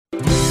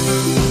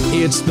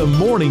It's the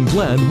Morning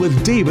Blend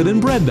with David and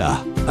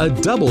Brenda. A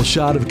double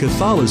shot of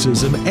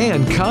Catholicism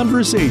and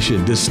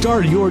conversation to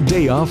start your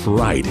day off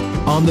right.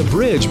 On the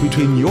bridge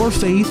between your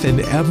faith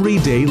and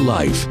everyday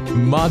life.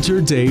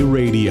 Mater Dei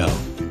Radio.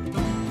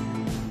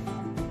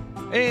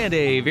 And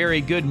a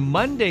very good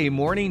Monday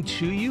morning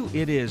to you.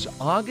 It is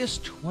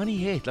August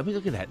 28th. Let me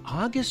look at that.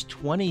 August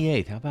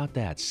 28th. How about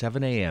that?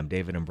 7 a.m.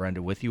 David and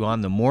Brenda with you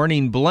on the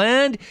Morning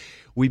Blend.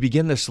 We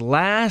begin this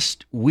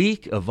last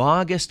week of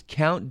August,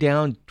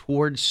 countdown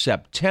towards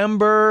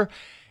September.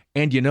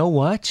 And you know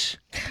what?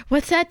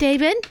 What's that,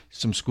 David?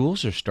 Some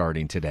schools are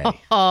starting today.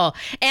 Oh,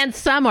 and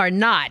some are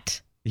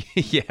not.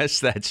 Yes,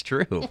 that's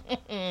true.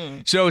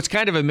 So it's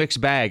kind of a mixed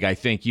bag, I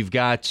think. You've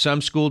got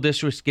some school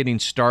districts getting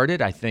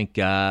started. I think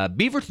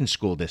Beaverton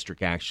School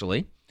District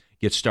actually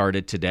gets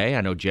started today.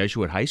 I know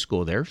Jesuit High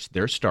School,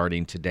 they're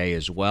starting today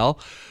as well.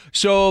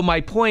 So my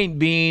point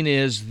being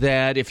is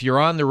that if you're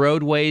on the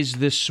roadways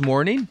this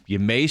morning, you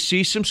may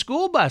see some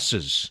school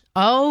buses.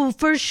 Oh,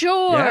 for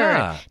sure.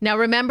 Yeah. Now,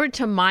 remember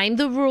to mind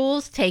the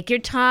rules. Take your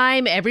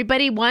time.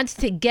 Everybody wants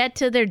to get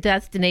to their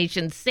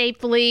destination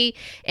safely,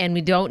 and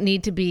we don't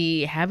need to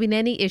be having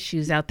any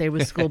issues out there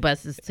with school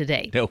buses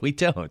today. No, we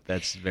don't.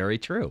 That's very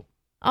true.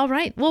 All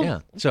right. Well, yeah.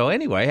 So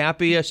anyway,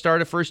 happy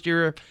start of first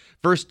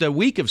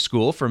week of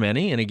school for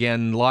many. And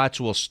again, lots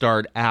will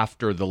start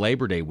after the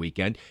Labor Day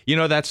weekend. You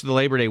know, that's the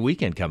Labor Day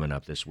weekend coming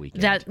up this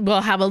weekend. that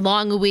we'll have a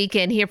long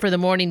weekend here for the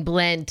Morning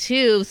Blend,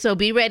 too. So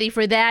be ready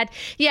for that.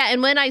 Yeah.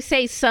 And when I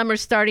say some are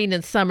starting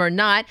and some are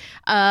not,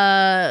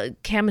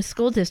 Camas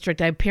School District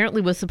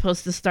apparently was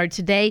supposed to start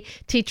today.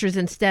 Teachers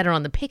instead are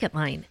on the picket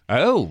line.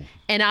 Oh.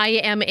 And I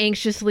am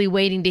anxiously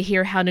waiting to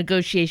hear how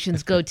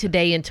negotiations go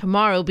today and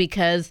tomorrow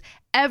because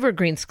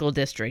Evergreen School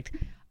District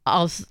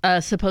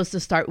supposed to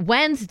start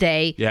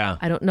Wednesday. Yeah.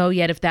 I don't know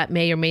yet if that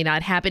may or may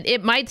not happen.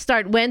 It might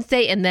start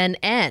Wednesday and then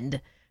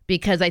end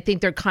because I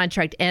think their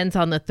contract ends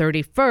on the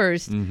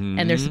 31st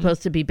and they're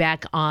supposed to be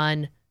back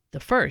on the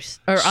 1st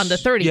or on the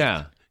 30th.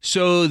 Yeah.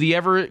 So the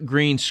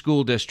Evergreen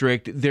School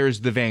District,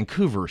 there's the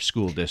Vancouver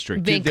School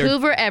District.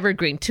 Vancouver,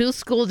 Evergreen, 2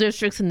 school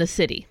districts in the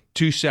city.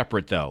 2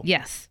 separate, though.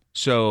 Yes.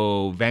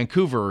 So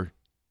Vancouver,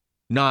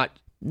 not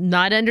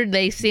under,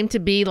 they seem to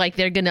be like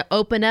they're going to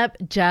open up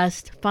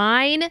just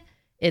fine.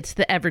 It's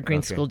the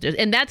Evergreen School District.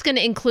 And that's going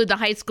to include the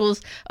high schools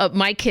of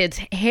my kids'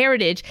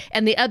 Heritage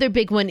and the other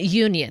big one,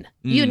 Union.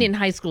 Union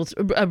High School's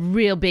a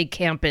real big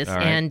campus.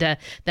 Right. And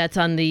that's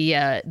on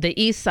the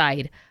east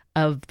side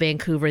of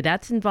Vancouver.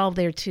 That's involved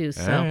there too.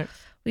 So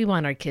we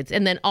want our kids.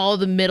 And then all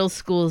the middle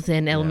schools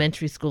and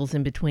elementary schools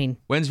in between.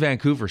 When's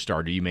Vancouver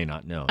started? You may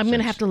not know. I'm going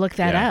to have to look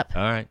that up.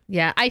 All right.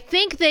 Yeah, I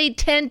think they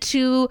tend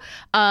to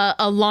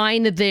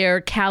align their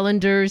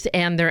calendars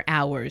and their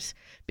hours.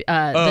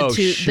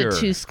 The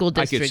two school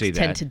districts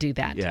tend to do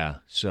that. Yeah.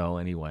 So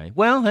anyway,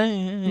 well,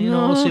 hey,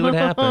 we'll see what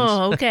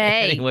happens.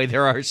 Okay. Anyway,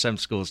 there are some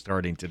schools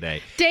starting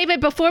today.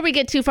 David, before we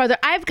get too farther,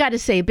 I've got to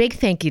say a big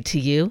thank you to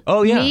you.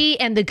 Oh, yeah. Me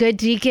and the Good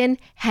Deacon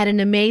had an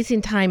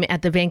amazing time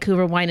at the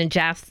Vancouver Wine and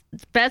Jazz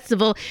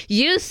Festival.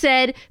 You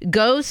said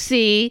go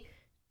see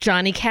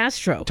Tommy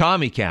Castro,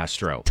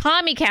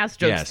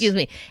 yes. excuse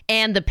me,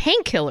 and the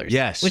Painkillers.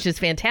 Yes. Which is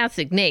a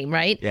fantastic name,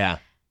 right? Yeah.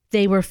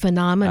 They were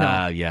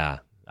phenomenal. Yeah.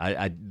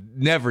 I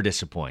never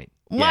disappoint.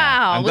 Wow.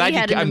 Yeah. I'm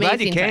glad you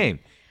amazing came.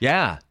 time.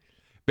 Yeah.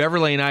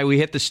 Beverly and I, we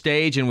hit the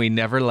stage and we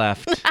never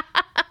left.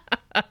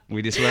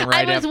 We just went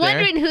right up there. I was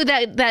wondering who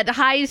that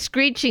high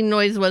screeching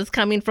noise was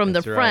coming from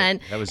the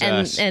front. That was and,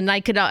 us. And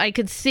I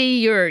could see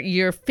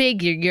your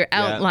figure, your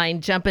outline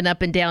jumping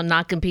up and down,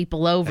 knocking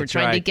people over,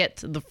 trying to get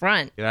to the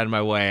front. Get out of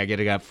my way. I got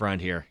to get up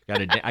front here.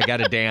 I got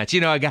to dance. You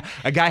know,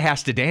 a guy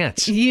has to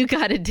dance. You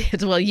got to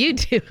dance. Well, you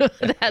do.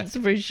 That's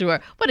for sure.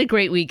 What a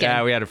great weekend.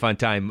 Yeah, we had a fun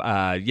time.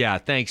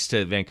 Thanks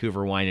to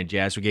Vancouver Wine and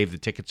Jazz. We gave the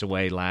tickets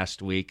away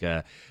last week.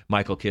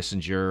 Michael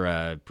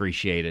Kissinger,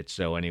 appreciate it.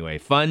 So anyway,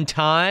 fun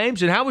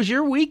times. And how was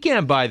your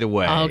weekend, by the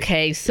way?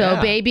 Okay, so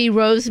baby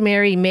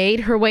Rosemary made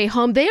her way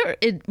home.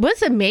 It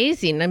was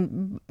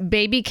amazing.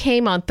 Baby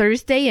came on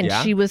Thursday and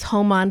she was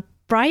home on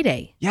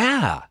Friday.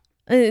 Yeah.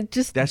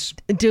 That's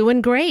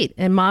doing great.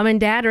 And mom and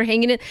dad are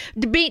hanging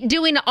in,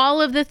 doing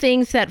all of the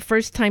things that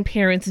first-time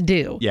parents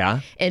do. Yeah.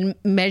 And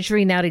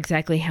measuring out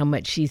exactly how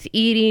much she's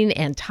eating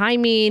and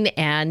timing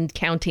and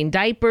counting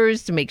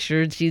diapers to make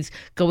sure she's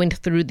going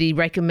through the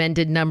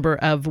recommended number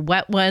of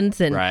wet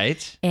ones. And,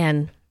 right.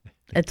 And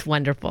it's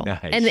wonderful.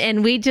 Nice.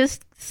 And we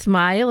just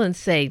smile and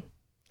say,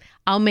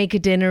 I'll make a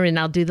dinner and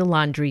I'll do the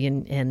laundry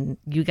and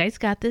you guys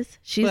got this.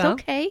 She's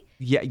okay.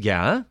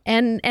 Yeah.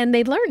 And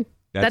they learn.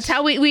 That's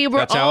how we were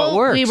that's all how it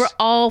works. We were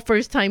all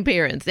first-time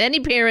parents. Any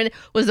parent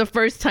was a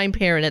first-time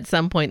parent at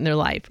some point in their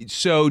life.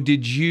 So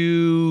did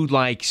you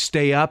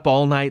stay up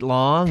all night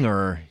long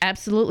or?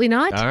 Absolutely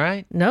not. All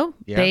right. No.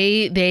 Yeah.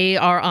 They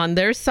are on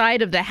their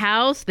side of the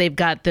house. They've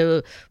got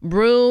the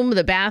room,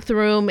 the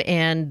bathroom,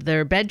 and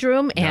their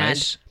bedroom.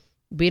 Nice. And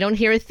we don't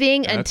hear a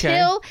thing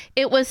until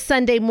it was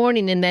Sunday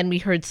morning, and then we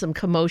heard some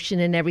commotion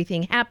and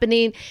everything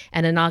happening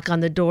and a knock on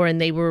the door, and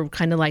they were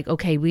kind of like,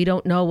 okay, we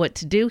don't know what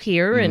to do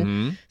here.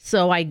 And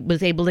so I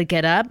was able to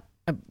get up,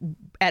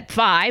 at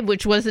 5,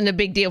 which wasn't a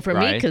big deal for me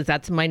Right. because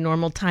that's my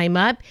normal time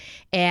up.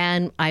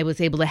 And I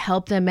was able to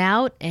help them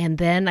out. And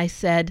then I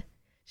said,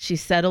 she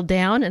settled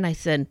down and I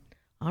said,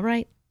 all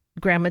right,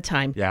 grandma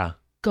time. Yeah.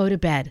 Go to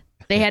bed.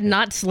 They had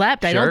not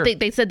slept. I Sure. don't think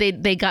they said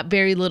they got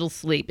very little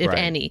sleep, if Right.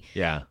 any.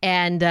 Yeah.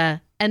 And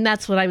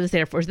that's what I was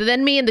there for. So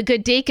then me and the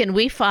good deacon,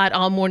 we fought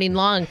all morning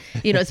long.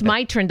 It's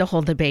my turn to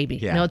hold the baby.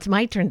 Yeah. No, it's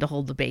my turn to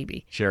hold the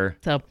baby. Sure.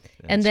 So,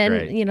 and then,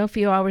 great. a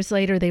few hours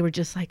later, they were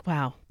just like,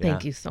 wow,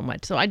 thank Yeah. you so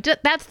much. So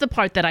that's the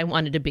part that I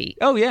wanted to be.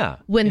 Oh, yeah.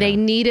 When they Yeah.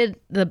 needed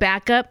the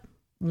backup,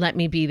 let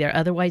me be there.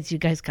 Otherwise, you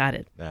guys got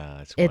it.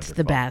 That's It's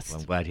the wonderful. best. Well,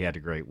 I'm glad you had a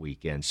great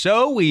weekend.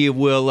 So we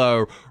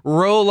will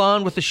roll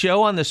on with the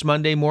show on this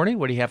Monday morning.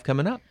 What do you have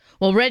coming up?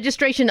 Well,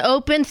 registration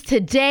opens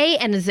today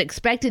and is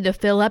expected to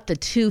fill up the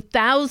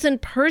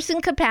 2,000 person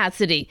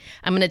capacity.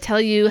 I'm going to tell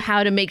you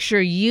how to make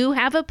sure you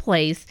have a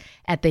place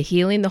at the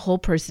Healing the Whole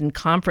Person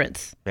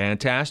Conference.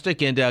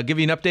 Fantastic. And give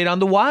you an update on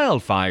the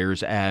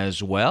wildfires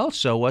as well.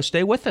 So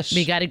stay with us.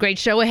 We got a great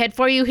show ahead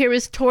for you. Here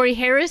is Tori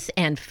Harris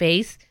and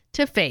Face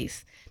to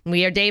Face.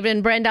 We are David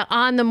and Brenda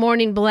on the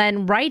Morning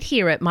Blend right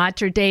here at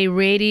Mater Dei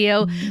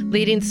Radio,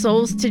 leading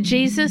souls to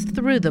Jesus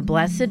through the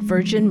Blessed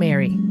Virgin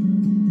Mary.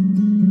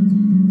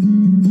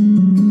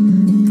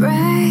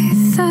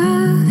 Breath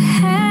of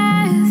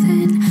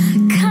heaven,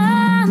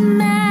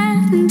 come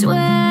and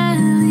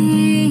dwell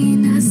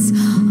in us,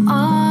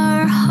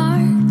 our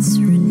hearts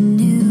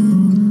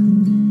renew.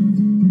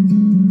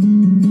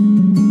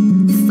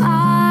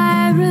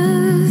 Fire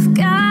of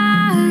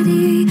God,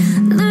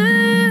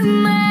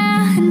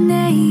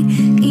 illuminate,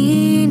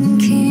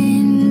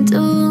 enkindle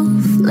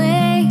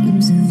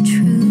flames of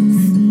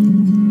truth.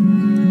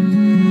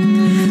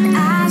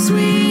 As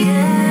we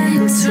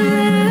enter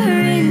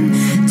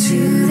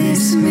into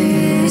this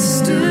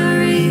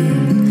mystery,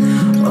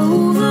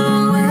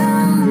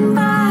 overwhelmed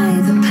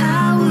by the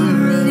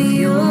power of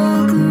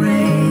your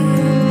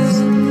grace,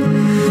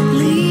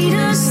 lead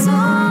us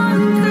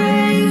on,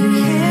 great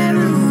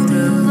herald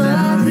of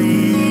our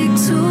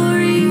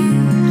victory,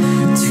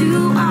 to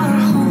our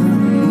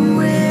home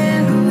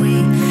where we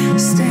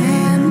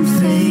stand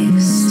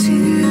face to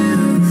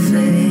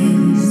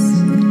face.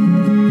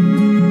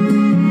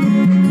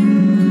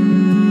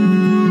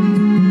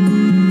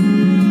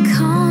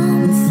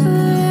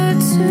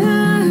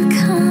 Comforter,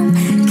 come,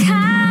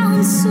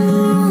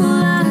 counsel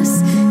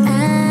us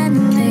and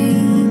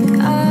make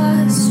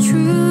us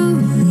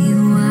truly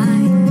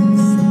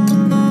wise.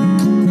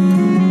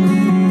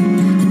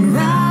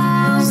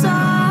 Rouse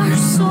our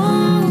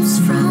souls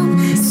from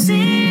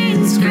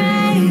sin's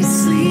great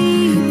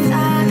sleep,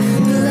 that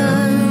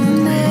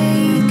blood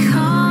may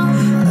come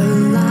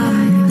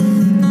alive.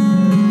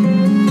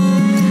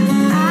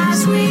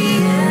 As we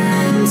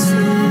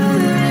enter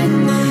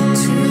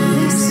into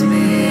this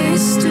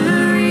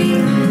mystery,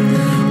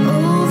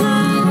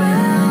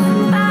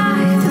 overwhelmed by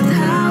the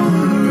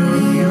power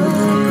of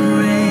your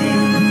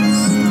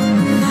grace,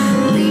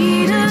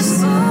 lead us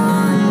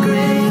on,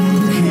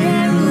 great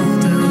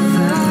herald of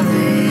our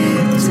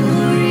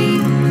victory,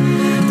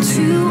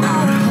 to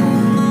our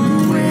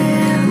home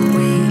where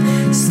we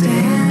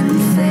stand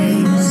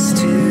face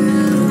to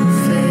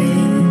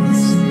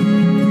face.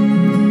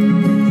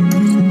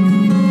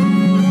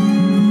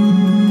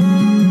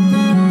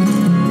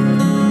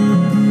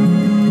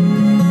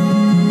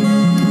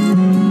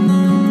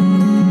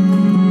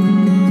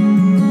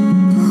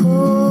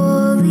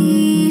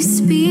 Holy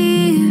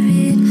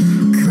Spirit,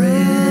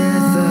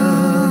 breath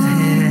of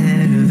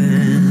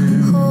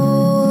heaven.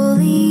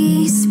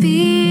 Holy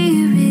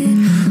Spirit,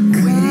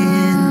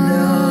 wind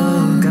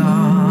of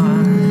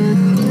God.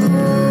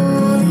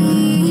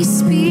 Holy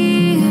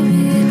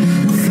Spirit,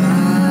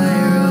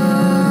 fire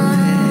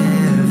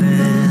of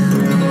heaven.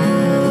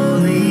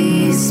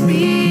 Holy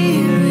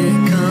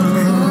Spirit,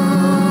 come.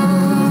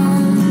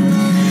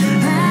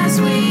 As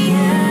we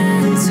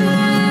enter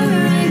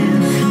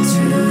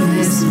into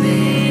this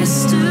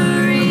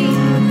mystery,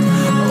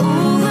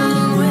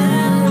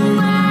 overwhelmed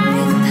by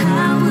the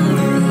power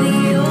of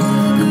your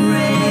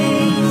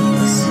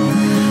grace,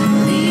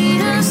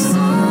 lead us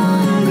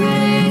on,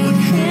 great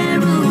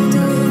herald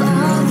of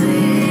our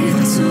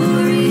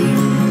victory,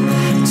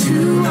 to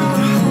our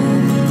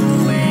home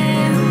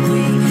where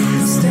we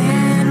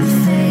stand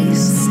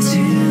face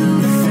to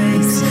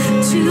face,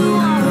 to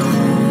our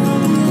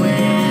home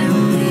where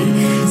we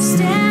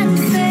stand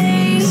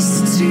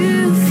face to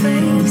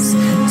face,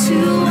 to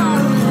our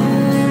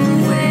home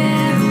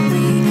where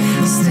we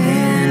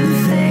stand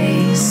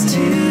face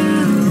to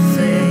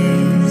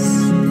face.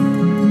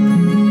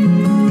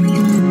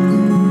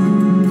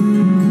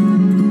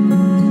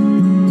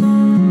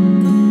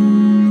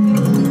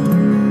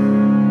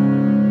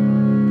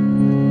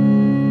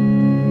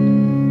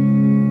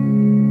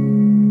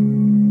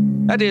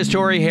 That is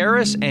Tori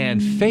Harris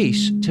and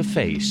Face to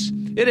Face.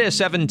 It is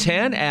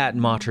 7:10 at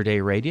Mater Dei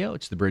Radio.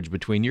 It's the bridge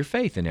between your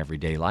faith and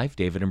everyday life.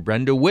 David and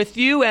Brenda with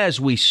you as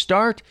we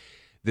start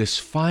this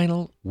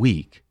final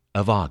week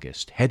of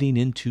August, heading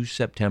into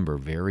September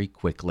very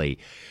quickly.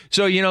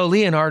 So,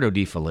 Leonardo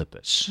Di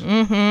Philippis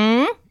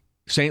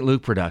St.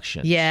 Luke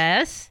Productions.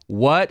 Yes,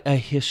 What a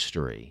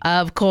history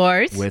of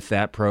course. with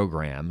that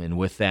program and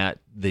with that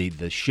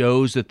the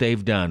shows that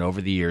they've done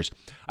over the years.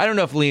 I don't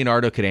know if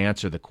Leonardo could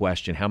answer the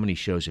question, how many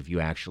shows have you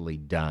actually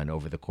done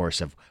over the course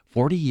of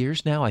 40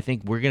 years now? I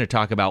think we're going to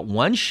talk about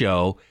one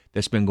show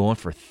that's been going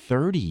for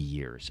 30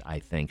 years, I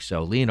think.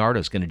 So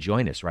Leonardo's going to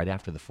join us right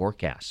after the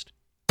forecast.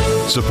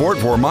 Support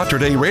for Mater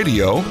Dei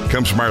Radio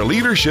comes from our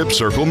Leadership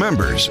Circle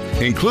members,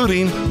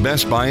 including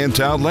Best Buy in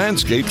Town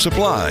Landscape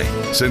Supply.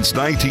 Since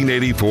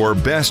 1984,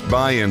 Best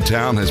Buy in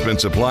Town has been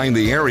supplying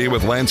the area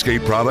with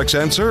landscape products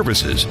and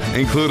services,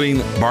 including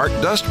bark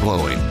dust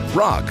blowing,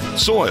 rock,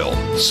 soil,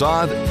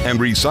 sod, and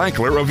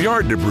recycler of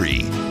yard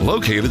debris.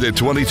 Located at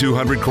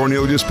 2200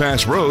 Cornelius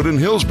Pass Road in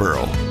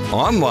Hillsboro.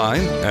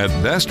 Online at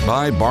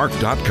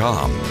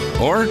bestbuybark.com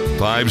or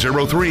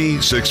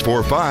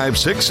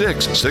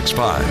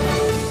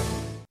 503-645-6665.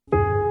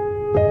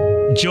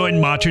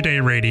 Join Mater Dei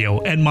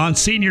Radio and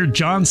Monsignor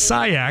John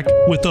Syak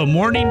with a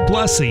morning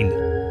blessing.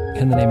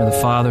 In the name of the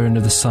Father, and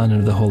of the Son, and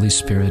of the Holy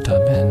Spirit.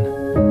 Amen.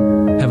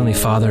 Heavenly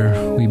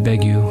Father, we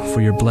beg you for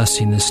your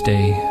blessing this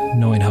day,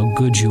 knowing how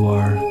good you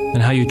are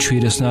and how you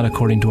treat us not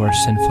according to our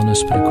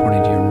sinfulness, but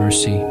according to your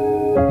mercy.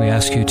 We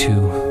ask you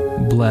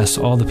to bless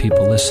all the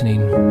people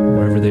listening,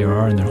 wherever they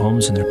are, in their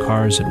homes, in their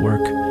cars, at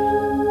work,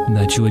 and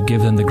that you would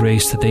give them the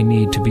grace that they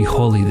need to be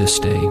holy this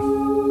day.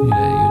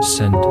 You would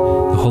send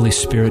the Holy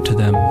Spirit to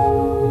them.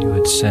 You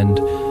would send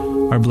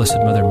our Blessed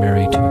Mother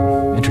Mary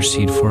to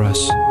intercede for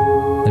us.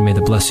 And may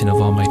the blessing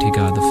of Almighty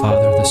God, the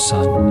Father, the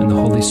Son, and the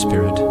Holy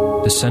Spirit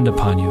descend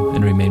upon you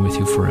and remain with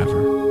you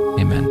forever.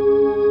 Amen.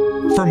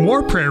 For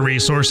more prayer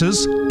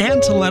resources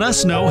and to let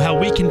us know how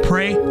we can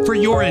pray for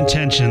your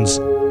intentions,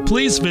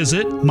 please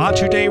visit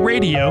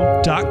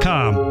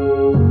materdeiradio.com.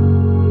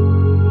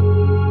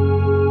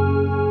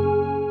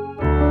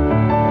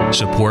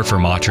 Support for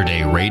Mater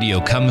Dei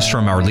Radio comes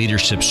from our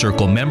Leadership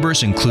Circle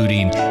members,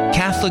 including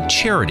Catholic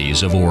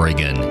Charities of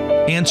Oregon,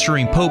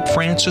 answering Pope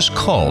Francis'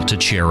 call to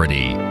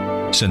charity.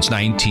 Since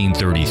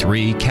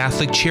 1933,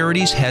 Catholic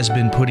Charities has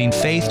been putting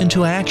faith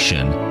into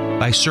action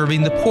by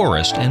serving the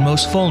poorest and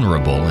most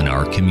vulnerable in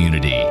our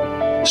community.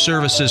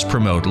 Services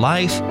promote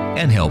life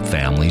and help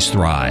families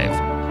thrive.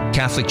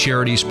 Catholic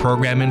Charities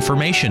program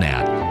information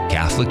at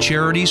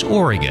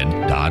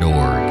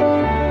CatholicCharitiesOregon.org.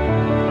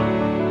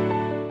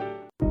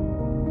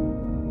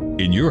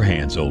 In your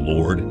hands, O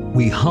Lord,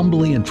 we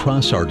humbly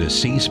entrust our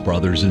deceased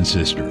brothers and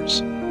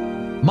sisters.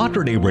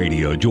 Mater Dei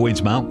Radio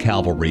joins Mount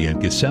Calvary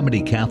and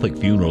Gethsemane Catholic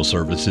Funeral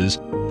Services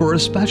for a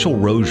special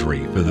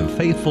rosary for the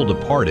faithful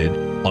departed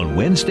on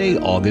Wednesday,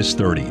 August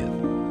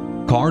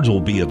 30th. Cards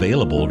will be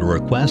available to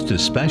request a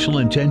special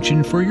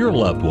intention for your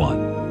loved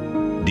one.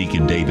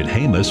 Deacon David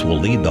Hamus will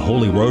lead the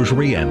Holy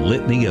Rosary and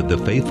Litany of the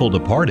Faithful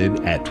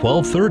Departed at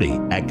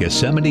 12:30 at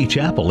Gethsemane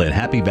Chapel in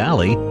Happy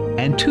Valley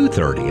and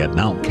 2:30 at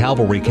Mount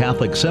Calvary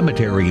Catholic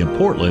Cemetery in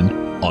Portland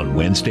on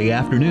Wednesday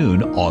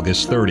afternoon,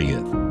 August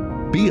 30th.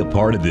 Be a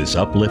part of this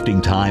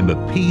uplifting time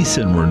of peace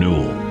and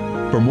renewal.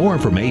 For more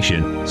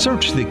information,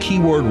 search the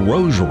keyword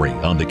Rosary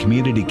on the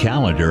community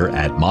calendar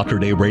at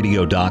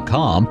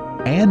materdeiradio.com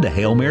and the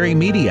Hail Mary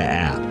Media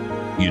app.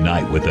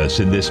 Unite with us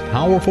in this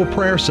powerful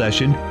prayer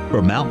session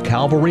for Mount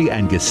Calvary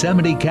and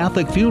Gethsemane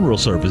Catholic Funeral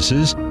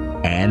Services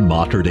and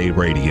Mater Dei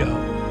Radio,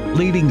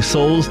 leading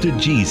souls to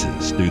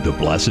Jesus through the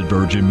Blessed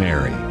Virgin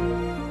Mary.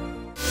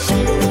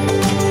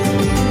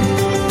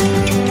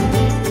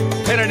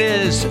 And it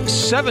is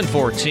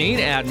 7:14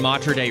 at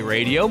Mater Dei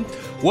Radio.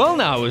 Well,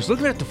 now, I was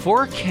looking at the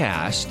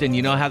forecast, and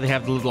you know how they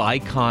have the little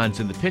icons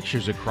and the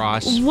pictures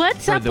across.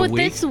 What's for up the with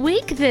week?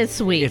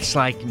 this week? It's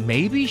like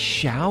maybe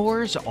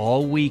showers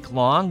all week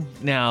long.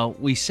 Now,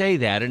 we say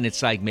that, and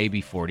it's like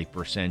maybe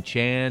 40%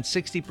 chance,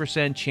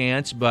 60%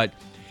 chance, but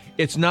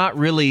it's not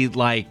really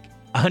like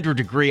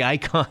 100-degree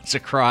icons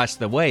across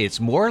the way. It's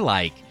more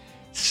like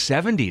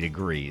 70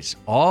 degrees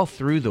all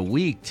through the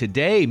week.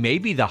 Today,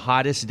 maybe the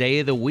hottest day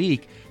of the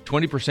week,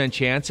 20%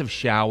 chance of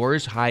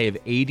showers, high of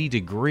 80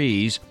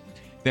 degrees.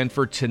 Then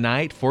for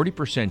tonight,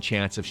 40%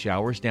 chance of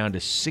showers down to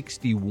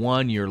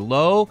 61, your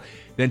low.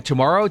 Then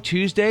tomorrow,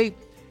 Tuesday,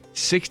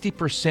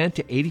 60%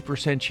 to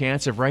 80%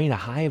 chance of rain, a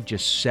high of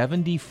just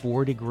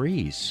 74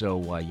 degrees.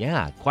 So,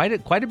 yeah, quite a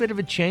bit of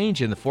a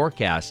change in the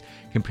forecast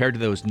compared to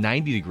those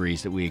 90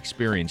 degrees that we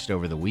experienced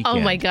over the weekend. Oh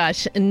my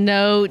gosh,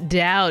 no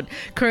doubt.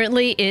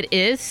 Currently, it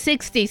is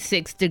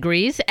 66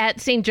 degrees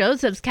at St.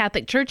 Joseph's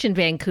Catholic Church in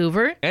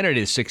Vancouver. And it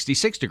is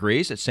 66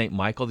 degrees at St.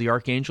 Michael the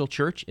Archangel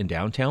Church in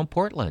downtown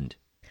Portland.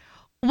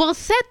 Well,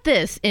 set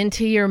this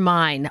into your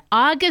mind.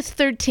 August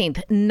 13th,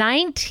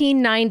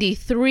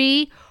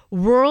 1993,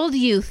 World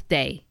Youth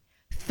Day.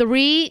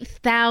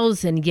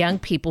 3,000 young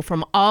people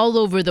from all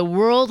over the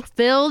world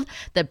filled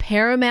the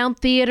Paramount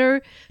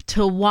Theater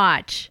to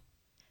watch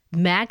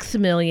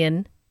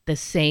Maximilian, the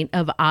Saint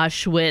of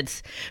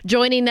Auschwitz.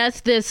 Joining us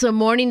this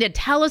morning to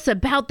tell us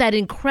about that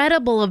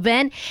incredible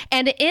event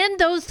and in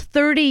those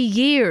 30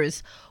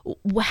 years,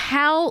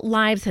 how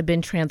lives have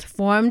been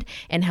transformed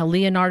and how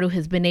Leonardo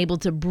has been able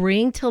to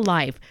bring to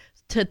life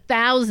to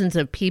thousands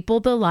of people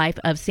the life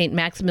of St.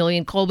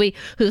 Maximilian Kolbe,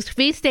 whose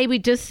feast day we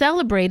just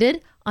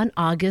celebrated on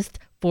August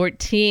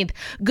 14th.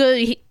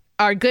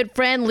 Our good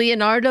friend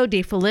Leonardo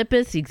De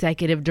Filippis,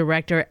 Executive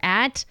Director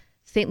at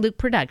St. Luke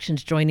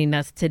Productions, joining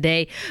us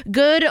today.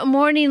 Good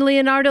morning,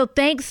 Leonardo.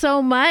 Thanks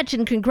so much,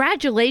 and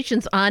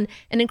congratulations on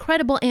an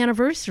incredible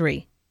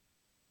anniversary.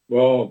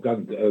 Well,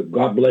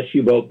 God bless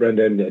you both,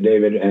 Brenda and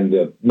David.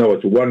 And no,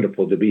 it's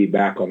wonderful to be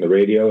back on the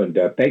radio. And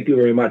thank you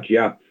very much.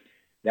 Yeah,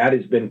 that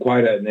has been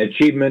quite an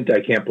achievement.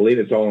 I can't believe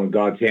it's all in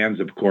God's hands,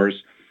 of course.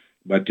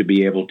 But to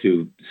be able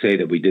to say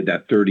that we did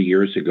that 30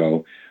 years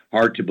ago,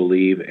 hard to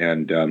believe.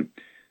 And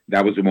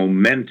that was a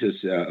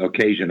momentous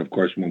occasion, of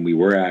course, when we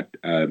were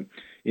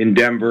in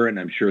Denver. And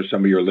I'm sure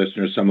some of your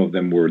listeners, some of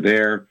them were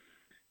there.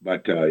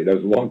 But that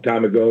was a long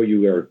time ago. You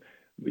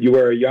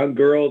were a young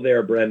girl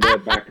there, Brenda,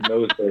 back in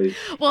those days.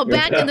 Well,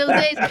 back in those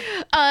days,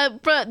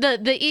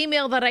 the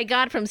email that I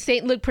got from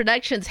St. Luke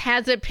Productions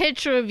has a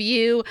picture of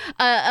you,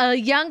 a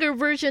younger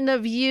version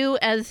of you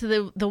as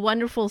the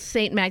wonderful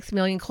St.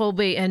 Maximilian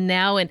Kolbe, and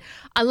now. And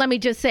let me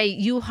just say,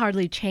 you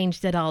hardly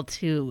changed at all,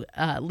 too,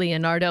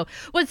 Leonardo.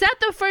 Was that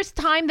the first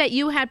time that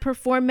you had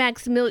performed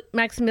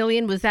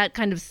Maximilian? Was that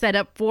kind of set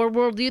up for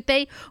World Youth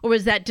Day, or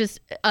was that just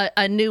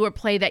a newer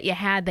play that you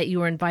had that you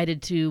were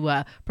invited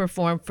to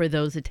perform for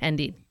those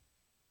attending?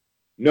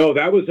 No,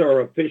 that was our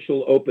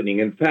official opening.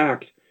 In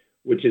fact,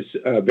 which is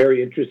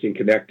very interesting,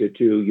 connected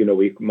to,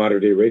 Modern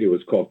Day Radio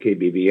was called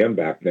KBVM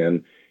back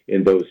then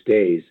in those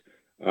days.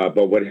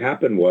 But what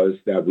happened was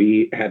that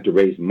we had to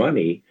raise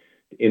money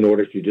in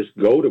order to just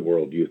go to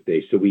World Youth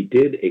Day. So we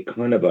did a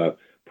kind of a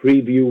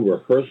preview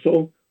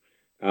rehearsal.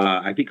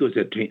 I think it was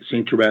at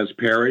St. Therese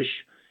Parish,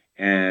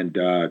 and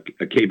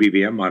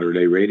KBVM, Modern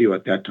Day Radio,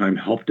 at that time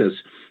helped us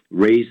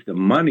raise the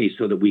money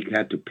so that we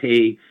had to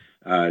pay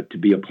to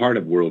be a part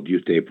of World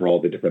Youth Day for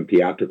all the different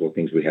theatrical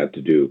things we had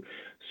to do.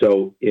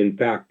 So, in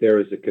fact, there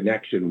is a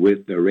connection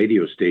with the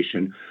radio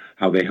station,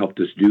 how they helped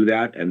us do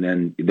that. And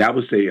then that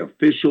was the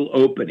official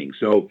opening.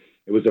 So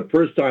it was the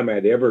first time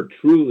I'd ever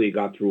truly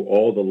got through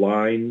all the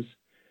lines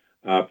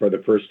for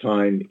the first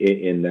time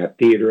in that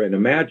theater. And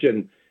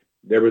imagine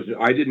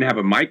I didn't have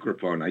a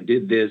microphone. I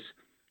did this.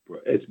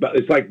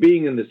 It's like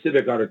being in the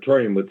Civic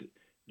Auditorium with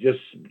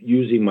just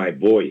using my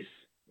voice,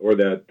 or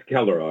the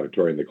Keller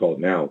Auditorium, they call it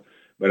now.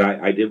 But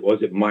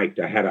wasn't mic'd.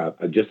 I had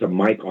just a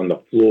mic on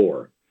the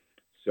floor.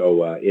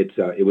 So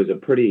it was a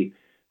pretty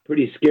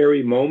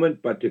scary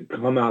moment, but to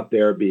come out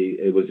there,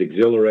 it was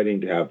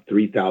exhilarating to have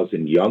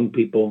 3,000 young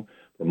people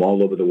from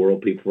all over the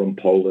world, people from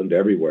Poland,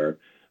 everywhere,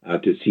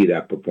 to see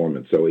that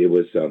performance. So it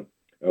was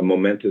a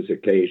momentous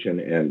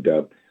occasion, and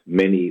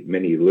many,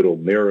 many little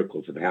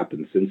miracles have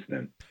happened since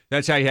then.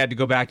 That's how you had to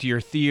go back to your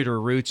theater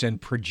roots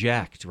and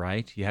project,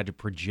 right? You had to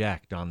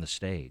project on the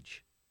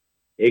stage.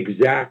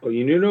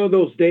 Exactly.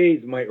 Those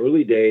days, my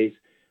early days,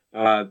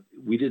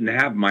 we didn't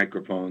have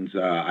microphones.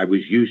 I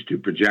was used to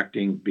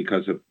projecting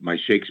because of my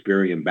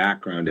Shakespearean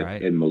background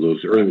in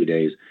those early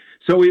days.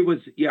 So it was,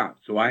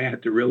 so I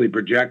had to really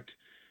project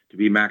to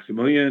be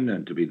Maximilian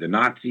and to be the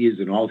Nazis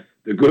and all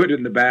the good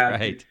and the bad.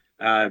 Right.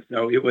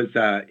 So it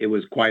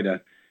was quite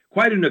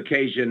an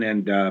occasion.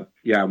 And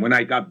when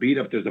I got beat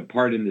up, there's a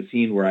part in the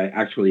scene where I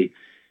actually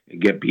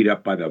get beat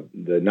up by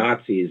the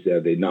Nazis.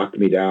 They knocked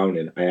me down,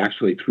 and I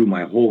actually threw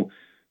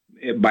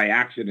by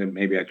accident,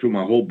 maybe I threw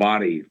my whole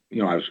body.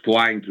 I was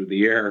flying through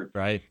the air,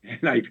 right,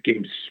 and I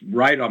came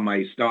right on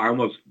my stomach. I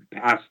almost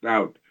passed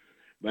out.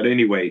 But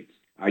anyway,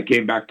 I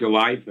came back to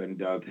life, and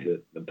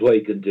the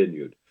play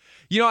continued.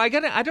 I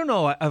don't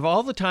know, of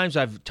all the times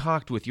I've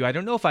talked with you, I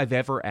don't know if I've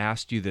ever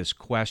asked you this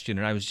question,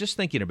 and I was just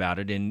thinking about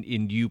it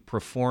in you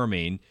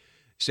performing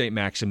St.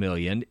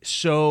 Maximilian.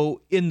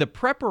 So in the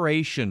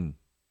preparation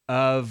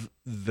of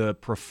the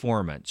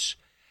performance,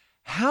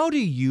 how do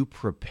you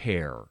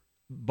prepare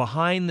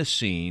behind the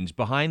scenes,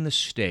 behind the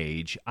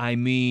stage? I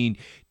mean,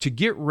 to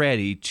get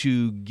ready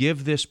to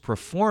give this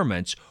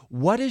performance,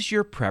 what is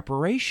your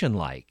preparation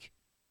like?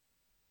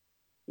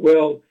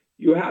 Well,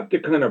 you have to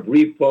kind of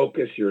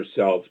refocus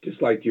yourself,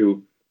 just like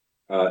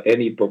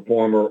any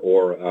performer,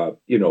 or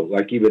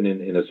like even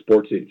in a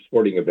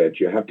sporting event,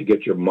 you have to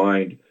get your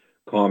mind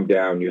calmed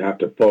down. You have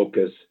to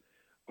focus.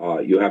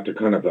 You have to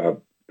kind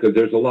of because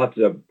there's lots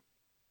of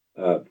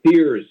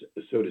fears,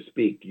 so to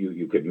speak.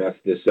 You could mess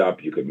this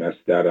up. You could mess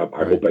that up.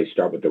 I hope I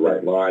start with the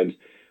right lines.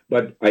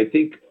 But I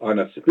think on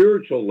a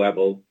spiritual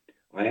level,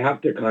 I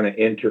have to kind of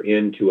enter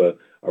into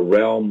a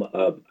realm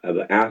of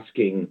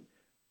asking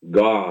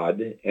God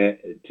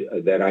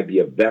that I be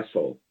a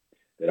vessel,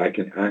 that I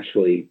can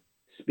actually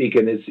speak.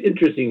 And it's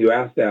interesting you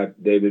asked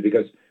that, David,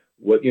 because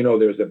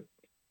there's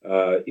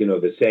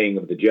the saying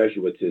of the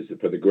Jesuits is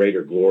for the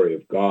greater glory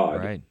of God.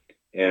 Right.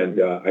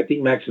 And I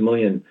think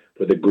Maximilian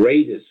for the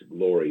greatest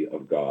glory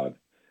of God.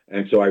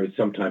 And so I would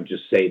sometimes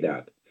just say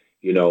that,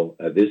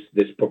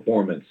 this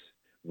performance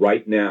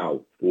right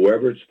now,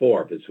 whoever it's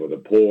for, if it's for the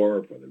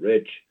poor, for the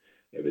rich,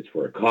 if it's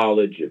for a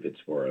college, if it's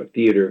for a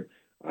theater,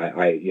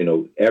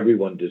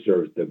 everyone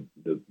deserves the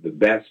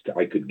best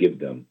I could give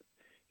them,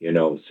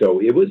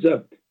 So it was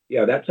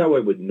that's how I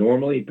would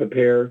normally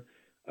prepare.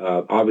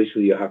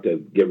 Obviously, you have to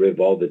get rid of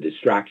all the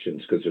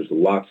distractions because there's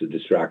lots of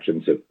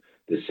distractions if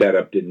the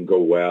setup didn't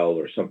go well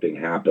or something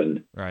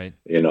happened. Right.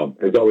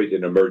 There's always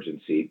an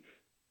emergency.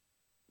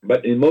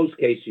 But in most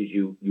cases,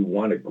 you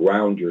want to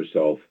ground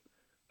yourself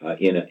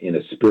in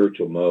a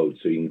spiritual mode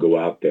so you can go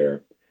out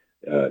there,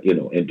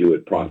 and do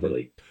it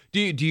properly.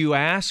 Do you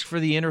ask for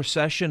the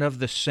intercession of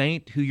the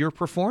saint who you're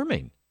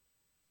performing?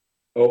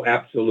 Oh,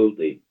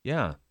 absolutely.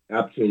 Yeah.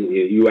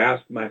 Absolutely. You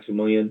ask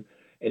Maximilian,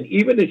 and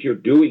even as you're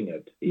doing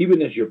it,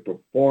 even as you're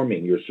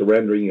performing, you're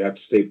surrendering, you have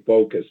to stay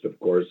focused, of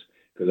course,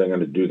 because I'm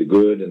going to do the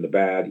good and the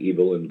bad,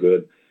 evil and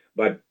good.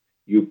 But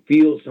you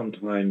feel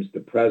sometimes the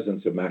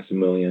presence of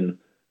Maximilian.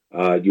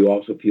 You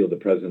also feel the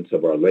presence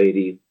of Our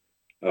Lady.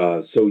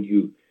 So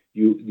you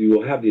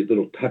will have these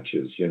little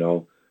touches,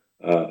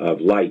 of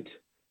light,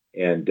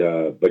 and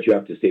but you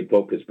have to stay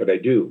focused. But I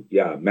do,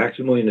 yeah.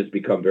 Maximilian has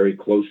become very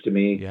close to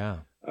me. Yeah.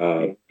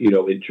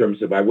 In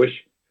terms of, I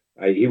wish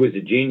he was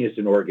a genius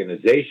in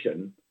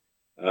organization.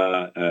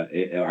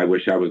 I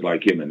wish I was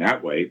like him in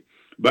that way,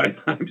 but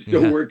I'm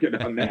still working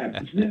on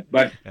that.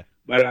 But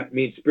I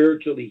mean,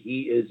 spiritually,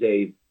 he is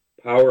a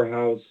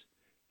powerhouse.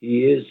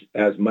 He is,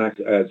 as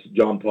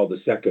John Paul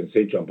II,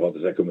 St. John Paul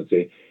II would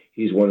say,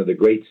 he's one of the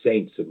great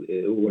saints,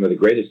 one of the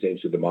greatest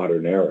saints of the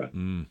modern era.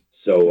 Mm.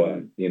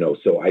 So,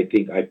 so I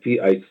think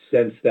I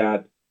sense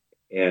that.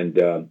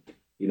 And,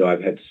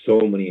 I've had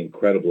so many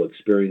incredible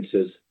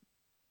experiences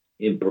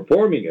in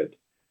performing it,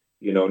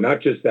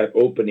 not just that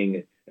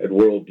opening at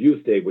World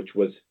Youth Day, which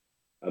was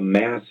a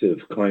massive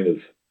kind of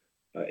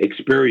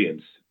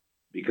experience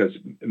because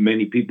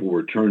many people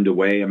were turned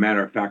away. A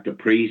matter of fact, a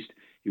priest,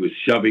 he was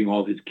shoving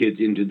all his kids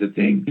into the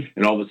thing,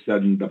 and all of a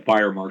sudden the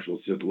fire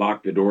marshals just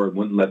locked the door and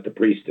wouldn't let the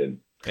priest in.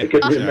 I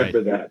can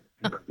remember that.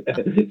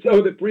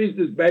 So the priest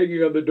is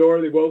banging on the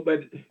door. They won't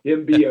let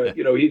him be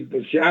he's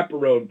the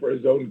chaperone for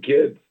his own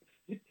kids.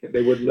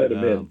 They wouldn't let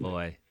him in. Oh,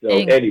 boy. So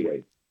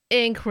anyway.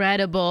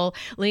 Incredible.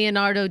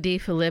 Leonardo De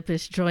Filippo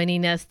is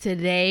joining us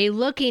today,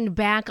 looking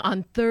back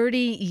on 30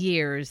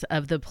 years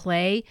of the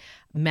play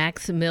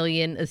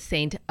Maximilian, a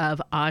Saint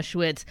of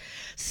Auschwitz.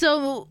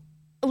 So,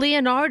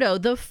 Leonardo,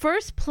 the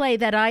first play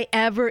that I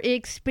ever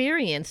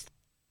experienced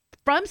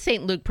from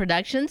St. Luke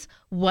Productions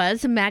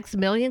was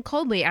Maximilian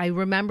Kolbe. I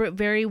remember it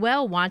very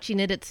well, watching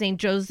it at St.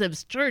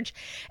 Joseph's Church.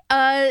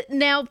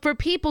 Now, for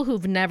people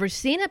who've never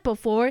seen it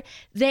before,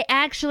 they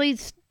actually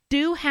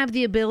do have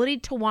the ability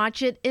to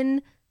watch it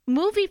in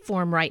movie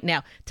form right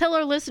now. Tell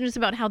our listeners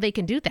about how they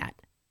can do that.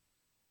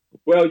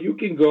 Well, you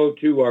can go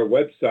to our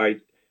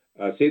website,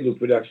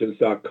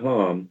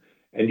 stlukeproductions.com,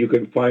 and you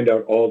can find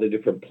out all the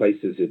different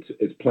places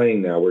it's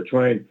playing now. We're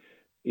trying,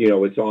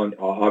 it's on,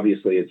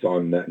 obviously it's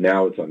on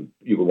now. It's on,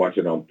 you can watch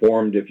it on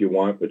Formed if you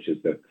want, which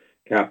is the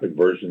Catholic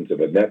versions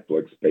of a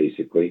Netflix,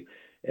 basically.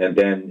 And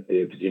then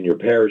if it's in your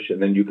parish, and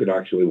then you can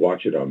actually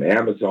watch it on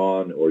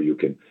Amazon, or you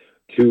can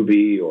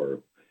Tubi,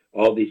 or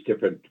all these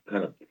different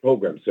kind of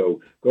programs.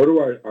 So go to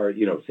our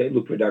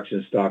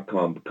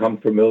stlukeproductions.com, become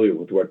familiar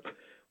with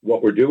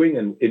what we're doing,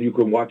 and you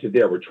can watch it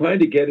there. We're trying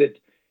to get it,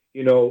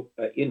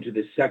 into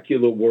the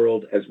secular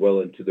world as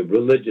well into the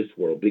religious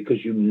world,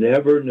 because you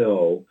never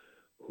know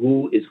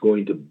who is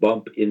going to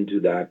bump into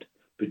that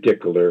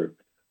particular,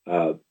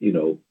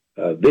 video,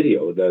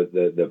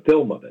 the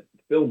film of it,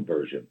 film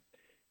version.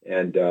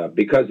 And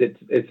because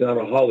it's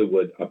not a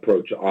Hollywood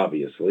approach,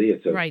 obviously,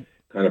 it's a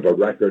kind of a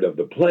record of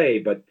the play,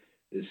 but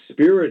the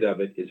spirit of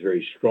it is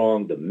very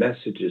strong. The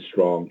message is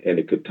strong, and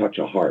it could touch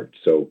a heart.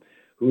 So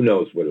who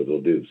knows what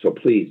it'll do. So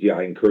please,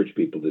 I encourage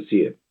people to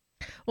see it.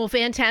 Well,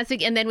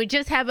 fantastic. And then we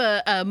just have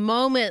a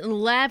moment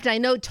left. I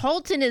know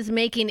Tolton is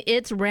making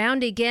its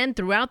round again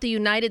throughout the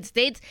United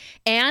States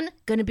and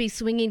going to be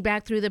swinging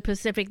back through the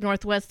Pacific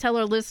Northwest. Tell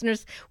our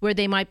listeners where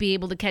they might be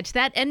able to catch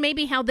that and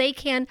maybe how they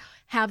can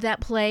have that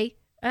play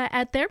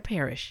at their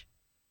parish.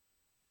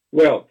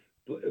 Well,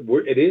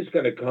 it is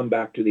going to come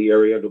back to the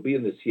area. It'll be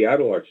in the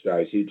Seattle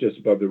Archdiocese, just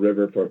above the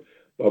river from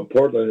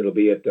Portland. It'll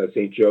be at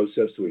St.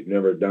 Joseph's. We've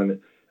never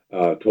done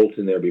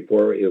Tolton there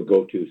before. It'll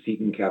go to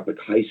Seton Catholic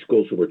High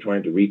School, so we're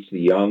trying to reach the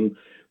young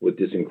with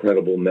this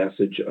incredible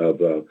message of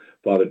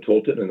Father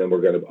Tolton. And then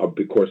we're going to, of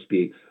course,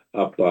 be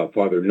up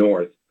farther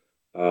north,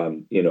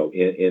 in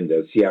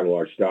the Seattle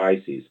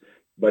Archdiocese.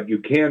 But you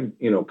can,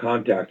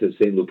 contact us,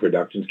 St. Luke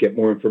Productions, get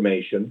more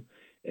information,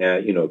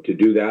 to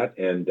do that,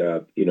 and,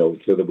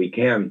 so that we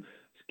can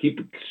keep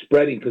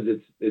spreading, because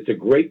it's a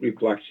great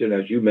reflection.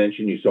 As you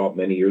mentioned, you saw it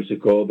many years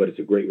ago, but it's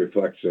a great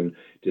reflection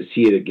to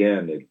see it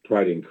again and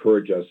try to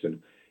encourage us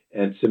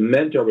and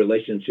cement our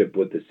relationship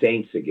with the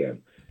saints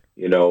again,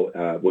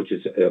 which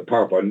is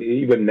powerful. And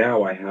even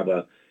now I have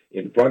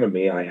in front of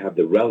me, I have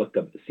the relic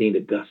of St.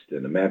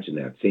 Augustine. Imagine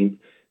that,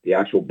 the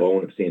actual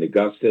bone of St.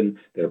 Augustine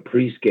that a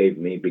priest gave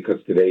me,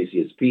 because today's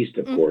his feast,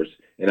 of course,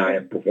 and I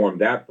have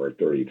performed that for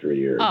 33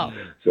 years. Oh,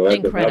 so that's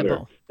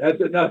incredible. That's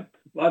a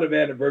lot of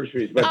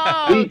anniversaries. But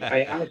please,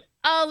 I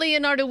Oh,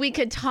 Leonardo, we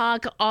could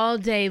talk all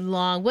day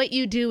long. What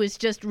you do is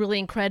just really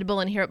incredible.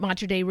 And here at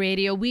Mater Dei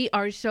Radio, we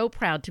are so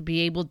proud to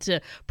be able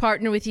to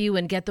partner with you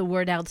and get the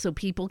word out so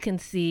people can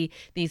see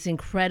these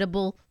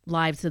incredible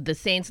lives of the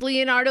saints.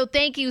 Leonardo,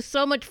 thank you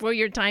so much for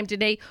your time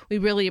today. We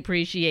really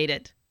appreciate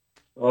it.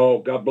 Oh,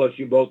 God bless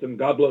you both, and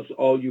God bless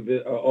all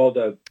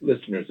the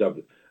listeners of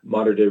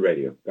Mater Dei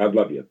Radio. God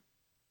love you.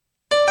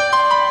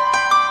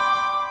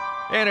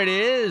 And it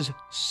is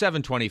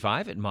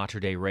 7:25 at Mater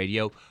Dei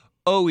Radio.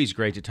 Always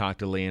great to talk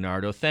to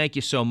Leonardo. Thank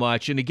you so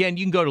much. And again,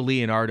 you can go to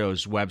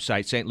Leonardo's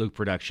website, St. Luke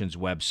Productions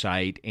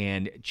website,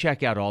 and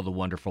check out all the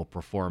wonderful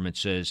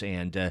performances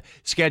and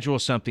schedule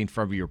something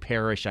from your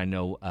parish. I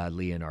know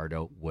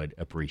Leonardo would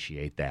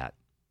appreciate that.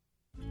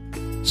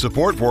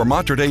 Support for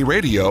Mater Dei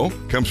Radio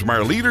comes from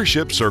our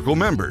Leadership Circle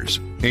members,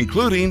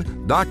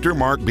 including Dr.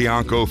 Mark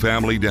Bianco,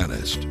 family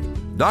dentist.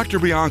 Dr.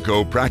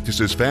 Bianco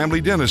practices family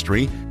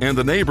dentistry in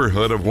the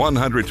neighborhood of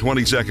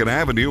 122nd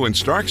Avenue and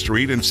Stark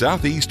Street in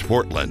Southeast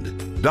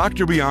Portland.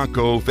 Dr.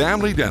 Bianco,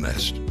 family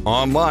dentist,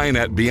 online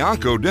at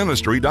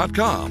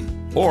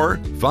biancodentistry.com or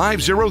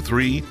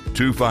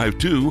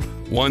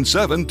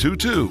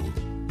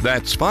 503-252-1722.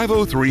 That's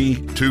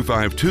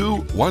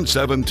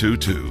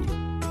 503-252-1722.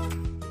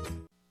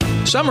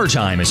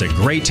 Summertime is a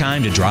great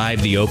time to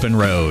drive the open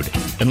road.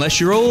 Unless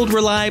your old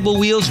reliable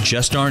wheels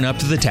just aren't up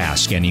to the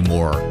task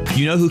anymore.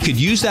 You know who could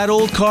use that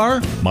old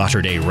car?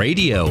 Mater Dei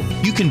Radio.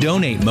 You can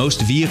donate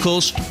most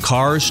vehicles,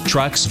 cars,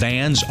 trucks,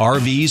 vans,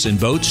 RVs, and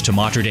boats to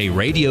Mater Dei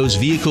Radio's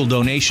vehicle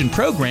donation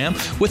program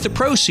with the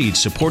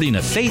proceeds supporting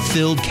a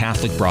faith-filled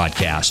Catholic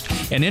broadcast.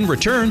 And in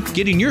return,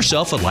 getting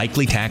yourself a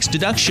likely tax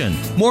deduction.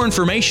 More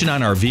information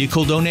on our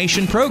vehicle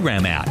donation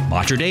program at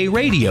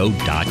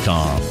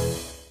materdeiradio.com.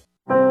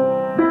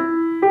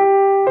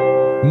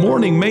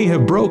 Morning may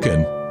have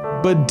broken,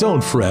 but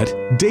don't fret.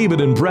 David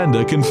and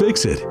Brenda can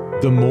fix it.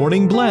 The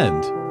Morning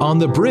Blend on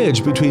the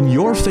bridge between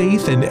your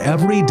faith and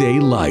everyday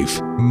life.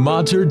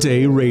 Mater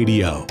Dei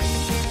Radio.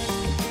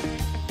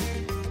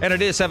 And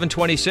it is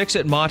 7:26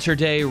 at Mater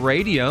Dei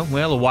Radio.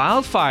 Well, a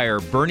wildfire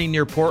burning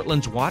near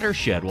Portland's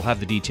watershed. We'll have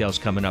the details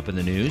coming up in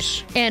the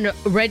news. And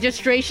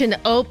registration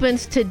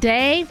opens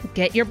today.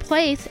 Get your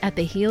place at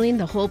the Healing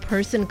the Whole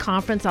Person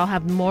Conference. I'll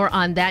have more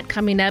on that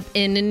coming up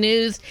in the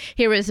news.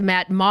 Here is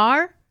Matt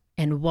Maher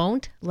and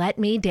Won't Let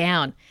Me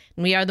Down.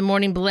 And we are the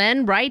Morning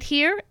Blend right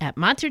here at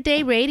Mater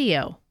Dei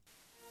Radio.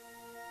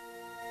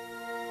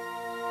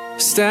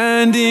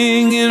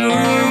 Standing in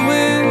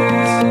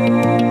ruins,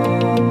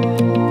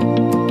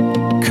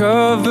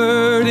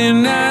 covered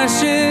in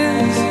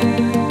ashes.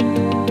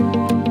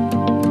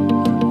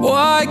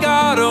 Why,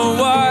 God, oh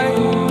why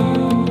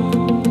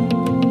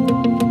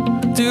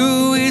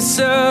do we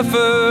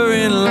suffer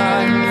in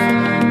life?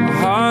 My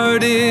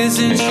heart is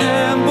in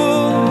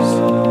shambles.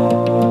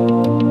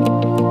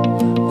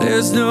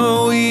 There's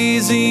no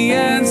easy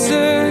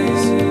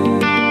answers,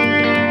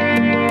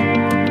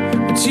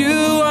 but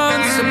you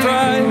aren't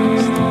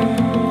surprised.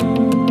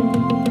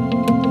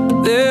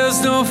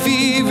 There's no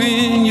fear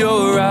in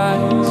your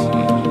eyes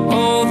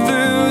all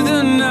through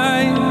the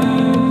night,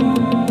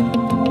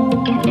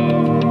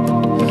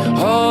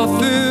 all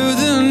through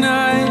the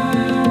night.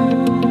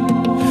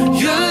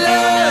 Your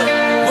love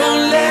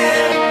won't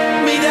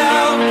let me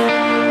down.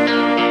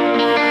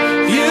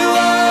 You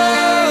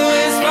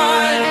always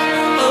find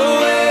a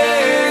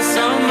way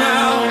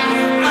somehow.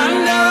 I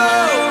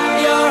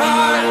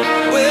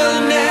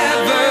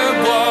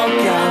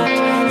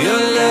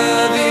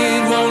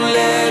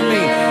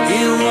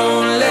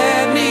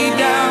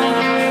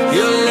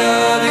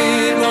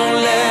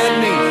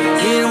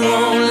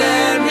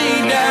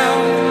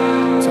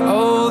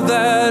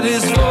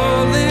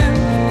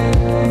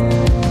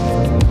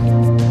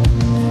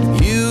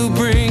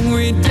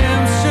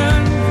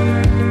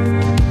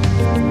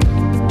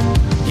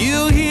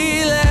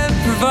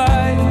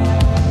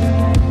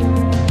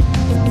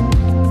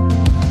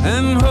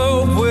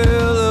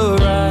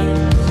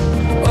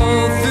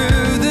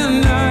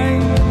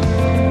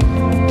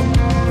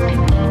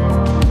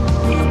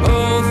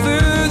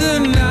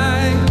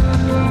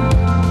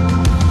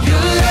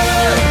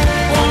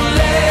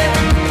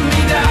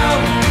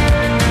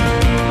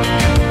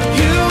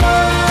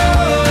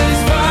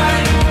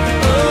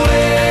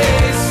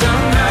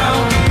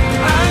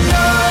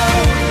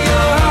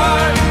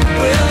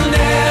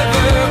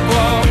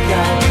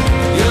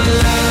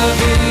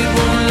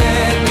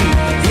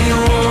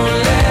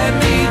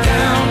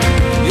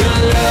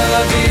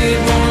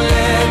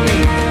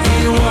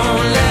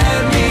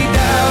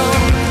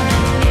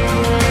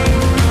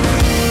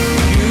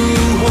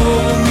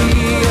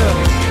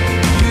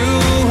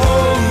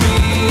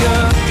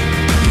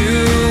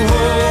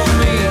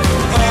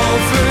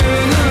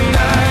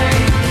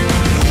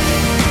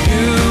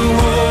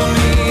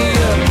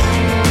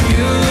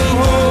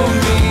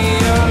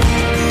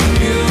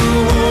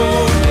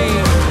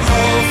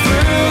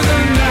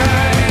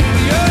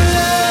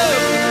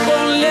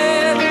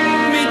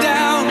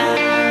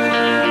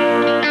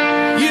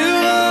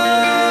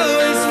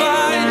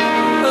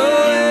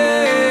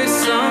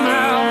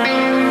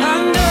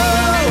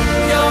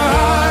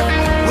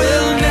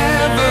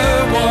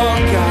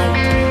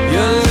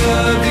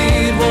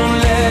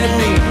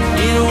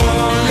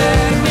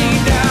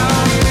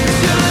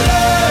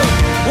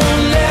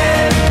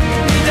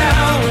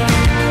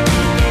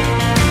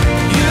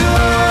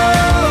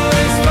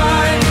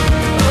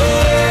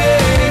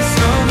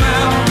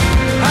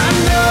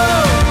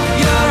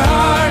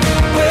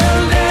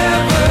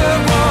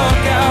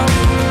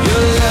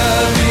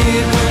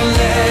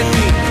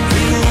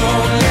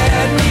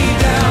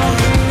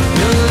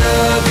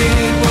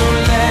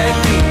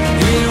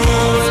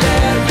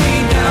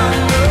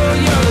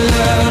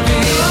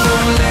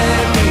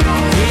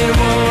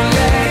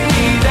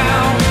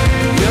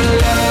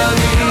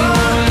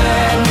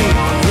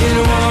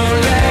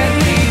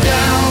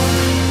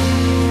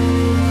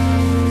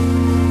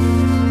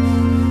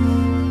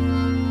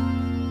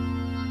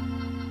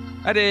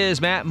That is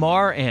Matt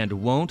Maher and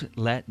Won't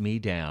Let Me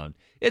Down.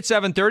 It's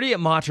 7:30 at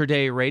Mater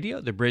Dei Radio,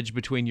 the bridge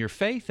between your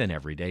faith and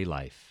everyday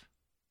life.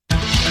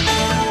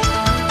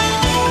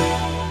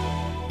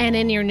 And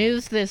in your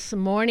news this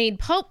morning,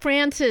 Pope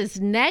Francis'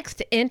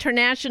 next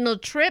international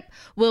trip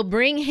will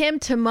bring him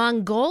to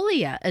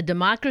Mongolia, a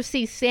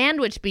democracy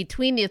sandwiched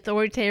between the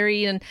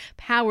authoritarian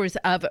powers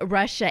of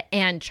Russia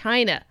and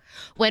China.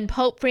 When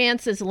Pope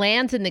Francis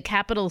lands in the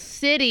capital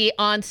city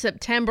on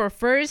September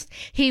 1st,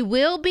 he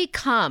will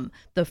become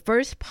the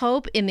first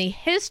pope in the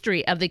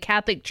history of the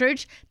Catholic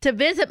Church to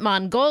visit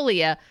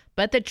Mongolia,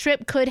 but the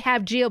trip could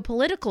have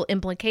geopolitical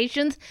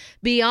implications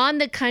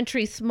beyond the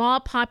country's small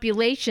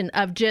population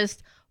of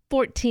just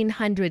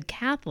 1,400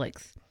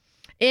 Catholics.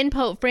 In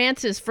Pope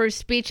Francis' first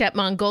speech at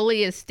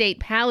Mongolia's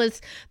State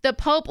Palace, the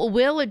Pope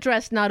will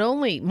address not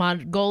only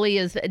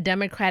Mongolia's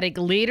democratic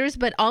leaders,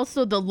 but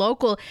also the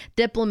local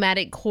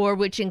diplomatic corps,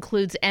 which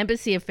includes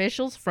embassy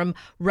officials from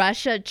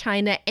Russia,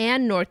 China,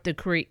 and North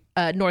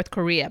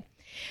Korea.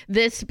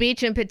 This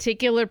speech in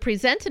particular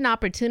presents an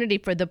opportunity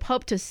for the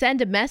Pope to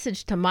send a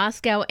message to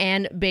Moscow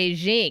and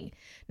Beijing.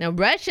 Now,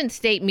 Russian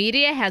state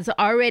media has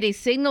already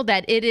signaled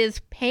that it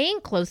is paying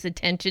close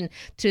attention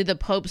to the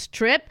Pope's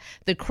trip.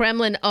 The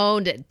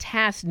Kremlin-owned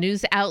TASS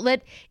news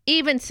outlet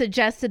even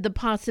suggested the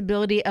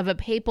possibility of a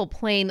papal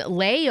plane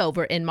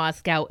layover in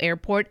Moscow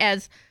airport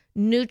as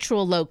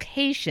neutral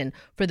location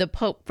for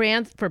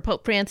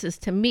Pope Francis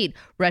to meet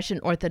Russian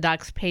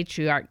Orthodox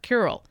Patriarch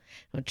Kirill.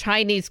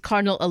 Chinese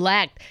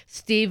Cardinal-elect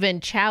Stephen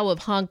Chow of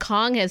Hong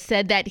Kong has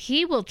said that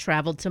he will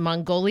travel to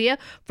Mongolia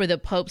for the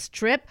Pope's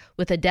trip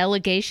with a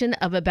delegation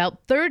of about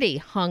 30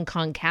 Hong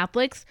Kong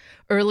Catholics.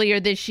 Earlier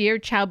this year,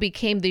 Chow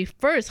became the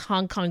first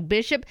Hong Kong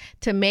bishop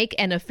to make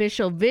an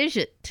official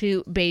visit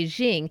to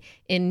Beijing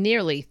in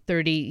nearly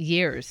 30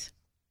 years.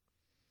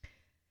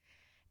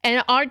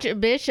 And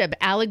Archbishop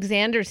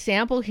Alexander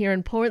Sample here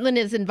in Portland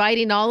is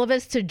inviting all of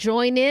us to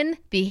join in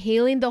the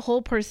Healing the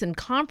Whole Person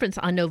Conference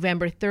on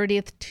November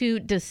 30th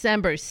to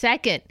December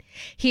 2nd.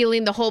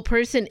 Healing the Whole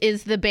Person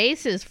is the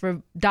basis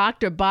for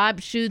Dr.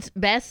 Bob Schutz's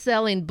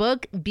best-selling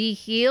book, Be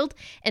Healed,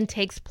 and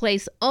takes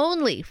place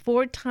only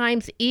 4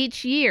 times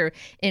each year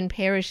in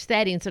parish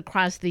settings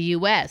across the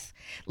U.S.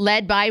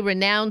 Led by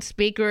renowned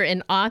speaker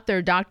and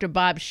author Dr.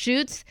 Bob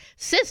Schutz,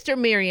 Sister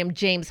Miriam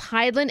James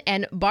Heidland,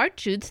 and Bart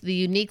Schutz, the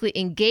uniquely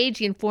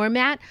engaging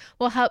format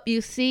will help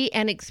you see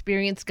and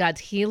experience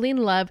God's healing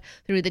love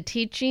through the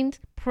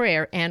teachings,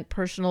 prayer, and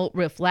personal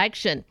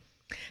reflection.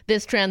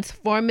 This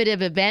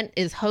transformative event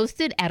is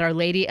hosted at Our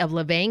Lady of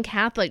Louvain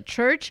Catholic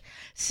Church,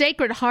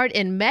 Sacred Heart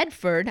in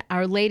Medford,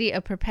 Our Lady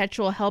of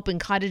Perpetual Help in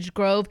Cottage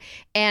Grove,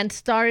 and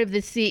Star of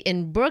the Sea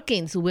in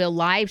Brookings will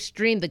live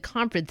stream the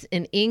conference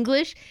in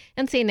English,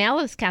 and St.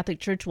 Alice Catholic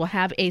Church will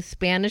have a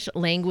Spanish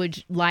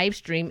language live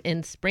stream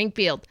in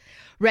Springfield.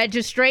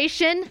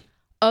 Registration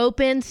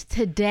opens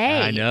today.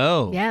 I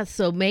know. Yeah,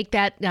 so make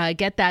that,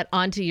 get that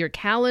onto your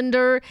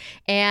calendar.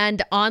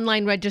 And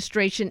online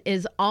registration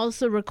is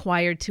also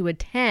required to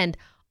attend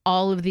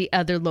all of the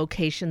other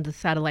locations, the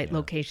satellite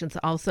locations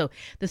also.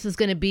 This is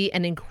going to be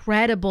an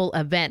incredible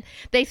event.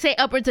 They say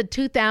upwards of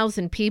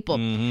 2,000 people.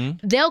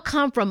 Mm-hmm. They'll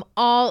come from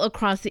all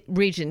across the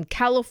region,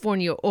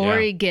 California,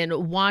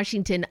 Oregon,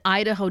 Washington,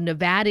 Idaho,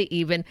 Nevada,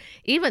 even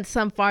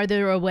some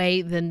farther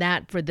away than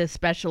that for this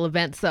special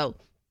event. So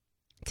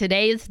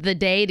today is the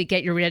day to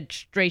get your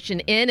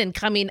registration in, and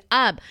coming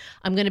up,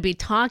 I'm going to be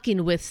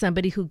talking with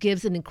somebody who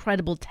gives an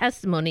incredible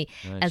testimony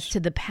as to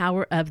the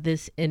power of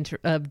this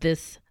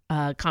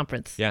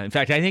conference. Yeah, in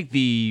fact, I think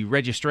the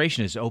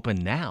registration is open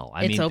now.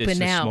 It's open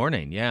now. This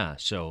morning, yeah,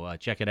 so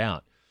check it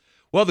out.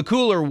 Well, the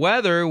cooler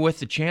weather with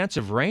the chance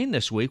of rain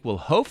this week will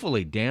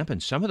hopefully dampen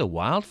some of the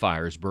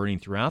wildfires burning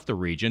throughout the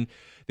region.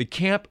 The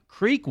Camp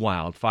Creek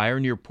wildfire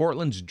near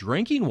Portland's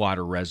drinking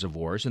water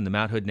reservoirs in the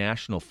Mount Hood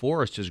National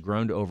Forest has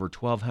grown to over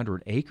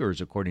 1,200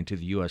 acres, according to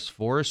the U.S.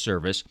 Forest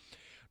Service.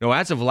 Now,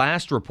 as of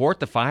last report,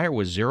 the fire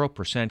was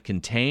 0%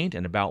 contained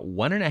and about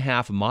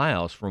 1.5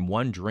 miles from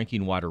one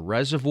drinking water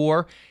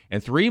reservoir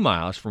and 3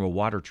 miles from a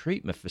water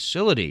treatment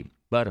facility.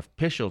 But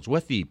officials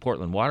with the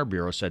Portland Water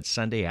Bureau said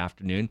Sunday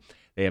afternoon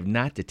they have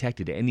not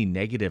detected any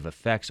negative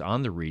effects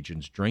on the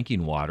region's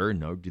drinking water,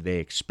 nor do they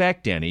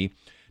expect any.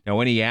 Now,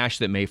 any ash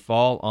that may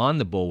fall on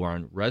the Bull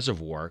Run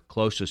Reservoir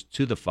closest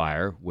to the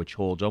fire, which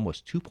holds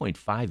almost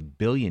 2.5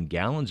 billion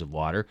gallons of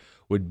water,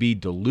 would be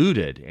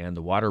diluted, and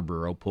the Water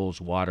Bureau pulls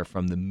water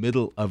from the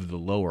middle of the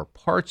lower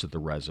parts of the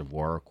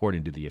reservoir,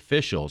 according to the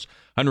officials.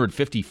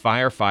 150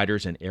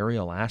 firefighters and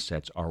aerial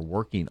assets are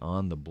working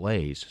on the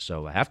blaze,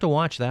 so I have to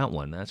watch that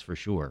one, that's for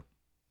sure.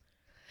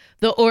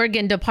 The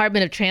Oregon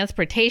Department of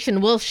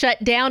Transportation will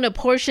shut down a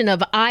portion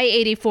of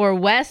I-84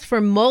 West for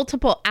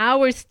multiple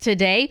hours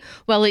today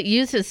while it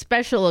uses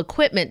special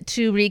equipment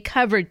to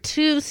recover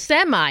 2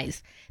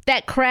 semis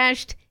that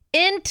crashed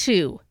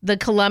into the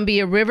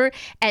Columbia River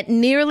at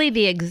nearly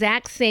the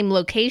exact same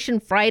location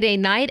Friday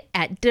night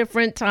at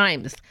different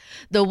times.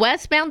 The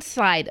westbound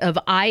side of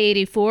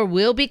I-84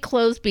 will be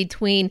closed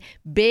between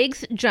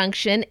Biggs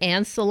Junction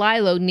and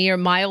Celilo near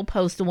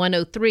milepost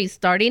 103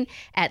 starting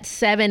at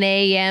 7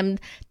 a.m.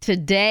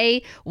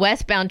 today.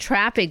 Westbound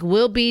traffic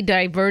will be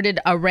diverted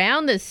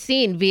around the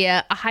scene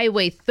via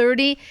Highway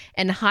 30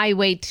 and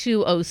Highway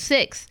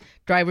 206.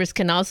 Drivers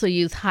can also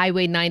use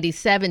Highway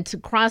 97 to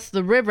cross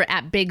the river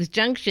at Biggs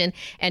Junction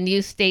and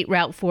use State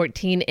Route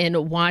 14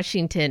 in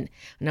Washington.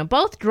 Now,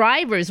 both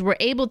drivers were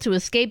able to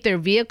escape their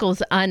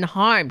vehicles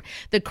unharmed.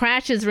 The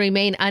crashes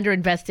remain under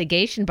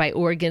investigation by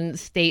Oregon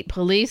State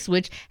Police,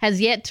 which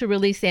has yet to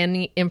release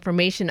any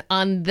information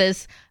on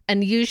this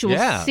unusual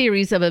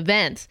series of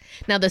events.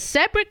 Now, the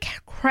separate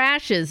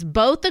crashes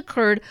both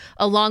occurred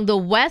along the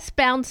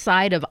westbound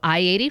side of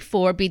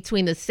I-84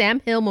 between the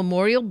Sam Hill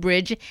Memorial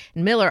Bridge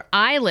and Miller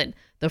Island.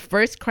 The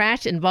first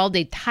crash involved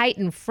a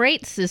Titan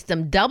Freight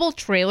System double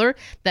trailer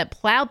that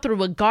plowed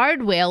through a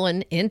guardrail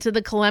and into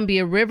the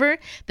Columbia River.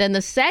 Then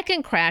the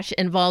second crash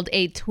involved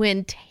a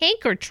twin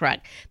tanker truck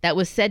that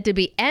was said to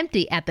be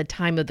empty at the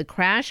time of the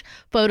crash.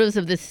 Photos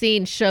of the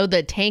scene show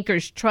the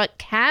tanker's truck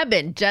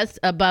cabin just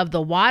above the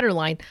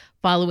waterline.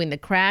 Following the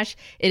crash,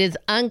 it is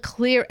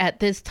unclear at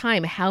this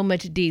time how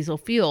much diesel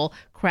fuel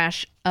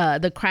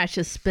the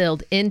crashes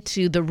spilled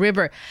into the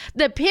river.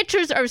 The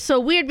pictures are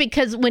so weird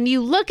because when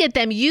you look at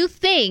them, you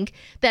think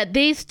that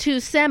these two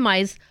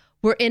semis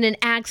were in an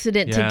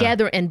accident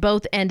together and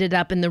both ended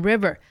up in the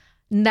river.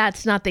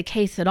 That's not the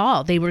case at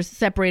all. They were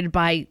separated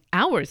by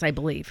hours, I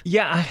believe.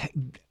 Yeah.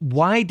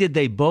 Why did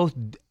they both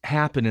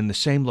happen in the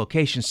same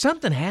location?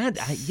 Something had...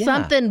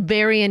 Something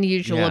very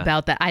unusual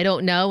about that. I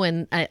don't know.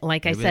 And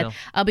like I said,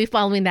 I'll be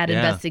following that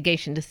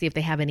investigation to see if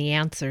they have any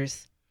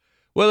answers.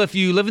 Well, if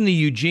you live in the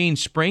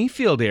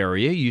Eugene-Springfield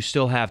area, you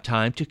still have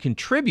time to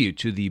contribute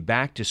to the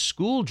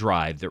back-to-school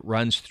drive that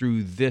runs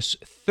through this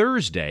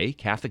Thursday.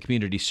 Catholic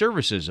Community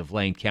Services of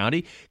Lane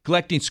County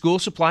collecting school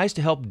supplies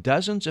to help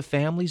dozens of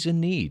families in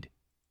need.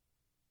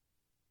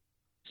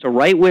 So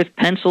write with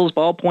pencils,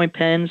 ballpoint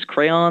pens,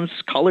 crayons,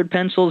 colored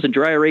pencils, and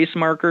dry erase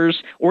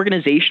markers,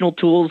 organizational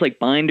tools like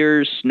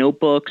binders,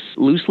 notebooks,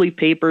 loose leaf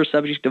paper,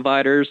 subject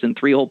dividers, and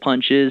 3-hole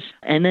punches,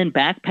 and then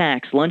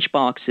backpacks, lunch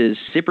boxes,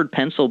 zippered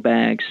pencil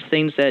bags,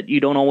 things that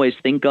you don't always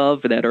think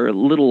of that are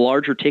little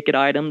larger ticket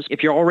items.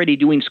 If you're already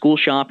doing school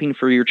shopping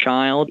for your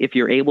child, if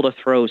you're able to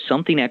throw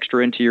something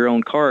extra into your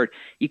own cart,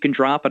 you can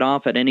drop it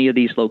off at any of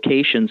these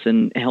locations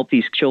and help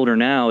these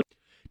children out.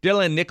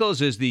 Dylan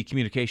Nichols is the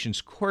communications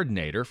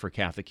coordinator for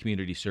Catholic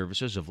Community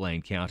Services of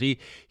Lane County.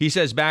 He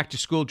says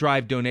back-to-school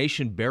drive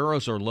donation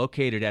barrels are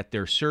located at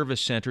their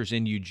service centers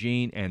in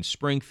Eugene and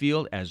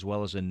Springfield, as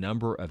well as a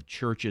number of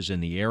churches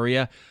in the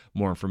area.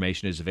 More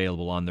information is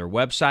available on their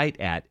website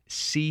at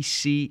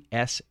ccslc.org.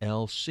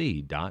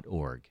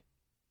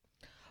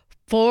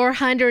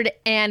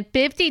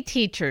 450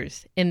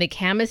 teachers in the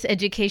Camas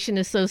Education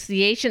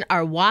Association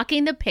are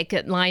walking the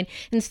picket line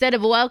instead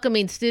of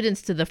welcoming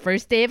students to the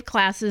first day of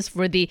classes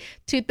for the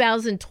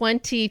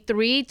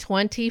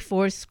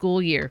 2023-24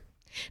 school year.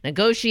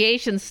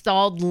 Negotiations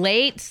stalled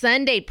late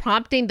Sunday,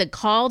 prompting the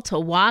call to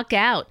walk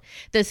out.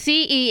 The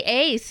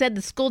CEA said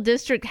the school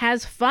district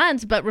has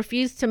funds but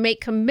refused to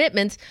make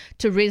commitments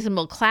to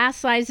reasonable class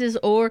sizes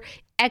or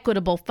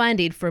equitable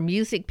funding for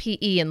music,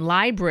 PE, and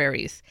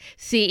libraries.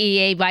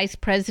 CEA Vice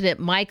President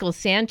Michael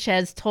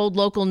Sanchez told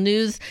local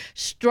news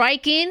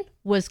striking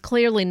was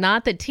clearly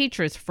not the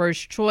teacher's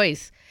first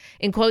choice.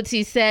 In quotes,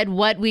 he said,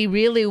 "What we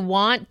really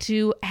want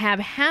to have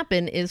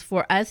happen is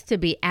for us to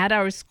be at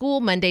our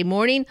school Monday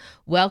morning,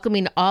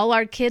 welcoming all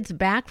our kids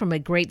back from a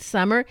great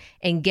summer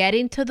and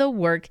getting to the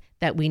work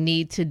that we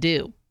need to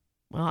do."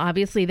 Well,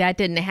 obviously that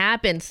didn't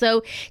happen.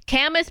 So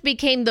Camas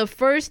became the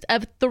first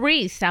of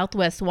 3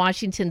 Southwest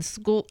Washington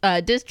school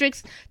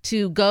districts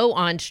to go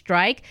on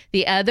strike.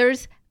 The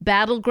others,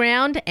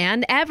 Battleground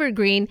and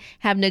Evergreen,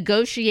 have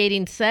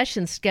negotiating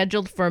sessions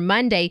scheduled for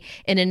Monday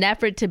in an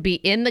effort to be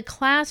in the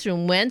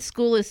classroom when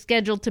school is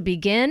scheduled to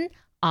begin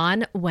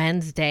on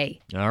Wednesday.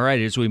 All right.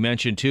 As we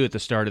mentioned, too, at the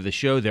start of the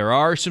show, there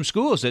are some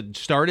schools that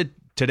started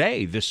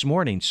today, this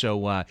morning.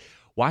 So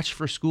watch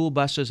for school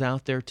buses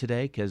out there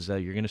today because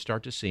you're going to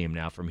start to see them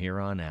now from here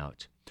on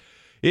out.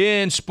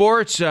 In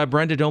sports,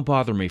 Brenda, don't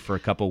bother me for a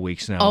couple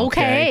weeks now.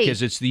 Okay.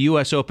 Because it's the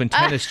U.S. Open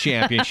Tennis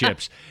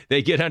Championships.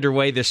 They get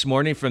underway this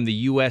morning from the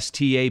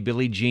USTA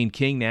Billie Jean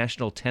King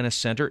National Tennis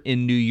Center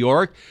in New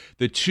York.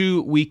 The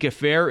 2-week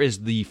affair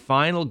is the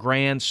final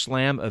Grand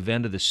Slam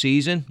event of the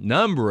season.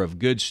 Number of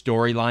good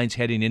storylines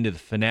heading into the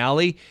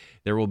finale.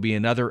 There will be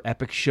another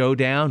epic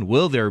showdown.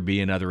 Will there be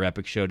another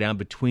epic showdown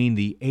between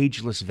the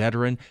ageless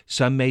veteran,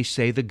 some may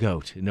say the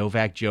GOAT,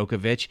 Novak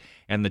Djokovic,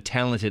 and the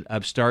talented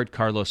upstart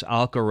Carlos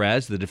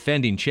Alcaraz, the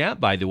defending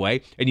champ, by the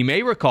way. And you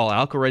may recall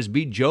Alcaraz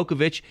beat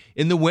Djokovic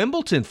in the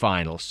Wimbledon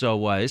final.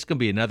 So it's going to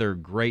be another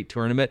great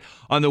tournament.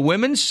 On the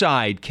women's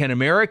side, can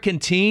American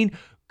teen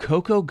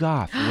Coco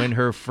Gauff win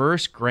her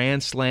first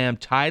Grand Slam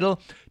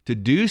title. To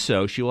do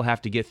so, she will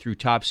have to get through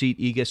top seed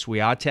Iga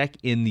Swiatek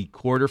in the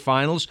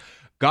quarterfinals.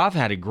 Gauff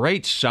had a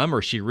great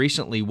summer. She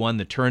recently won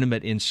the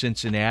tournament in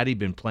Cincinnati,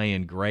 been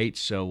playing great,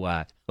 so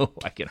I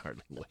can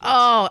hardly wait.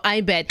 Oh, I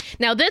bet.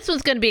 Now, this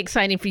one's going to be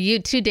exciting for you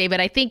too, David.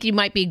 I think you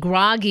might be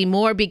groggy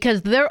more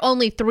because they're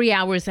only 3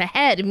 hours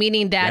ahead,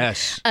 meaning that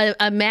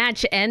a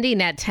match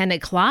ending at 10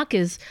 o'clock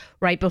is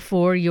right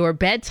before your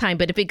bedtime.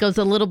 But if it goes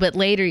a little bit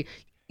later,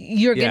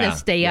 you're going to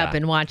stay up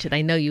and watch it.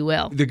 I know you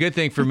will. The good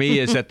thing for me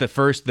is that the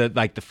first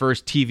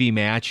TV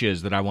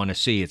matches that I want to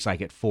see, it's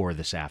like at 4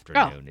 this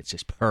afternoon. Oh. It's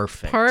just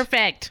perfect.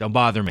 Perfect. Don't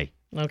bother me.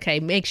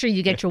 Okay. Make sure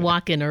you get your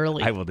walk in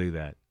early. I will do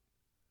that.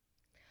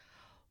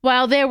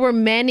 While there were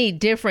many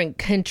different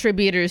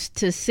contributors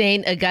to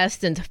St.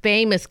 Augustine's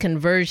famous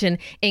conversion,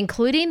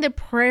 including the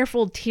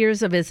prayerful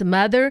tears of his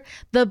mother,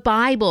 the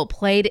Bible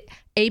played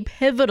a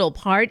pivotal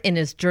part in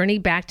his journey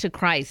back to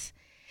Christ.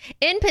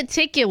 In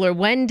particular,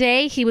 one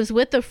day he was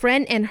with a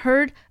friend and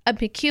heard a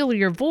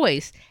peculiar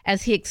voice,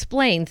 as he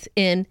explains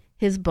in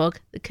his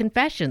book, The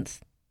Confessions.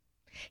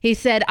 He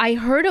said, "I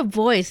heard a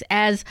voice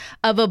as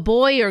of a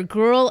boy or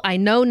girl, I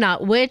know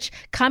not which,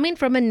 coming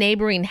from a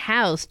neighboring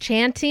house,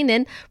 chanting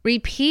and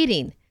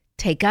repeating,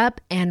 'Take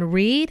up and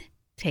read,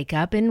 take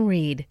up and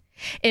read.'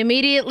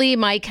 Immediately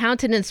my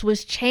countenance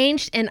was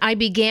changed, and I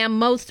began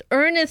most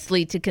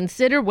earnestly to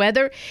consider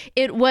whether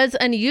it was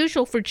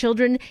unusual for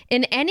children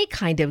in any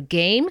kind of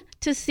game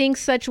to sing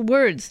such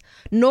words,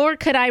 nor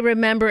could I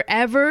remember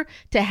ever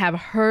to have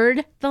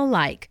heard the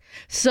like.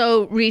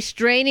 So,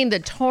 restraining the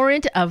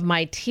torrent of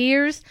my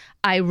tears,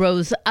 I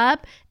rose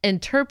up,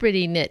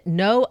 interpreting it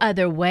no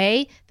other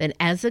way than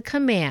as a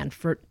command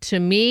to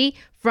me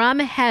from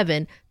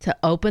heaven to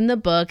open the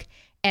book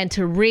and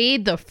to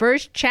read the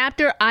first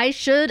chapter I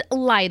should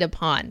light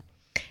upon.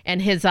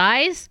 And his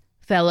eyes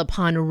fell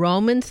upon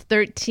Romans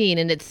 13,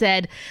 and it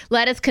said,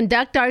 'Let us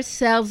conduct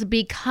ourselves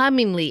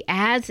becomingly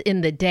as in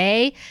the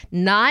day,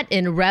 not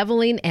in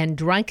reveling and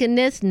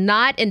drunkenness,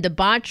 not in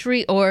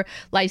debauchery or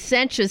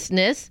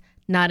licentiousness,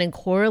 not in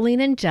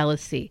quarreling and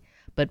jealousy,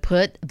 but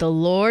put the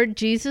Lord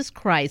Jesus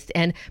Christ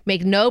and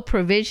make no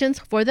provisions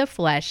for the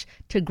flesh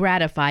to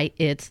gratify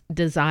its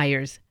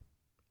desires.'"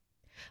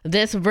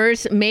 This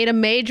verse made a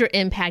major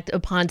impact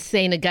upon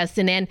St.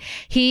 Augustine, and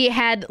he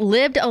had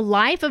lived a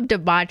life of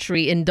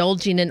debauchery,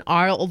 indulging in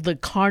all the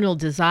carnal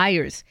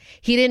desires.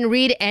 He didn't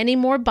read any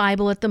more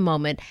Bible at the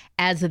moment,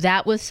 as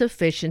that was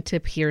sufficient to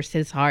pierce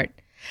his heart.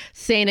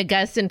 St.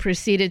 Augustine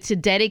proceeded to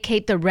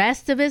dedicate the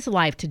rest of his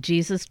life to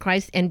Jesus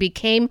Christ and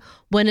became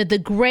one of the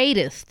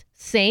greatest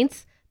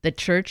saints the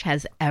church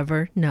has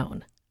ever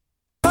known.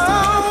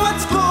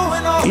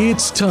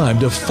 It's time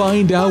to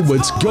find out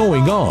what's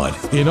going on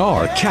in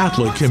our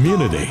Catholic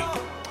community.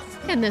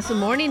 And this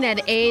morning at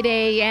 8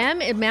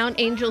 a.m. at Mount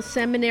Angel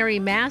Seminary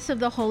Mass of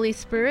the Holy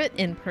Spirit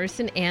in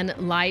person and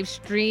live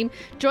stream.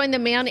 Join the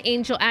Mount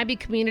Angel Abbey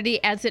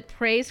community as it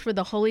prays for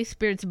the Holy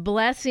Spirit's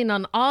blessing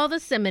on all the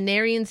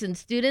seminarians and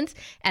students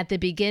at the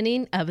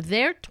beginning of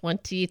their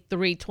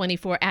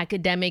 23-24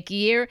 academic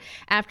year.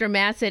 After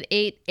Mass at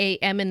 8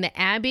 a.m. in the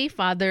Abbey,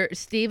 Father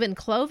Stephen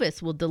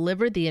Clovis will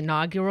deliver the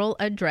inaugural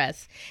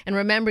address. And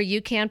remember,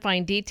 you can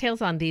find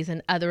details on these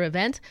and other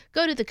events.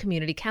 Go to the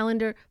community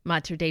calendar,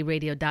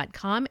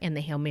 materdeiradio.com. and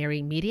the Hail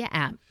Mary Media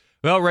app.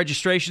 Well,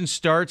 registration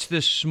starts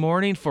this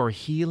morning for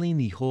Healing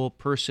the Whole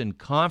Person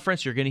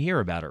Conference. You're going to hear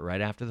about it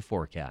right after the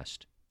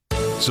forecast.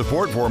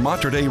 Support for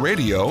Mater Dei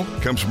Radio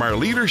comes from our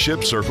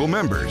Leadership Circle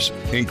members,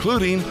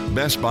 including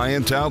Best Buy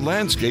in Town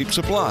Landscape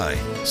Supply.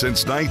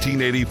 Since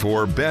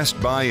 1984,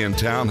 Best Buy in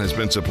Town has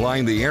been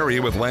supplying the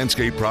area with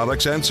landscape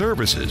products and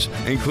services,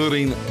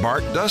 including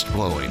bark dust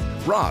blowing,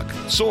 rock,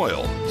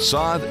 soil,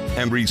 sod,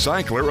 and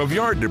recycler of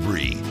yard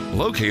debris.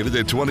 Located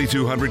at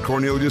 2200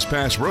 Cornelius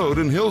Pass Road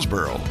in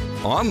Hillsboro.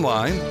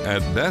 Online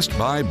at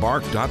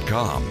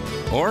bestbuybark.com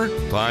or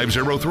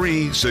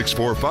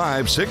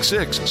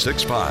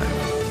 503-645-6665.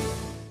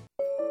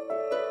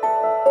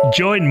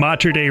 Join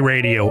Mater Dei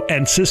Radio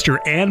and Sister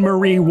Anne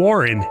Marie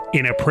Warren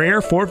in a prayer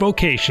for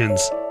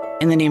vocations.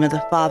 In the name of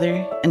the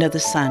Father, and of the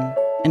Son,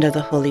 and of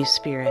the Holy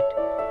Spirit.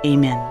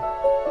 Amen.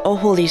 O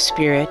Holy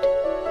Spirit,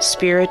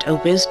 Spirit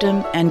of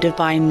wisdom and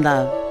divine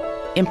love,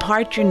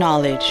 impart your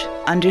knowledge,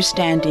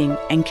 understanding,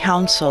 and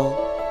counsel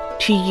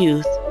to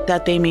youth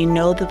that they may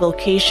know the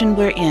vocation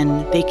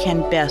wherein they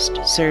can best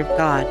serve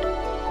God.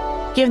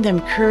 Give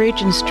them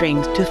courage and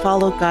strength to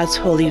follow God's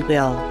holy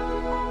will.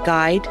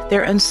 Guide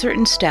their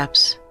uncertain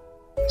steps.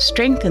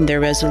 Strengthen their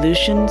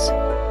resolutions.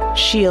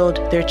 Shield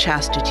their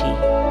chastity.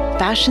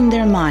 Fashion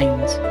their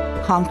minds.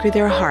 Conquer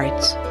their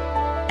hearts.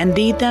 And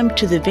lead them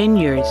to the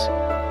vineyards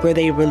where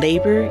they will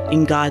labor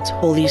in God's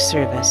holy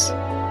service.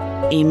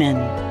 Amen.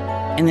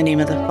 In the name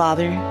of the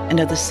Father, and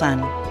of the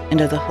Son,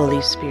 and of the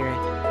Holy Spirit.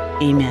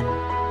 Amen.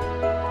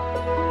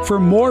 For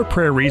more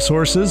prayer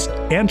resources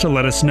and to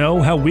let us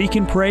know how we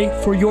can pray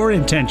for your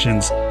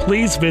intentions,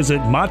 please visit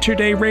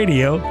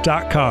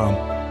materdeiradio.com.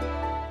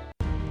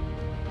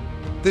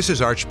 This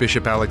is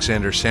Archbishop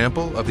Alexander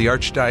Sample of the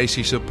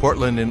Archdiocese of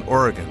Portland in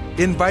Oregon,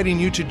 inviting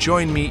you to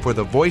join me for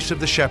the Voice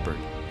of the Shepherd.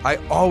 I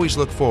always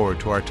look forward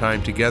to our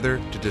time together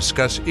to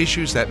discuss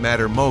issues that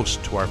matter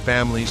most to our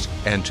families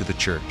and to the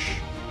Church.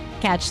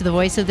 Catch the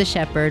Voice of the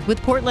Shepherd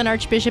with Portland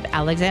Archbishop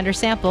Alexander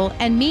Sample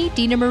and me,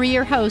 Dina Marie,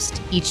 your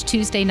host, each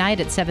Tuesday night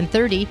at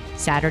 7:30,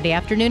 Saturday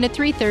afternoon at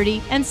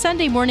 3:30, and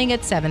Sunday morning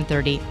at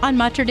 7:30 on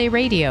Mater Dei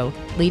Radio,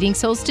 leading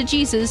souls to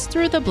Jesus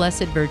through the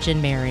Blessed Virgin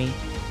Mary.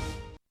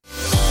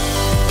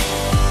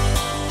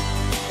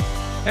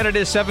 And it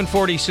is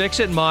 7:46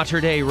 at Mater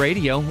Dei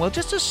Radio. Well,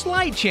 just a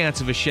slight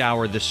chance of a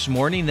shower this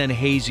morning, then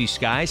hazy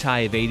skies, high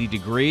of 80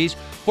 degrees.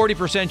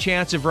 40%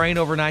 chance of rain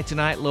overnight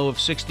tonight, low of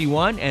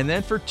 61. And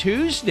then for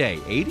Tuesday,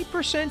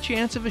 80%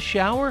 chance of a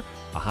shower,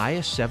 a high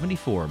of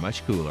 74,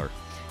 much cooler.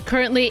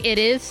 Currently, it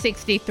is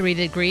 63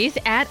 degrees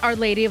at Our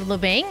Lady of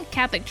Louvain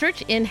Catholic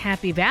Church in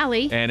Happy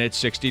Valley. And it's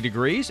 60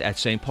 degrees at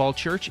St. Paul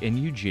Church in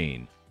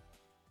Eugene.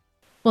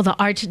 Well, the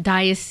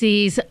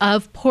Archdiocese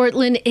of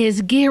Portland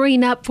is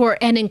gearing up for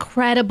an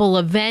incredible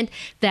event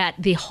that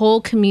the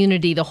whole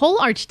community, the whole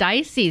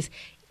Archdiocese,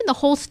 even the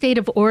whole state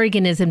of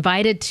Oregon is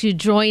invited to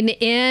join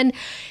in.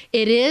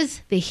 It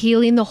is the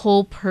Healing the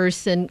Whole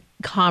Person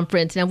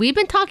Conference. Now, we've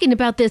been talking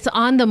about this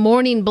on the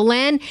Morning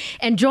Blend,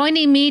 and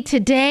joining me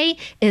today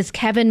is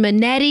Kevin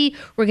Manetti.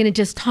 We're going to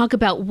just talk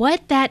about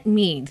what that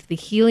means, the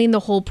Healing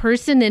the Whole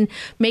Person, and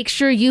make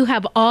sure you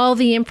have all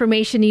the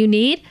information you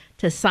need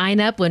to sign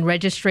up when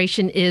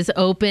registration is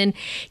open.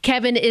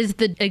 Kevin is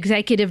the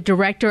executive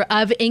director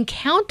of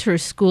Encounter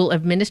School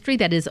of Ministry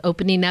that is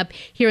opening up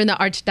here in the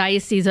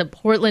Archdiocese of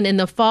Portland in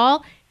the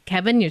fall.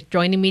 Kevin, you're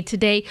joining me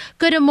today.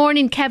 Good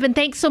morning, Kevin.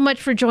 Thanks so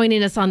much for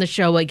joining us on the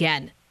show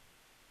again.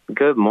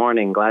 Good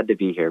morning. Glad to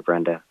be here,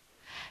 Brenda.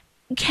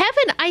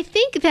 Kevin, I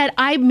think that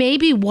I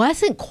maybe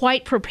wasn't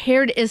quite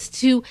prepared as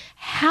to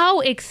how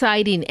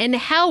exciting and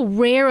how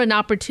rare an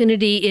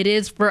opportunity it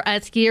is for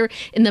us here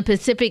in the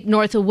Pacific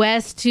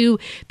Northwest to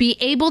be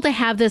able to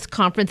have this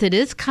conference. It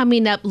is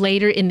coming up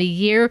later in the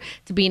year.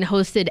 It's being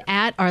hosted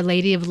at Our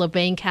Lady of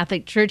Louvain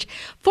Catholic Church.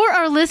 For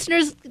our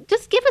listeners,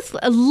 just give us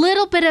a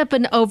little bit of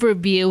an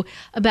overview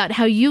about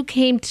how you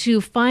came to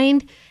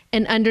find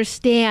and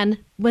understand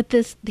what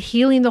this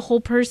Healing the Whole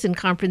Person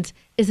conference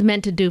is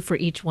meant to do for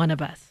each one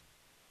of us.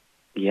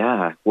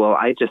 Yeah, well,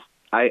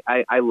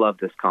 I love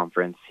this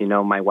conference. You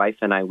know, my wife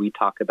and I, we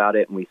talk about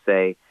it and we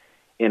say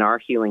in our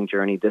healing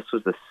journey, this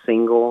was the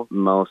single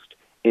most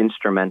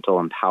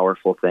instrumental and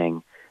powerful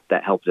thing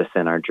that helped us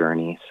in our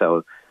journey.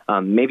 So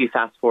maybe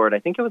fast forward, I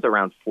think it was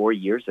around 4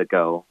 years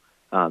ago,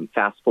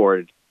 fast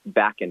forward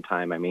back in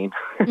time, I mean,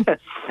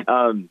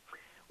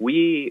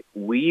 we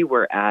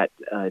were at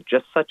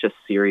just such a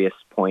serious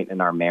point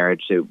in our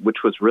marriage,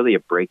 which was really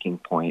a breaking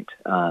point.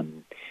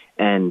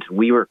 And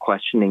we were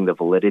questioning the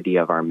validity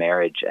of our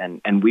marriage,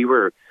 and we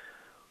were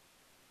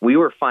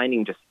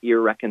finding just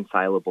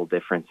irreconcilable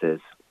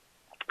differences.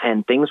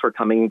 And things were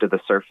coming to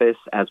the surface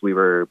as we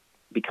were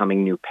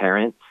becoming new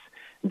parents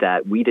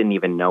that we didn't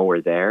even know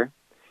were there.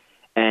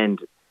 And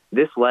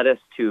this led us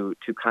to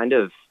kind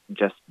of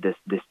just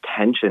this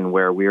tension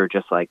where we were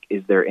just like,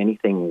 is there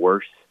anything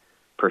worth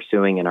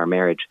pursuing in our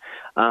marriage?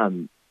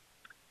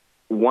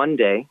 One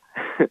day,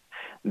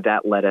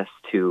 that led us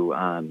to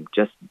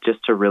just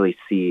to really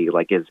see,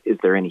 like, is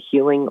there any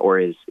healing, or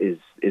is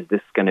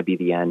this going to be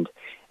the end?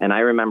 And I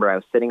remember I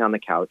was sitting on the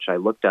couch. I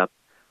looked up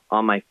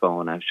on my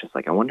phone. I was just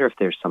like, I wonder if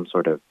there's some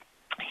sort of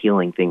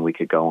healing thing we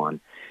could go on.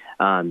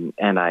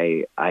 And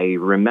I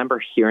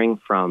remember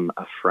hearing from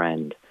a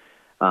friend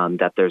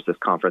that there's this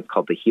conference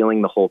called the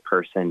Healing the Whole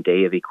Person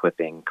Day of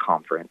Equipping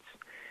Conference.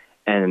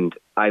 And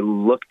I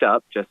looked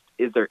up, just,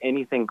 is there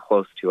anything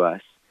close to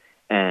us?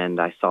 And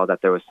I saw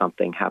that there was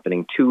something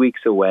happening 2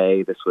 weeks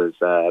away. This was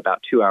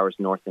about 2 hours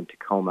north in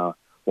Tacoma,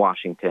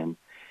 Washington.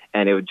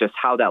 And it was just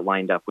how that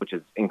lined up, which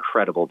is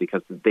incredible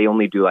because they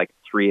only do like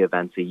 3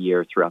 events a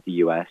year throughout the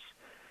U.S.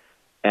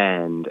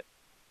 And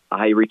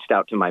I reached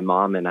out to my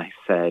mom and I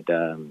said,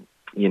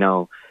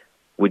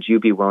 would you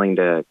be willing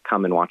to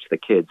come and watch the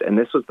kids? And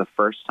this was the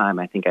first time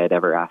I think I had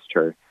ever asked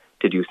her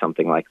to do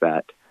something like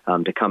that,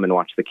 to come and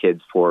watch the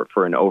kids for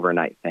an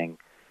overnight thing.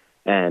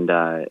 And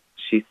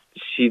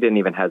she didn't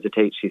even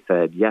hesitate. She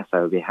said, yes, I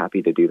would be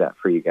happy to do that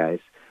for you guys.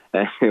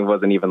 And it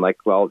wasn't even like,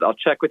 well, I'll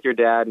check with your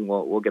dad and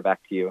we'll get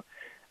back to you.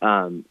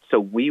 So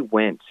we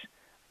went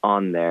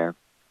on there.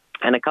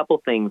 And a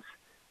couple things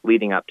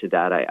leading up to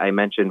that, I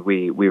mentioned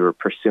we were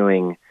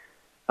pursuing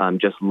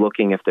just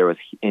looking if there was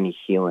any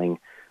healing,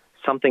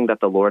 something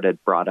that the Lord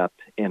had brought up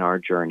in our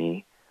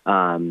journey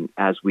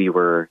as we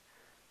were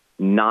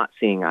not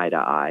seeing eye to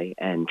eye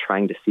and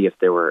trying to see if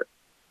there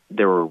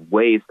were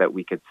ways that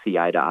we could see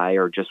eye to eye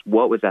or just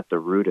what was at the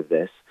root of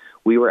this.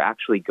 We were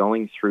actually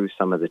going through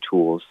some of the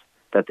tools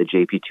that the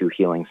JP2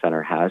 Healing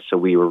Center has. So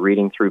we were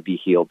reading through Be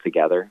Healed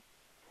together.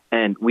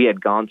 And we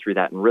had gone through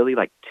that and really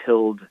like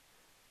tilled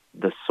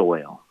the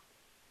soil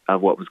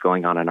of what was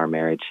going on in our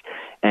marriage.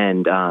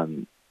 And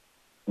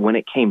when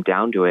it came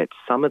down to it,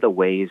 some of the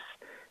ways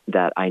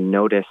that I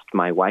noticed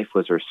my wife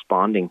was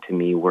responding to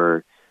me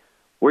were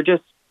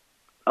just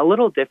a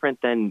little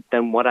different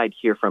than what I'd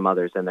hear from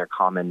others in their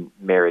common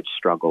marriage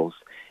struggles.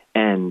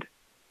 And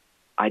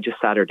I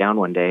just sat her down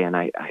one day and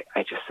I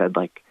just said,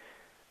 like,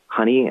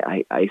 honey,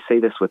 I say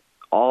this with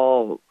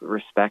all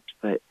respect,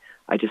 but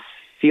I just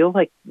feel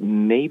like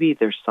maybe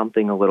there's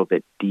something a little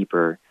bit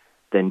deeper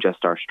than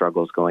just our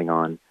struggles going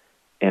on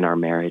in our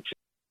marriage.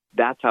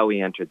 That's how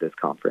we entered this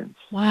conference.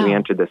 Wow. We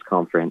entered this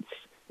conference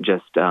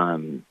just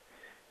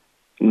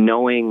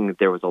knowing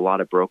there was a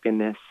lot of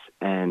brokenness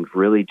and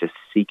really just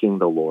seeking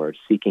the Lord,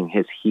 seeking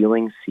his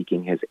healing,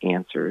 seeking his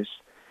answers.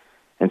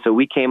 And so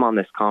we came on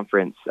this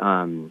conference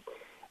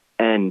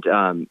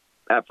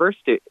at first,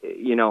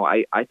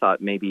 I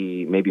thought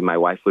maybe my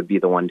wife would be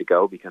the one to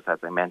go because, as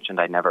I mentioned,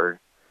 I never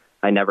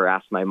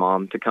asked my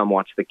mom to come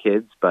watch the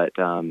kids, but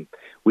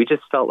we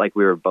just felt like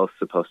we were both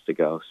supposed to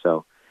go.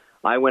 So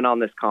I went on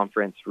this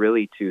conference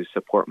really to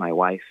support my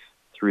wife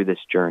through this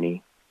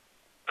journey.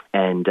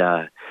 And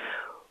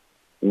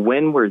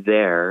when we're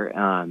there,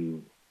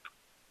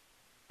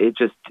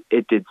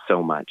 it did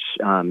so much.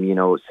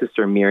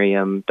 Sister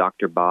Miriam,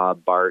 Dr.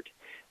 Bob, Bart,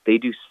 they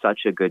do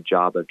such a good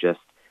job of just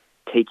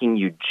taking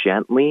you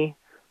gently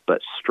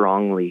but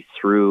strongly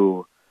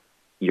through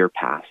your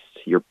past,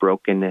 your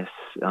brokenness,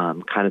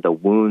 kind of the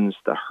wounds,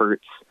 the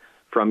hurts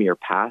from your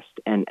past,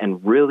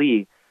 and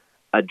really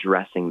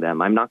addressing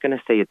them. I'm not going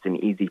to say it's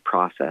an easy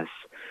process,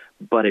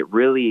 but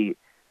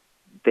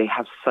they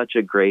have such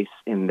a grace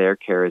in their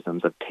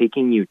charisms of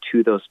taking you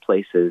to those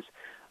places,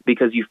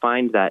 because you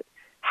find that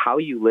how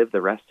you live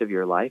the rest of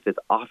your life is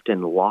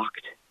often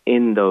locked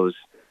in those,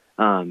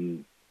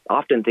 often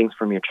things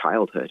from your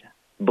childhood,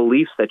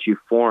 beliefs that you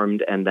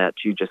formed and that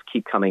you just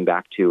keep coming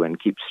back to and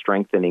keep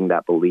strengthening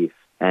that belief.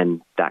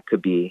 And that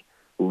could be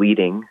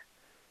leading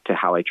to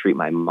how I treat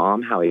my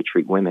mom, how I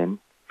treat women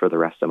for the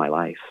rest of my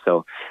life.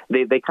 So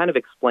they kind of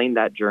explained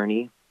that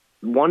journey.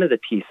 One of the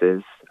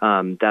pieces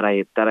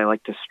that I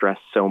like to stress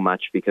so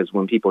much, because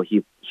when people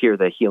hear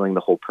the Healing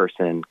the Whole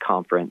Person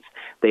conference,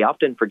 they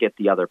often forget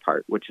the other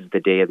part, which is the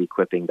day of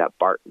equipping that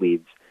Bart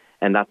leads.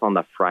 And that's on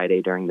the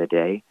Friday during the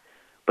day.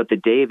 But the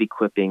day of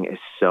equipping is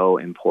so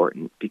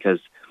important, because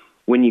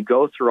when you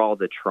go through all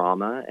the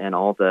trauma and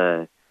all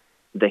the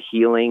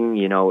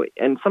healing,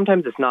 and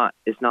sometimes it's not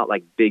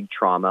like big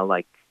trauma,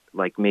 like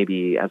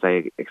maybe, as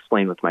I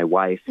explained with my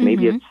wife,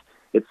 maybe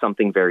it's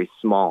something very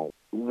small.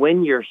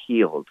 When you're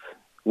healed,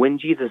 when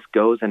Jesus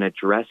goes and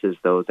addresses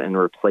those and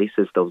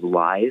replaces those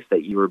lies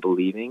that you were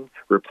believing,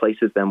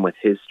 replaces them with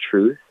his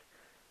truth,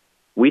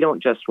 we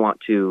don't just want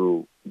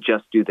to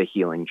just do the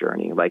healing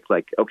journey. Like,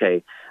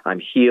 okay,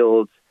 I'm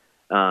healed,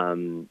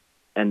 and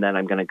then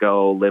I'm going to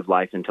go live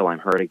life until I'm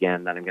hurt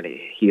again, then I'm going to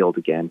get healed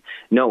again.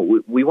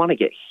 No, we want to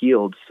get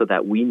healed so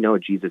that we know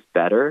Jesus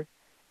better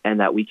and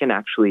that we can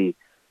actually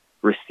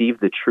receive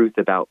the truth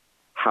about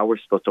how we're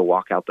supposed to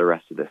walk out the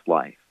rest of this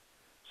life.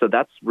 So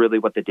that's really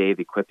what the Day of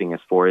Equipping is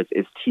for, is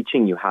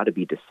teaching you how to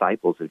be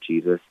disciples of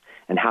Jesus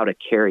and how to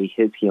carry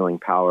his healing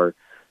power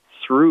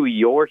through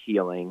your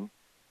healing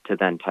to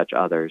then touch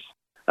others.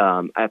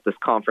 At this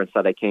conference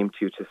that I came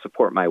to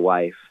support my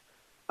wife,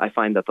 I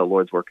find that the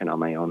Lord's working on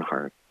my own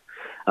heart.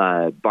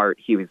 Bart,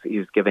 he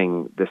was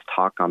giving this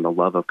talk on the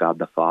love of God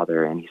the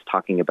Father, and he's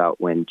talking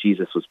about when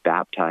Jesus was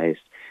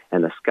baptized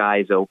and the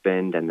skies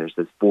opened and there's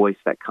this voice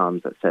that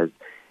comes that says,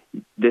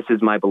 "This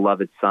is my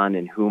beloved Son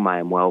in whom I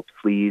am well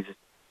pleased."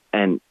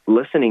 And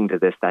listening to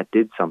this, that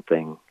did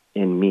something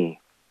in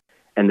me.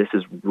 And this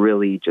has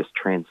really just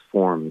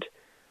transformed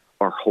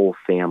our whole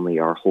family,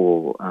 our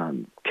whole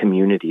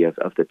community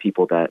of the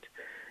people that,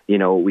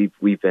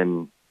 we've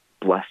been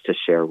blessed to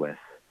share with.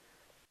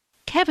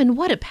 Kevin,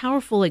 what a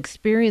powerful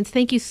experience.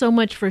 Thank you so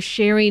much for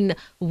sharing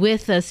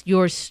with us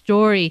your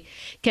story.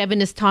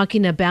 Kevin is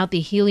talking about the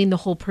Healing the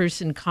Whole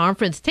Person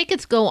conference.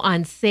 Tickets go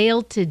on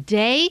sale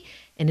today,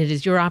 and it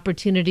is your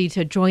opportunity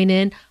to join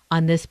in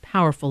on this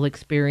powerful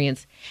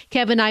experience.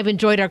 Kevin, I've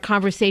enjoyed our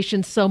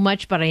conversation so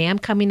much, but I am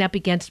coming up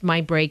against my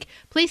break.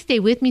 Please stay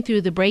with me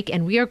through the break,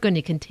 and we are going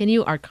to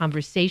continue our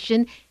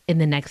conversation in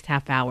the next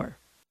half hour.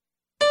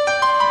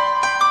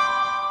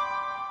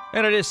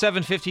 And it is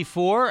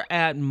 7:54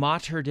 at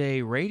Mater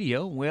Dei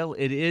Radio. Well,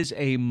 it is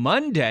a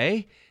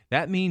Monday.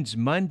 That means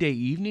Monday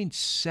evening,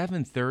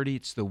 7:30.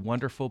 It's the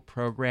wonderful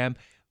program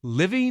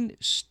Living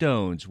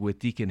Stones with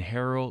Deacon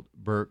Harold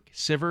Burke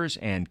Sivers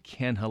and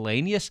Ken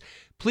Hellenius.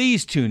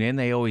 Please tune in.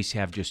 They always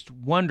have just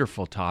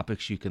wonderful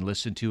topics you can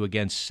listen to.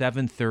 Again,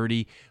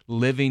 7:30,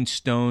 Living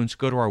Stones.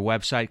 Go to our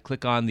website,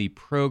 click on the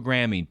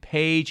programming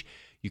page.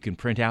 You can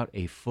print out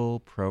a full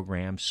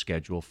program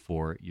schedule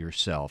for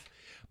yourself.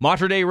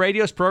 Mater Dei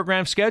Radio's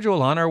program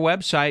schedule on our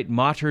website,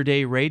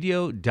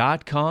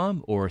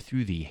 materdeiradio.com, or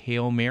through the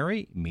Hail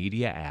Mary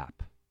Media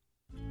app.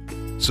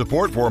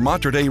 Support for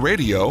Mater Dei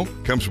Radio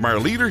comes from our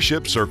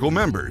Leadership Circle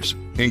members,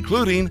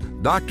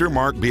 including Dr.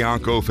 Mark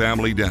Bianco,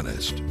 family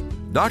dentist.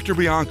 Dr.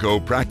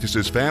 Bianco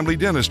practices family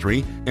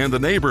dentistry in the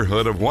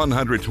neighborhood of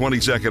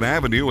 122nd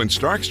Avenue and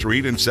Stark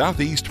Street in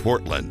Southeast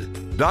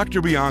Portland.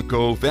 Dr.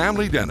 Bianco,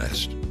 family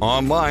dentist,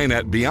 online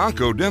at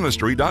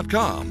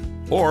biancodentistry.com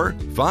or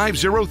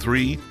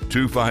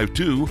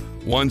 503-252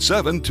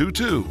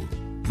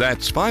 503-252-1722.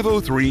 That's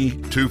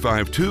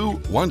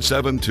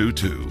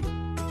 503-252-1722.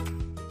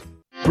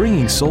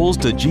 Bringing souls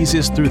to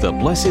Jesus through the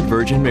Blessed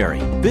Virgin Mary.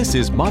 This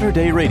is Mater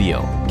Dei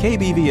Radio.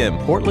 KBVM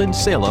Portland,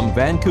 Salem,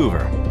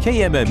 Vancouver.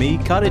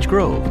 KMME Cottage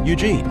Grove,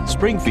 Eugene,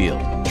 Springfield.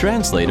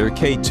 Translator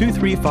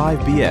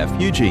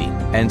K235BF, Eugene.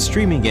 And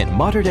streaming at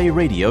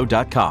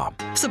materdeiradio.com.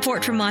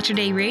 Support for Mater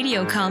Dei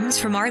Radio comes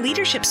from our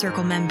Leadership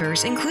Circle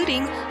members,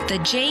 including the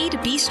Jade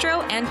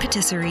Bistro and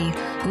Patisserie,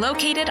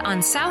 located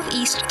on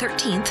Southeast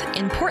 13th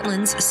in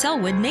Portland's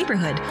Selwood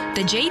neighborhood.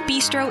 The Jade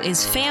Bistro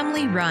is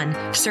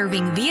family-run,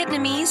 serving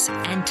Vietnamese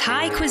and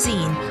Thai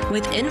cuisine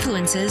with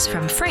influences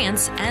from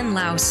France and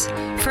Laos.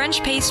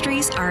 French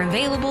pastries are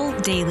available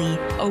daily,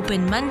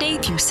 open Monday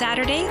through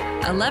Saturday,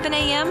 11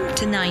 a.m.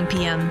 to 9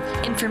 p.m.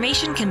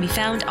 Information can be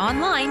found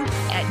online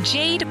at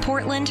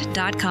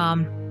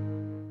jadeportland.com.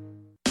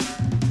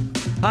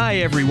 Hi,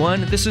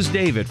 everyone. This is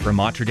David from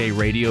Mater Dei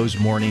Radio's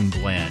Morning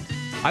Blend.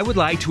 I would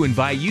like to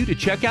invite you to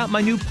check out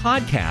my new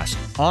podcast,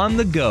 On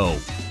the Go,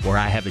 where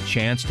I have a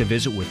chance to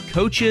visit with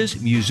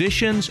coaches,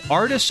 musicians,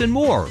 artists, and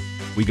more.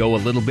 We go a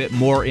little bit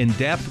more in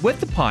depth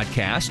with the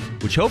podcast,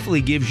 which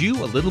hopefully gives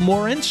you a little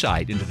more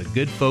insight into the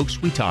good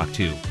folks we talk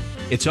to.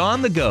 It's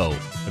On the Go,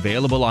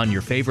 available on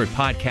your favorite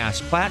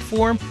podcast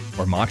platform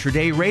or Mater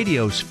Dei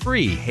Radio's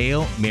free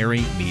Hail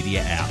Mary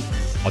Media app.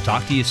 I'll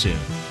talk to you soon.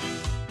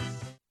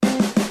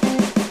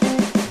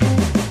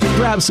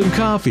 Grab some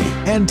coffee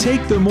and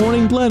take the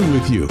Morning Blend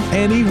with you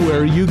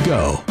anywhere you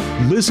go.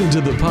 Listen to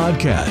the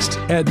podcast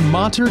at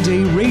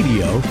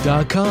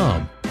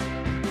materdeiradio.com.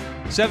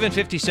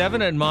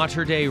 7:57 at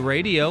Mater Dei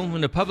Radio,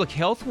 and a public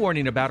health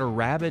warning about a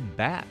rabid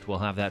bat. We'll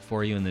have that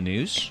for you in the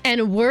news.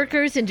 And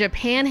workers in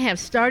Japan have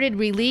started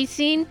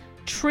releasing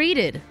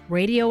treated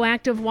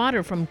radioactive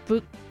water from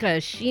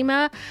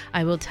Fukushima.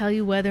 I will tell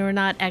you whether or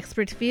not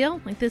experts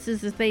feel like this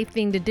is a safe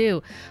thing to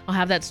do. I'll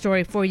have that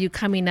story for you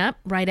coming up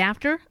right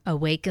after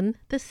Awaken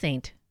the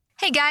Saint.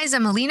 Hey guys,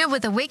 I'm Alina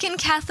with Awaken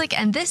Catholic,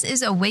 and this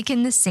is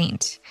Awaken the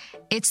Saint.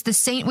 It's the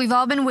saint we've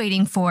all been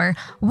waiting for,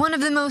 one of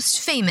the most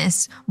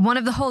famous, one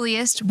of the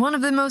holiest, one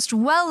of the most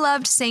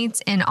well-loved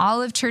saints in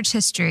all of church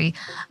history,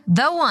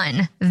 the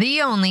one,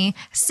 the only,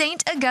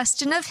 Saint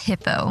Augustine of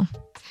Hippo.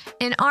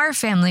 In our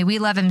family, we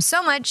love him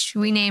so much,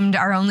 we named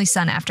our only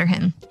son after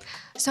him.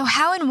 So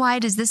how and why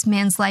does this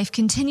man's life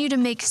continue to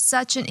make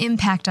such an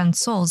impact on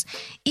souls,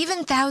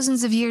 even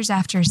thousands of years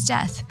after his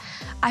death?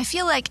 I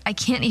feel like I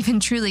can't even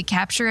truly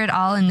capture it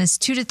all in this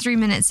 2 to 3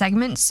 minute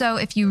segment, so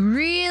if you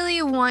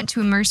really want to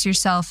immerse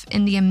yourself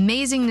in the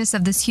amazingness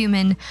of this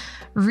human,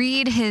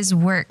 read his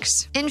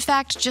works. In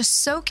fact,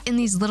 just soak in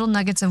these little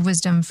nuggets of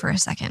wisdom for a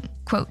second.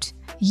 Quote,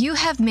 "You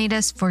have made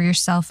us for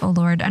yourself, O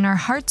Lord, and our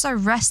hearts are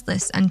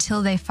restless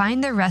until they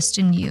find their rest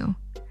in you.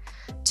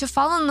 To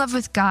fall in love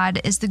with God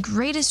is the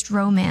greatest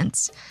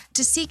romance.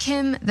 To seek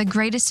Him, the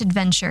greatest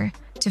adventure.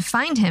 To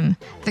find Him,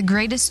 the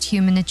greatest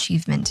human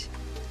achievement.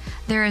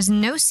 There is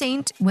no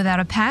saint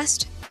without a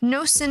past,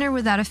 no sinner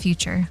without a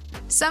future.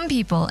 Some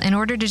people, in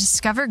order to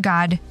discover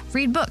God,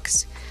 read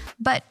books.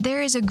 But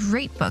there is a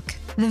great book,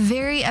 the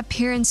very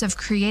appearance of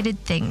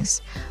created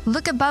things.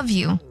 Look above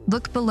you,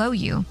 look below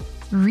you.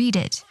 Read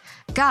it.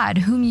 God,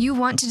 whom you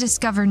want to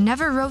discover,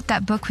 never wrote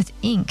that book with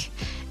ink.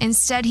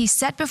 Instead, He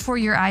set before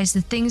your eyes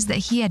the things that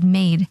He had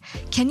made.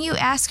 Can you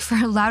ask for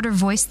a louder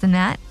voice than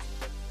that?"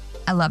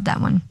 I love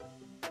that one.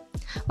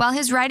 While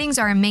his writings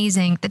are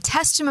amazing, the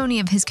testimony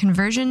of his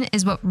conversion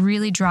is what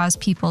really draws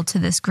people to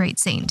this great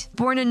saint.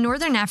 Born in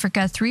northern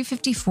Africa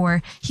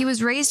 354, he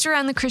was raised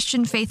around the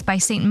Christian faith by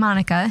Saint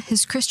Monica,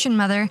 his Christian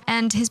mother,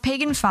 and his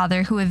pagan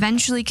father, who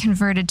eventually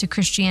converted to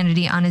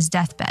Christianity on his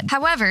deathbed.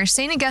 However,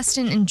 Saint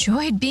Augustine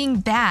enjoyed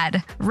being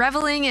bad,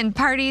 reveling in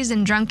parties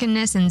and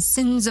drunkenness and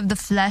sins of the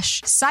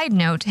flesh. Side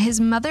note, his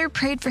mother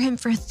prayed for him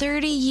for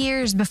 30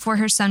 years before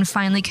her son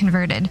finally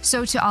converted.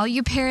 So to all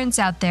you parents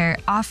out there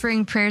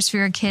offering prayers for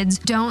your kids,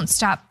 don't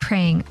stop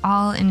praying,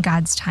 all in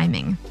God's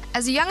timing.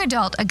 As a young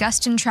adult,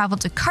 Augustine traveled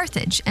to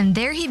Carthage, and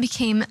there he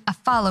became a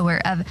follower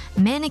of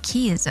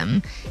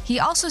Manichaeism. He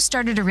also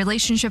started a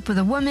relationship with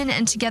a woman,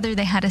 and together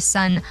they had a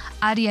son,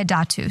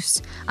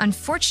 Adeodatus.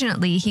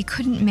 Unfortunately, he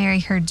couldn't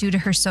marry her due to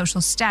her social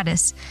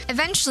status.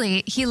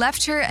 Eventually, he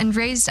left her and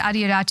raised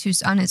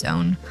Adeodatus on his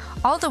own.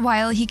 All the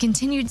while, he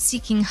continued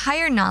seeking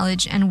higher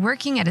knowledge and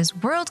working at his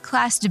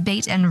world-class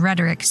debate and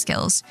rhetoric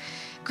skills.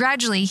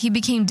 Gradually, he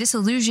became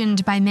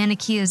disillusioned by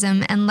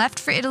Manichaeism and left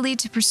for Italy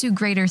to pursue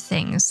greater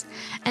things.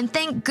 And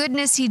thank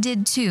goodness he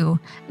did too.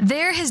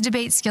 There, his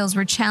debate skills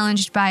were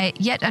challenged by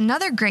yet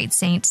another great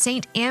saint,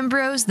 Saint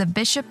Ambrose, the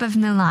Bishop of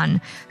Milan,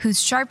 whose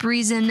sharp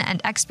reason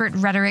and expert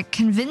rhetoric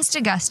convinced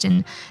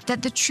Augustine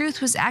that the truth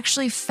was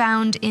actually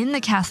found in the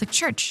Catholic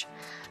Church.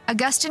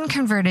 Augustine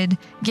converted,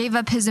 gave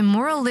up his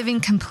immoral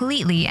living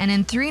completely, and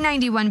in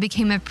 391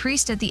 became a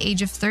priest at the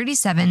age of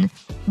 37,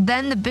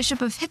 then the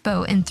Bishop of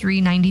Hippo in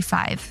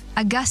 395.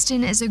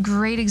 Augustine is a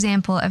great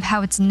example of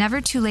how it's never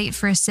too late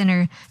for a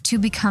sinner to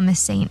become a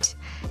saint.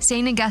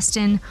 Saint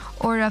Augustine,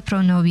 ora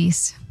pro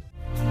nobis.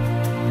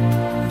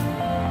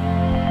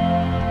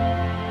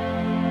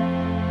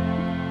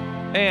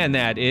 And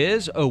that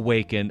is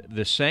Awaken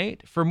the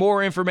Saint. For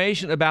more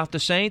information about the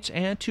saints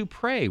and to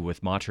pray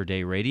with Mater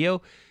Dei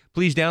Radio,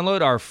 please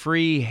download our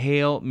free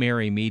Hail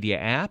Mary Media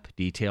app.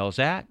 Details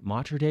at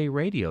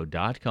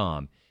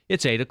materdeiradio.com.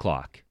 It's 8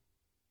 o'clock.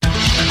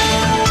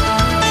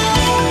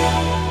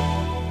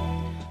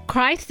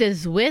 Christ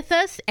is with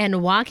us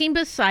and walking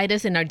beside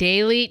us in our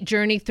daily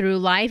journey through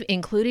life,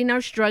 including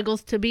our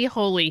struggles to be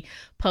holy,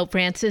 Pope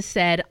Francis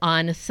said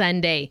on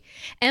Sunday.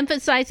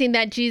 Emphasizing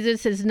that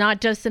Jesus is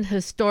not just an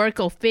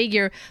historical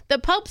figure, the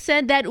Pope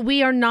said that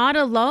we are not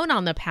alone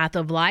on the path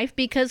of life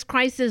because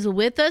Christ is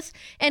with us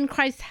and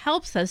Christ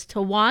helps us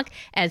to walk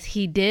as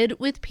he did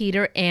with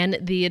Peter and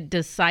the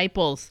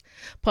disciples.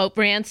 Pope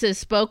Francis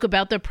spoke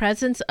about the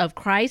presence of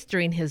Christ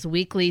during his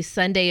weekly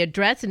Sunday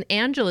address and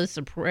Angelus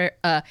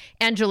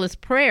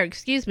prayer,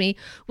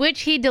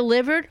 which he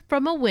delivered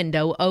from a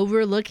window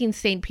overlooking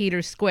St.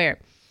 Peter's Square.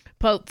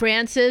 Pope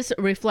Francis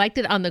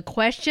reflected on the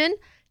question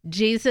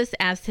Jesus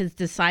asked his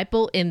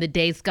disciple in the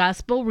day's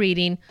gospel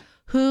reading,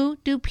 "Who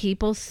do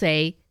people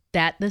say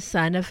that the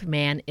Son of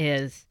Man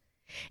is?"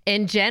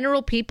 In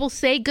general, people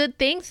say good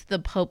things, the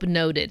Pope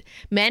noted.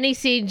 Many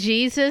see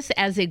Jesus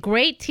as a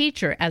great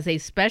teacher, as a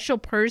special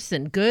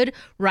person, good,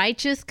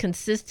 righteous,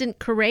 consistent,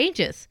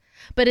 courageous.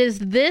 But is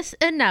this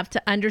enough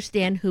to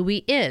understand who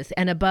he is?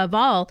 And above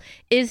all,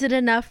 is it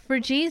enough for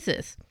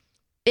Jesus?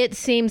 It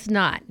seems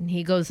not. And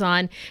he goes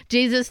on,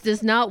 Jesus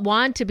does not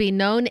want to be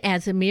known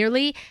as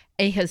merely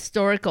a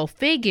historical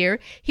figure.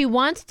 He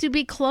wants to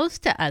be close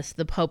to us,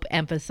 the Pope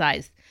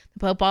emphasized. The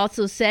Pope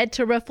also said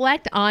to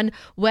reflect on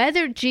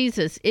whether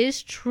Jesus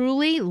is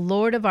truly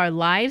Lord of our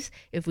lives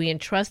if we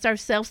entrust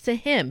ourselves to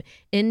him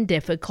in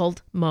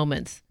difficult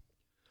moments.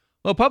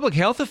 Well, public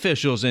health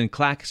officials in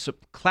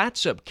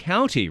Clatsop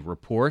County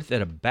report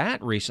that a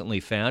bat recently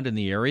found in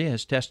the area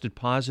has tested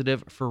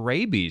positive for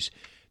rabies.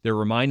 They're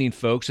reminding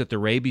folks that the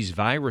rabies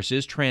virus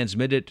is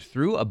transmitted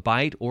through a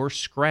bite or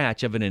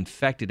scratch of an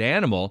infected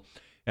animal.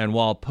 And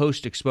while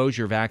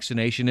post-exposure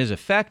vaccination is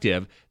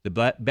effective,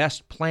 the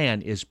best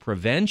plan is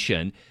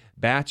prevention.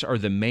 Bats are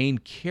the main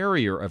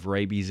carrier of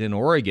rabies in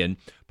Oregon.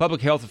 Public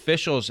health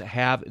officials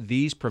have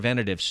these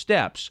preventative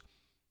steps.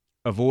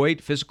 Avoid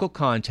physical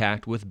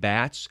contact with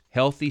bats,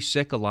 healthy,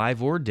 sick,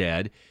 alive, or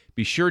dead.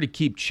 Be sure to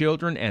keep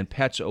children and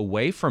pets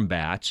away from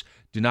bats.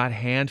 Do not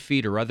hand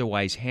feed or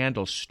otherwise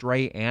handle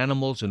stray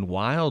animals and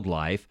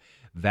wildlife.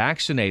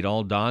 Vaccinate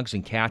all dogs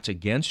and cats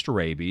against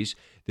rabies.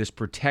 This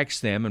protects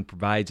them and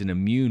provides an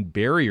immune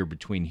barrier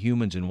between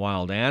humans and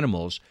wild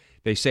animals.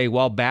 They say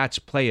while bats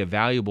play a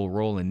valuable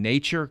role in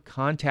nature,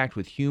 contact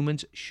with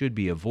humans should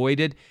be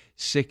avoided.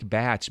 Sick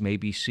bats may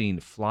be seen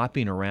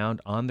flopping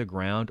around on the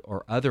ground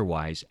or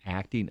otherwise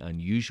acting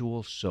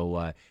unusual,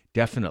 so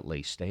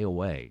definitely stay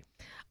away.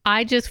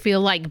 I just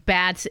feel like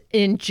bats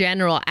in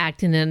general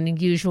act in an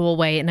unusual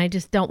way, and I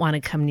just don't want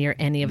to come near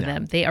any of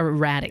them. They are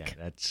erratic.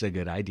 Yeah, that's a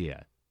good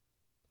idea.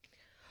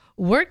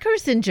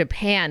 Workers in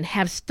Japan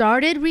have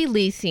started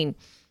releasing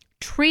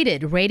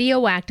treated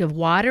radioactive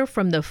water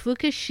from the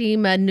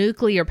Fukushima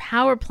nuclear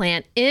power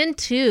plant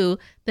into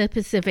the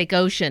Pacific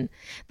Ocean.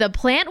 The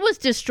plant was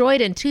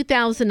destroyed in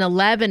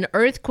 2011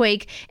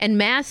 earthquake and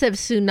massive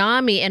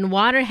tsunami, and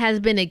water has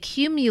been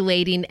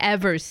accumulating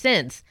ever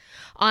since.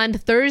 On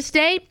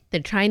Thursday, the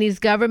Chinese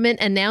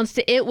government announced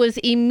it was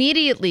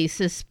immediately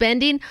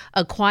suspending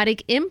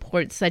aquatic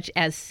imports such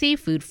as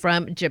seafood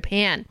from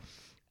Japan.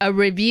 A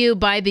review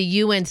by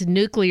the UN's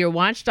nuclear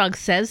watchdog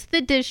says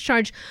the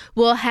discharge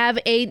will have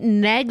a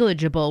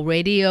negligible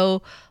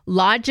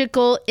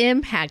radiological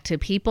impact to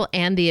people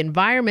and the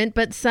environment,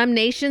 but some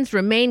nations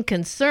remain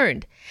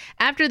concerned.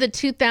 After the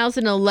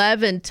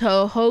 2011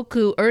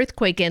 Tohoku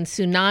earthquake and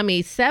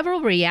tsunami,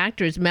 several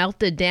reactors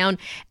melted down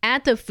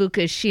at the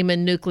Fukushima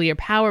nuclear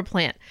power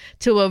plant.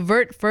 To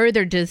avert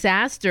further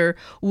disaster,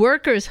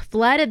 workers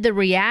flooded the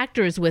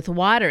reactors with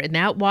water, and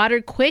that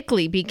water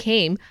quickly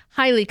became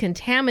highly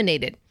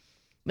contaminated.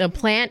 The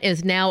plant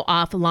is now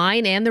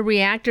offline and the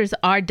reactors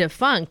are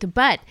defunct,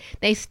 but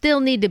they still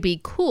need to be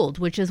cooled,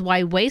 which is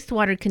why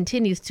wastewater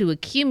continues to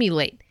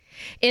accumulate.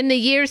 In the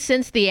years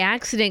since the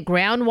accident,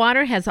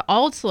 groundwater has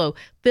also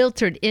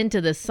filtered into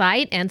the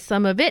site, and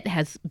some of it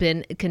has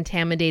been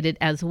contaminated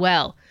as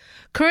well.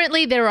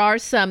 Currently, there are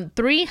some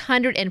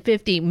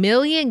 350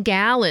 million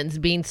gallons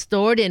being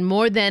stored in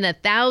more than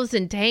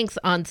 1,000 tanks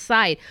on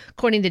site,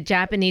 according to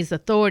Japanese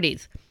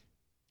authorities.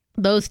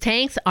 Those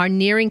tanks are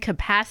nearing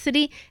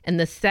capacity and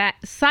the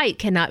site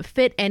cannot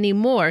fit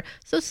anymore,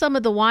 so some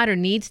of the water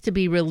needs to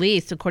be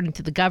released, according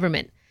to the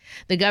government.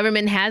 The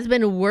government has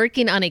been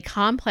working on a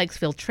complex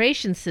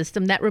filtration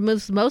system that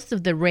removes most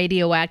of the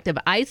radioactive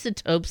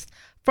isotopes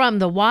from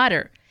the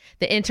water.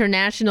 The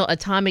International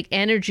Atomic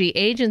Energy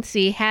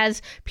Agency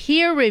has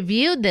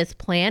peer-reviewed this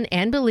plan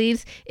and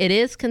believes it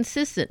is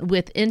consistent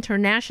with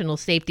international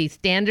safety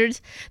standards.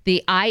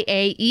 The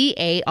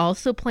IAEA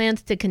also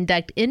plans to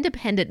conduct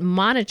independent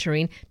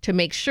monitoring to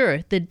make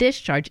sure the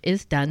discharge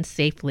is done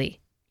safely.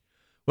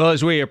 Well,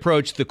 as we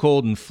approach the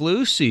cold and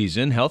flu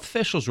season, health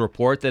officials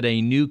report that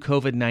a new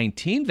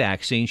COVID-19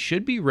 vaccine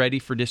should be ready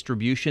for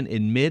distribution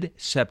in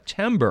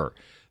mid-September.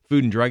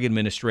 Food and Drug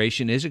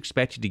Administration is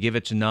expected to give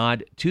its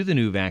nod to the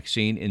new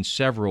vaccine in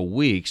several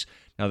weeks.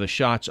 Now, the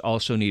shots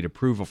also need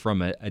approval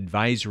from an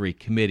advisory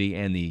committee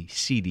and the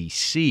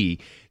CDC.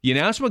 The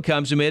announcement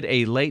comes amid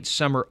a late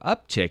summer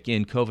uptick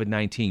in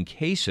COVID-19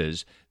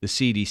 cases. The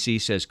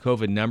CDC says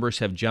COVID numbers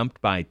have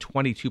jumped by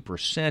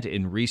 22%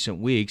 in recent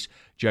weeks,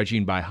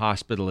 judging by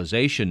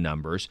hospitalization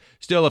numbers.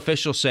 Still,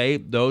 officials say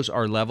those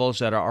are levels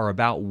that are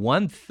about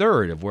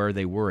 1/3 of where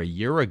they were a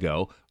year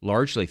ago,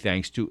 largely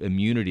thanks to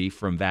immunity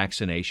from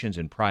vaccinations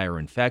and prior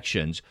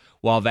infections.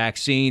 While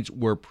vaccines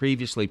were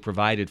previously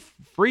provided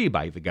free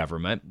by the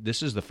government,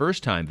 this is the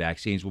first time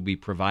vaccines will be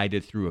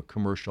provided through a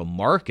commercial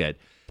market.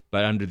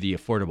 But under the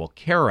Affordable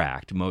Care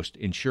Act, most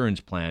insurance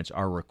plans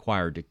are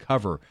required to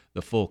cover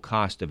the full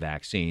cost of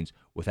vaccines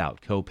without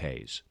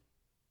copays.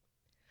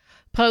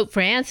 Pope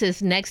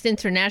Francis' next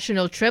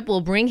international trip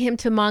will bring him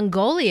to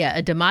Mongolia,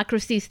 a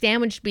democracy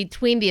sandwiched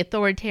between the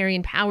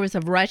authoritarian powers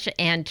of Russia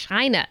and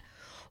China.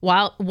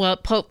 While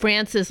Pope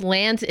Francis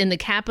lands in the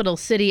capital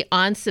city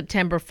on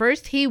September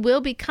 1st, he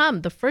will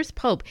become the first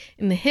pope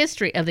in the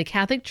history of the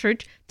Catholic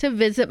Church to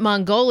visit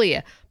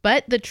Mongolia.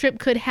 But the trip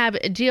could have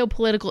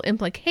geopolitical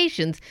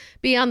implications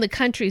beyond the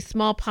country's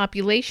small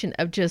population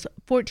of just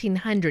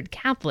 1,400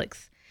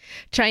 Catholics.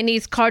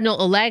 Chinese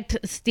Cardinal-elect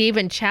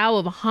Stephen Chow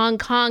of Hong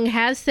Kong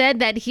has said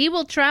that he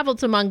will travel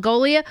to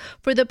Mongolia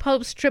for the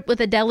Pope's trip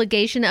with a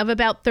delegation of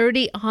about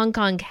 30 Hong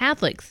Kong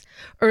Catholics.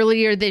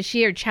 Earlier this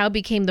year, Chow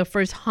became the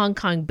first Hong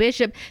Kong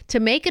bishop to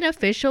make an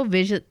official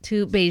visit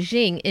to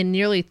Beijing in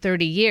nearly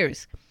 30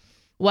 years.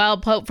 While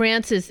Pope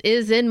Francis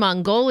is in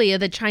Mongolia,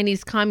 the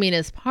Chinese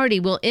Communist Party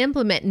will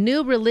implement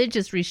new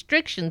religious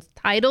restrictions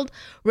titled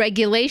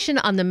Regulation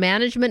on the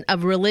Management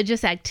of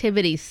Religious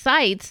Activity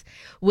Sites,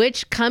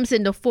 which comes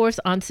into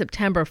force on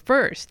September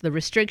 1st. The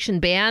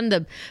restriction banned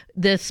the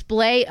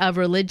display of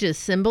religious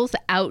symbols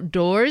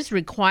outdoors,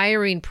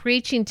 requiring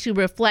preaching to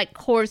reflect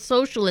core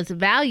socialist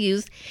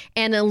values,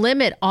 and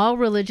limit all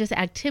religious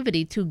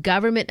activity to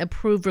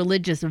government-approved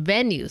religious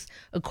venues,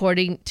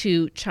 according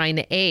to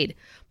China Aid.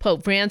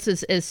 Pope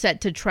Francis is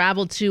set to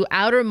travel to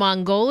Outer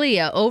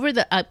Mongolia over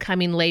the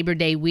upcoming Labor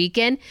Day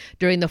weekend.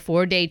 During the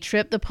 4-day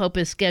trip, the Pope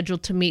is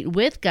scheduled to meet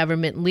with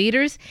government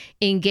leaders,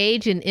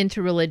 engage in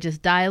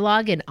interreligious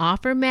dialogue, and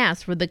offer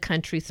Mass for the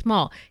country's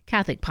small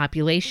Catholic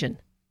population.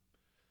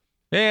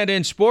 And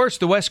in sports,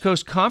 the West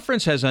Coast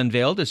Conference has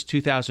unveiled its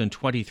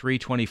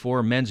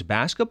 2023-24 men's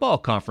basketball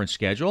conference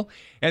schedule,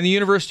 and the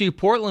University of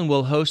Portland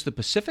will host the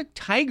Pacific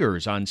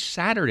Tigers on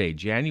Saturday,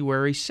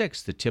 January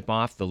 6th, to tip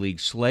off the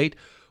league slate.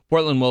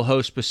 Portland will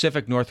host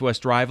Pacific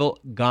Northwest rival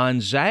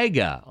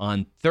Gonzaga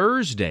on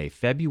Thursday,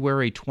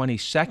 February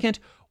 22nd,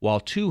 while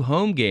 2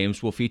 home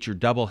games will feature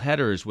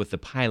doubleheaders with the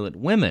Pilot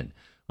women.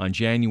 On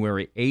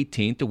January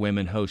 18th, the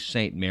women host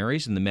St.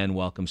 Mary's and the men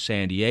welcome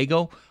San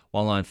Diego,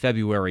 while on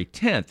February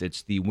 10th,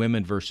 it's the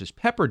women versus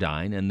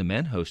Pepperdine and the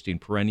men hosting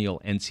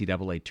perennial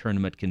NCAA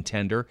tournament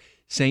contender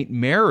St.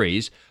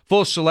 Mary's.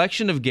 Full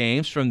selection of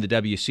games from the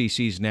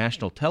WCC's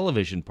national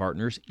television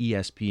partners,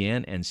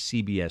 ESPN and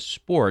CBS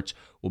Sports,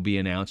 will be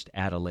announced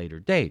at a later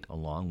date,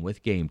 along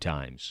with game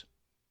times.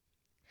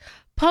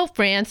 Pope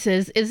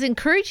Francis is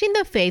encouraging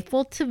the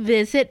faithful to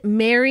visit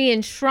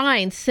Marian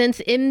shrines, since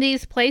in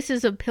these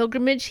places of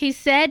pilgrimage, he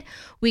said,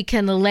 we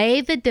can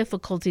lay the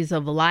difficulties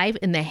of life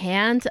in the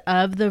hands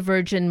of the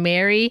Virgin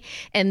Mary,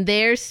 and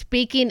there,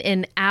 speaking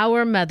in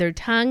our mother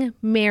tongue,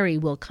 Mary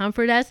will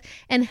comfort us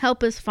and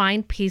help us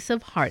find peace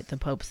of heart, the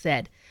Pope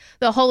said.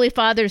 The Holy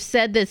Father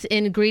said this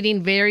in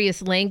greeting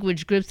various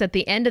language groups at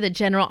the end of the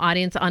general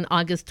audience on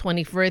August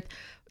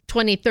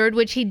 23rd,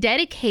 which he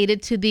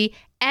dedicated to the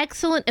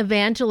excellent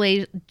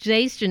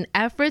evangelization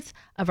efforts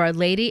of Our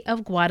Lady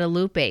of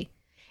Guadalupe.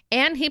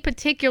 And he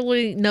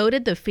particularly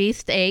noted the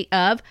feast day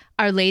of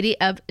Our Lady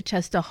of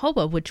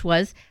Czestochowa, which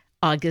was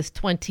August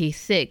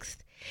 26th.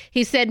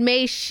 He said,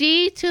 may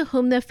she to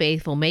whom the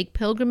faithful make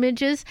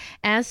pilgrimages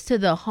as to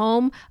the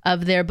home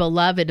of their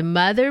beloved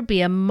mother be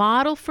a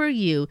model for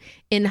you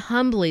in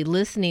humbly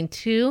listening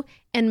to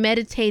and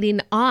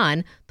meditating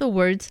on the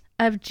words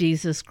of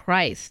Jesus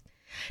Christ.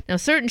 Now,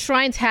 certain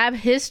shrines have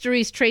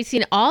histories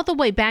tracing all the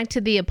way back to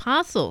the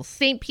apostles.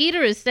 St.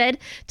 Peter is said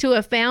to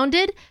have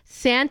founded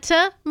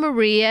Santa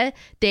Maria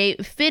de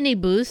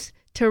Finibus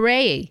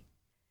Terrae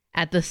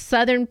at the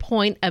southern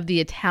point of the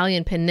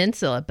Italian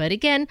peninsula. But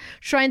again,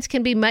 shrines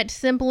can be much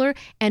simpler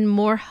and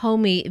more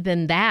homey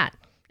than that.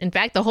 In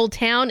fact, the whole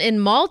town in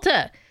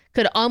Malta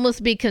could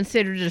almost be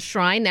considered a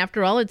shrine.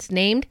 After all, it's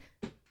named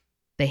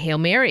the Hail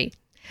Mary.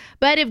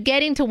 But if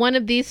getting to one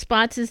of these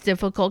spots is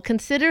difficult,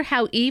 consider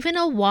how even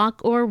a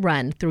walk or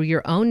run through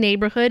your own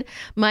neighborhood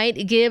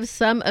might give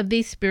some of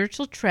these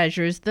spiritual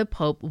treasures the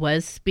Pope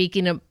was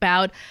speaking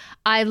about.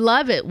 I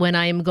love it when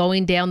I am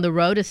going down the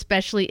road,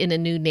 especially in a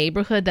new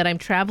neighborhood that I'm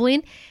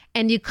traveling,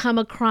 and you come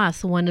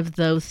across one of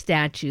those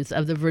statues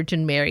of the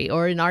Virgin Mary,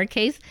 or in our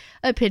case,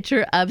 a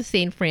picture of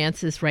St.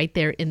 Francis right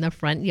there in the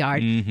front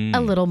yard. A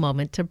little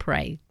moment to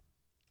pray.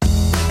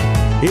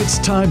 It's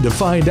time to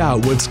find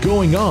out what's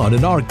going on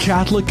in our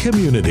Catholic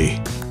community.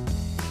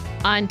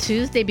 On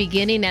Tuesday,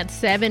 beginning at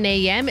 7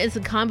 a.m., is a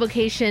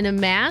convocation of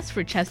Mass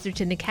for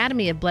Chesterton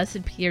Academy of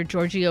Blessed Pier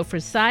Giorgio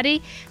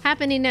Frassati,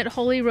 happening at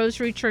Holy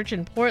Rosary Church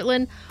in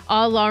Portland.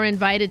 All are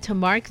invited to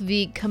mark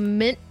the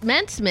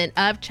commencement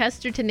of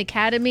Chesterton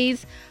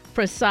Academy's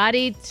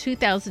Frassati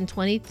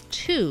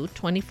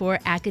 2022-24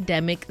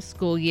 academic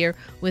school year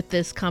with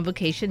this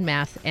convocation,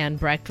 Mass, and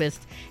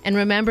breakfast. And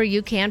remember,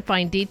 you can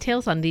find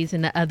details on these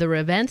and the other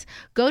events.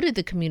 Go to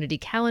the community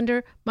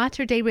calendar,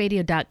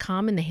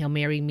 materdeiradio.com, and the Hail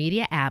Mary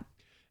Media app.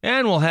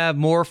 And we'll have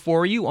more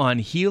for you on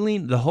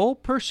Healing the Whole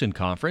Person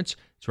Conference.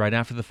 It's right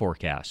after the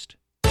forecast.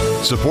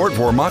 Support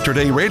for Mater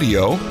Dei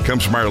Radio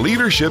comes from our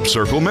Leadership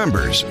Circle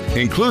members,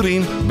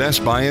 including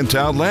Best Buy in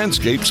Town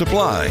Landscape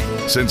Supply.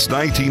 Since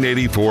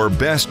 1984,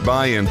 Best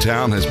Buy in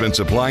Town has been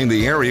supplying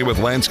the area with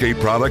landscape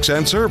products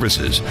and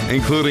services,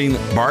 including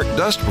bark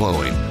dust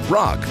blowing,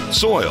 rock,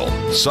 soil,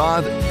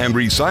 sod, and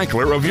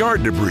recycler of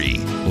yard debris.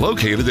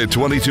 Located at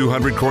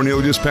 2200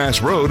 Cornelius Pass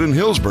Road in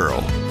Hillsboro.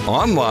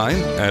 Online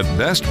at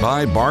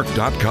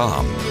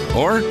bestbuybark.com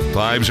or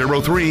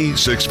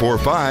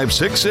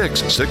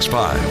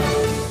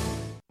 503-645-6665.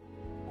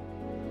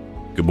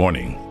 Good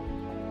morning.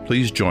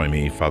 Please join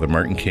me, Father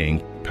Martin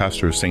King,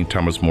 pastor of St.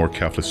 Thomas More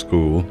Catholic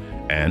School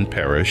and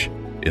Parish,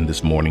 in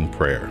this morning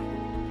prayer.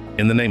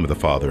 In the name of the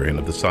Father, and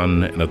of the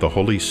Son, and of the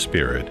Holy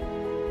Spirit.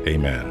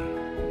 Amen.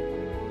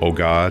 O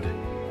God,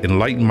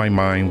 enlighten my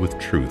mind with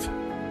truth,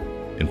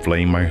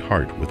 inflame my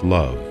heart with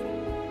love,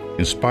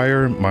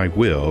 inspire my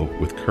will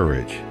with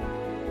courage,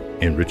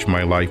 enrich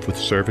my life with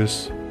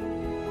service,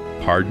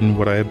 pardon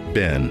what I have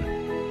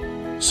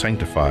been,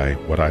 sanctify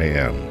what I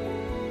am.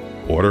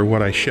 Order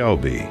what I shall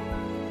be,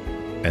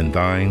 and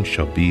thine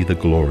shall be the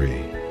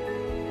glory,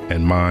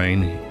 and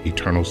mine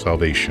eternal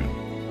salvation.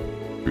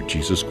 Through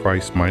Jesus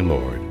Christ my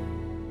Lord.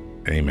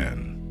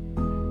 Amen.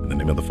 In the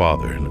name of the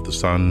Father, and of the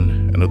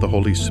Son, and of the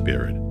Holy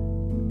Spirit.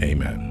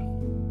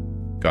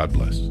 Amen. God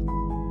bless.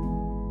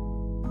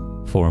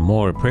 For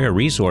more prayer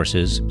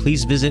resources,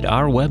 please visit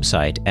our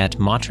website at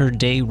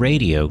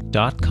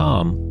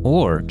materdeiradio.com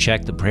or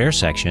check the prayer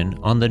section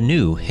on the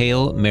new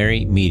Hail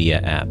Mary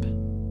Media app.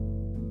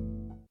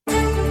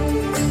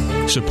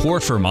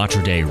 Support for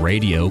Mater Dei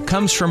Radio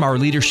comes from our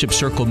Leadership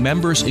Circle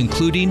members,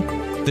 including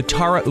the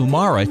Tara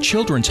Umara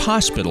Children's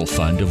Hospital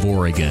Fund of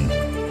Oregon.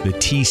 The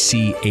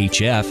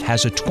TCHF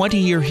has a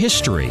 20-year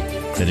history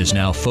that is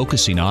now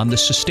focusing on the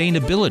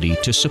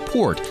sustainability to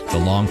support the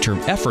long-term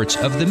efforts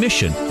of the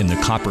mission in the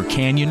Copper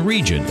Canyon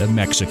region of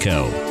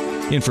Mexico.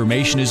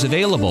 Information is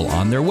available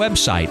on their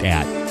website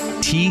at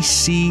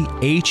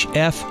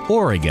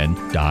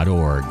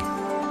tchforegon.org.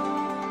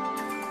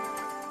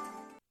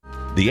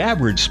 The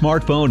average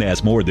smartphone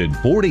has more than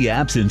 40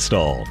 apps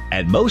installed,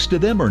 and most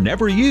of them are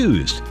never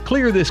used.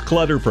 Clear this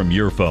clutter from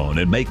your phone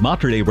and make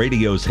Mater Dei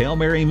Radio's Hail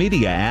Mary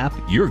Media app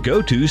your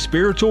go-to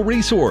spiritual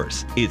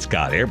resource. It's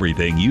got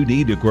everything you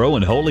need to grow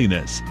in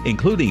holiness,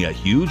 including a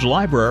huge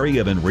library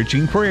of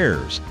enriching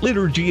prayers,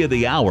 Liturgy of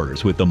the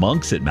Hours with the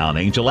monks at Mount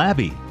Angel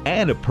Abbey,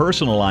 and a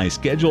personalized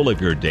schedule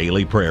of your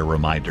daily prayer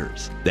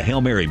reminders. The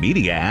Hail Mary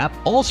Media app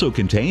also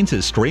contains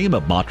a stream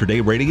of Mater Dei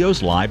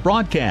Radio's live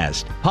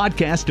broadcast,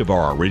 podcast of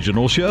our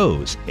original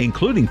shows,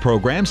 including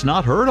programs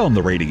not heard on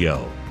the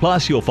radio.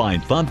 Plus, you'll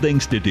find fun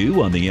things to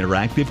do on the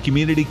interactive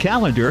community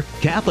calendar,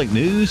 Catholic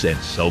news, and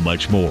so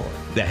much more.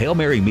 The Hail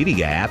Mary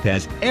Media app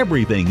has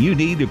everything you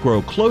need to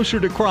grow closer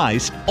to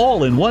Christ,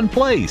 all in one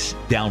place.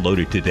 Download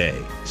it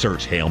today.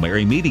 Search Hail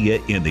Mary Media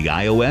in the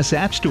iOS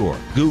App Store,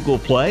 Google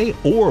Play,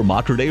 or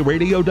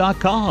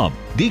materdeiradio.com.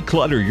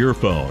 Declutter your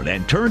phone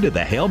and turn to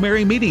the Hail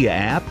Mary Media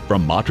app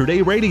from Mater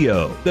Dei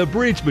Radio, the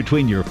bridge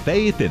between your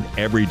faith and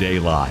everyday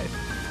life.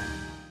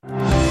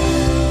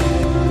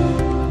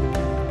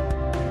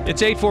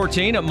 It's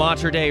 8:14 at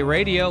Mater Dei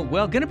Radio.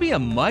 Well, going to be a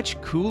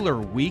much cooler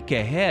week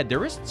ahead.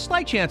 There is a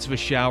slight chance of a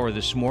shower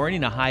this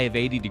morning, a high of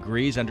 80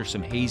 degrees under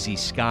some hazy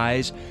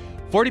skies.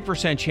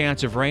 40%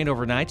 chance of rain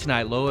overnight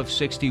tonight, low of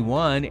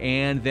 61.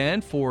 And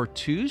then for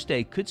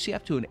Tuesday, could see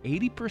up to an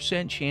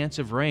 80% chance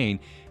of rain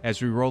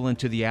as we roll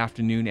into the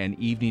afternoon and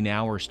evening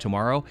hours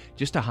tomorrow.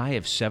 Just a high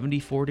of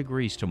 74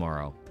 degrees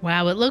tomorrow.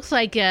 Wow, it looks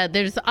like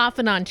there's off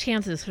and on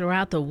chances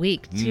throughout the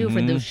week, too,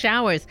 for those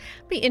showers.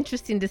 Be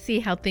interesting to see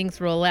how things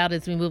roll out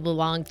as we move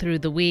along through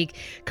the week.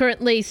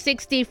 Currently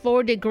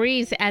 64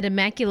 degrees at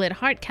Immaculate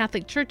Heart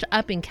Catholic Church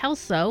up in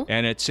Kelso.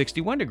 And at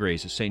 61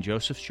 degrees at St.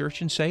 Joseph's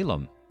Church in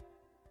Salem.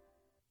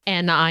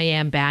 And I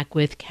am back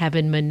with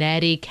Kevin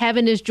Monetti.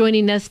 Kevin is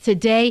joining us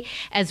today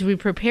as we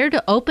prepare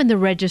to open the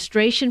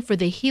registration for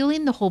the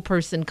Healing the Whole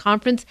Person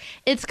Conference.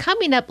 It's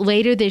coming up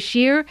later this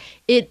year.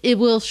 It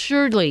will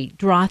surely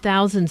draw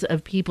thousands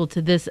of people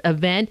to this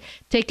event.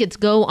 Tickets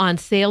go on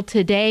sale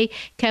today.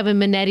 Kevin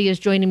Monetti is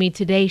joining me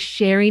today,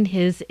 sharing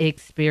his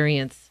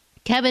experience.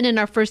 Kevin, in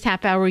our first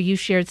half hour, you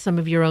shared some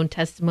of your own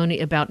testimony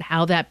about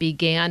how that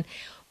began.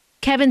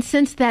 Kevin,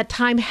 since that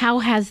time, how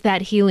has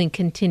that healing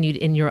continued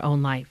in your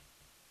own life?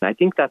 I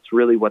think that's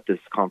really what this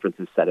conference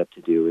is set up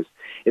to do. Is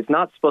it's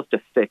not supposed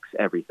to fix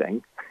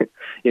everything.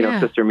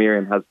 Sister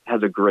Miriam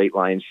has a great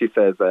line. She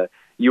says,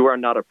 "You are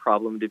not a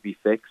problem to be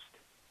fixed.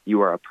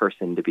 You are a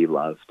person to be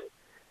loved."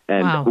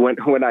 And wow.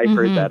 when I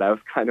heard that, I was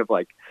kind of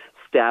like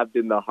stabbed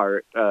in the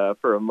heart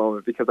for a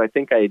moment, because I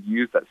think I had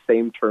used that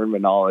same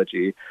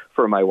terminology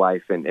for my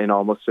wife in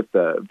almost just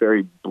a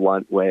very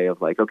blunt way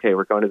of like, "Okay,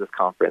 we're going to this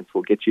conference.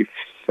 We'll get you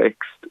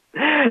fixed."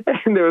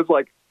 And it was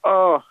like,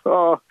 Oh,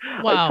 wow.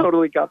 I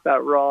totally got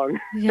that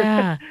wrong.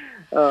 Yeah.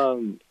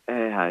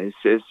 It's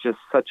just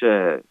such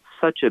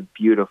a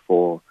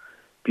beautiful,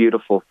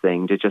 beautiful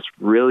thing to just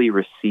really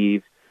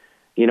receive.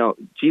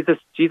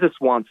 Jesus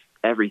wants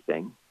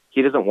everything.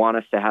 He doesn't want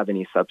us to have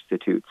any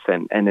substitutes.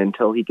 And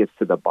until he gets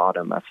to the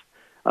bottom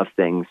of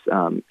things,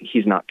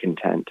 he's not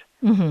content.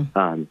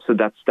 Mm-hmm. So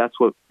that's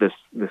what this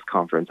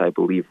conference, I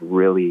believe,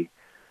 really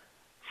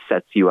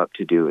sets you up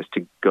to do, is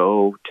to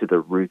go to the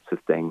roots of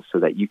things so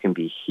that you can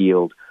be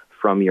healed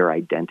from your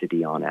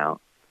identity on out.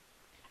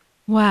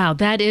 Wow,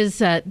 that is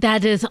a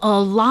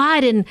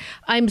lot, and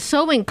I'm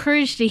so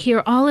encouraged to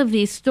hear all of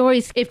these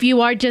stories. If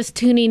you are just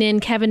tuning in,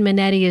 Kevin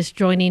Monetti is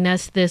joining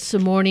us this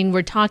morning.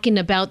 We're talking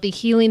about the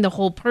Healing the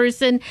Whole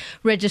Person.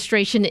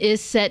 Registration is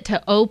set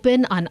to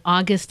open on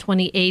August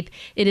 28th.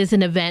 It is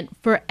an event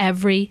for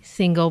every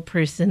single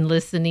person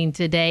listening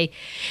today.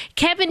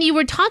 Kevin, you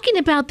were talking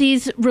about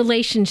these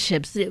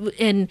relationships,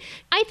 and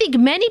I think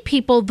many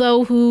people,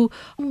 though, who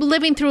are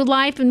living through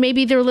life, and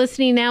maybe they're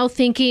listening now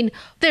thinking,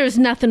 there's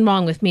nothing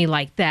wrong with me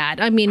like that.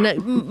 I mean,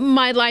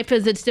 my life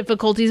has its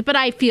difficulties, but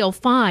I feel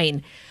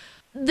fine.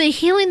 The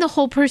Healing the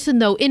Whole Person,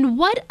 though, in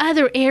what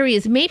other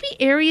areas, maybe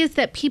areas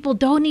that people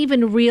don't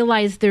even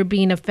realize they're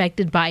being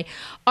affected by,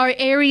 are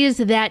areas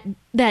that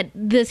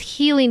this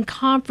healing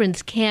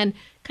conference can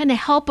kind of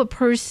help a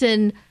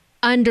person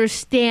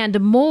understand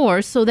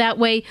more, so that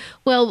way,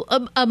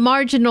 a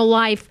marginal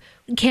life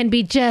can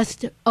be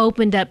just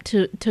opened up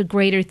to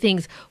greater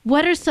things.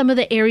 What are some of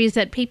the areas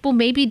that people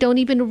maybe don't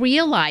even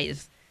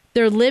realize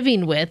they're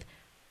living with,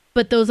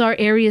 but those are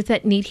areas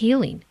that need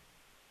healing?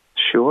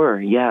 Sure.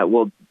 Yeah.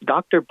 Well,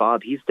 Dr.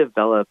 Bob, he's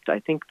developed, I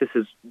think this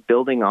is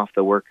building off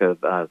the work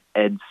of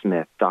Ed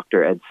Smith,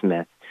 Dr. Ed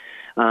Smith.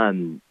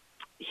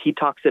 He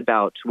talks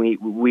about,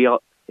 we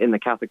all, in the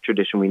Catholic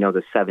tradition, we know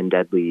the 7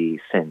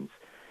 deadly sins.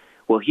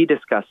 Well, he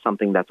discussed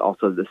something that's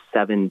also the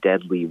 7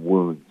 deadly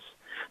wounds.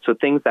 So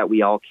things that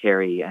we all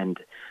carry, and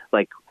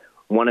like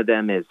one of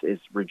them is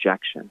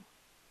rejection.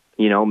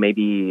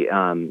 Maybe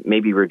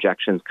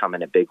rejections come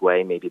in a big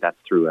way. Maybe that's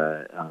through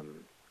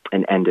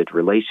an ended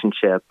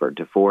relationship or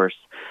divorce.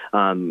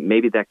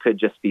 Maybe that could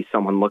just be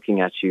someone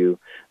looking at you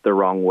the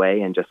wrong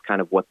way, and just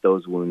kind of what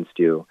those wounds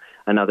do.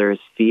 Another is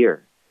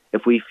fear.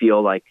 If we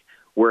feel like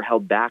we're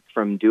held back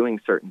from doing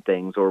certain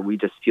things, or we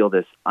just feel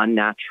this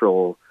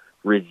unnatural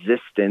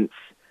resistance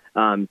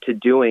to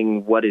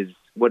doing what is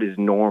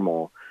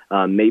normal.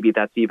 Maybe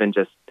that's even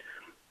just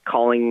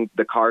calling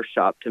the car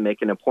shop to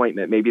make an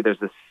appointment. Maybe there's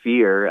this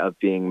fear of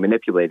being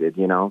manipulated,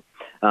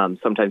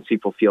 Sometimes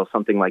people feel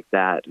something like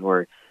that.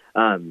 Or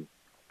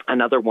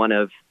another one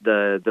of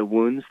the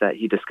wounds that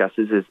he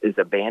discusses is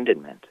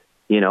abandonment.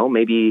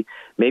 Maybe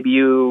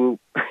you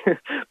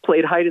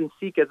played hide and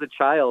seek as a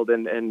child,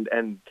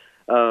 and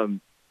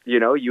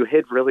you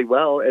hid really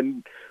well,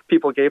 and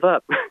people gave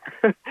up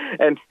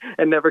and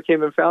never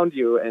came and found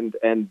you.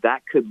 And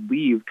that could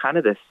leave kind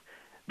of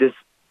this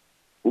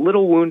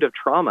little wound of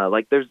trauma.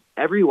 Like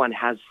everyone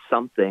has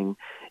something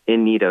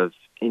in need of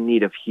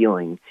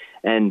healing.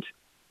 And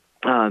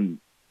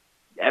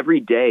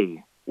every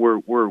day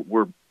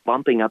we're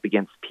bumping up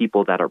against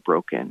people that are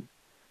broken.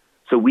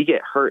 So we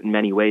get hurt in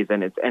many ways,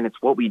 and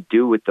it's what we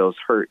do with those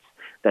hurts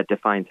that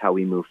defines how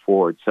we move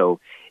forward.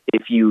 So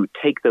if you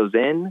take those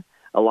in,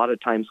 a lot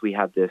of times we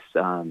have this,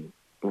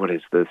 what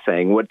is the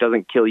saying? What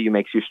doesn't kill you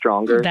makes you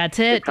stronger. That's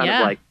it. It's kind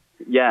of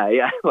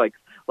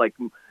like,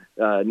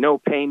 no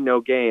pain,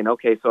 no gain.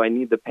 Okay, so I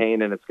need the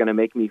pain, and it's going to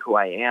make me who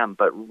I am.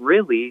 But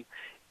really,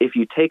 if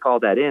you take all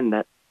that in,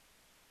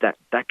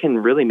 that can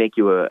really make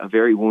you a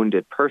very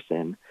wounded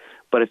person.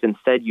 But if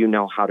instead you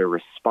know how to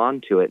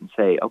respond to it and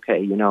say,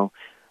 okay,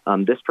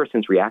 this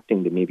person's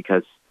reacting to me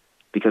because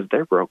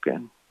they're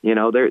broken.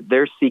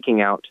 They're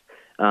seeking out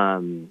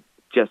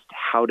just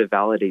how to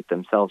validate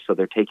themselves, so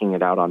they're taking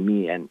it out on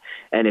me. And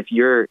if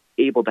you're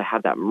able to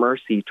have that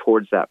mercy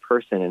towards that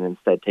person and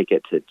instead take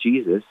it to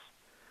Jesus,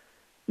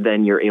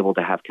 then you're able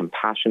to have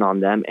compassion on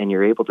them, and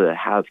you're able to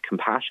have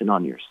compassion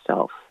on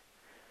yourself.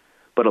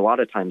 But a lot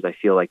of times I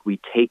feel like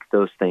we take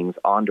those things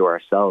onto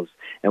ourselves,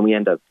 and we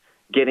end up,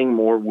 getting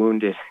more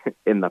wounded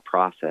in the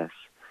process.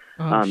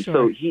 Sure.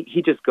 So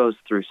he just goes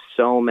through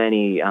so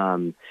many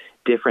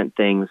different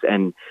things.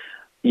 And,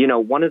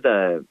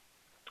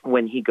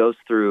 when he goes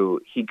through,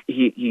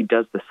 he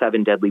does the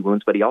 7 deadly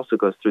wounds, but he also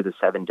goes through the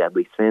 7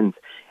 deadly sins.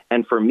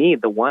 And for me,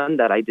 the one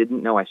that I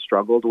didn't know I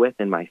struggled with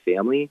in my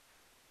family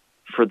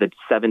for the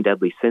 7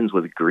 deadly sins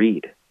was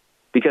greed.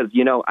 Because,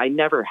 I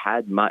never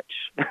had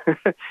much,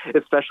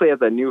 especially as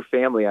a new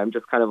family. I'm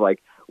just kind of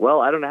like, well,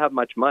 I don't have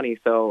much money,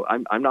 so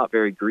I'm not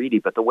very greedy.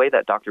 But the way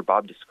that Dr.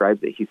 Bob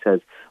describes it, he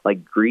says,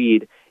 like,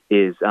 greed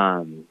is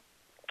like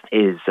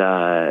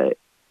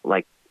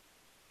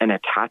an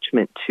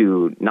attachment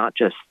to not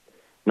just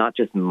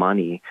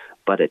money,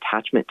 but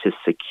attachment to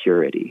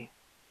security.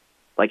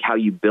 Like how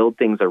you build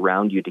things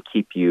around you to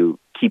keep you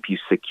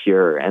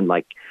secure, and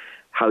like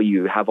how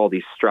you have all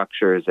these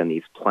structures and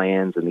these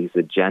plans and these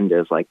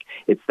agendas. Like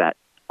it's that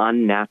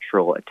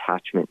unnatural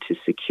attachment to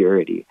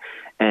security.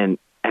 And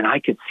I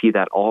could see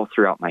that all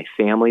throughout my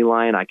family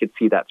line. I could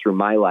see that through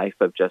my life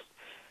of just,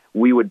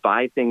 we would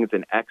buy things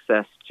in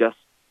excess just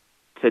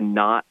to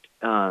not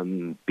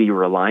be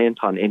reliant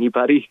on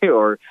anybody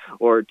or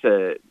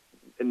to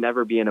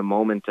never be in a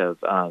moment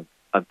of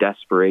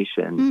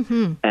desperation.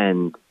 Mm-hmm.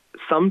 And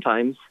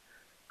sometimes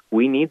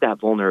we need that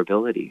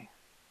vulnerability.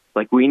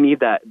 Like we need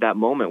that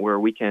moment where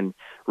we can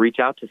reach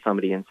out to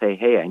somebody and say,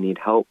 hey, I need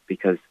help,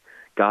 because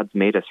God's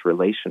made us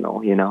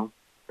relational,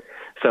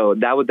 So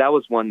that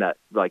was one that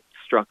like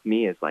struck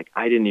me as like,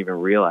 I didn't even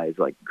realize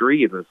like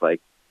greed was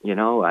like,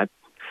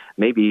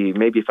 maybe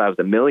if I was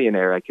a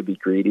millionaire, I could be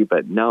greedy,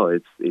 but no,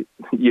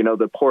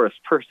 the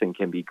poorest person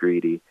can be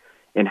greedy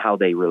in how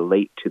they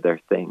relate to their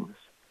things.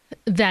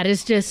 That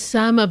is just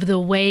some of the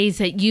ways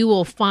that you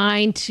will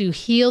find to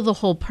heal the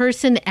whole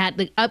person at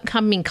the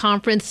upcoming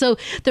conference. So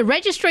the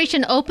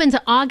registration opens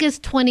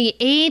August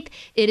 28th.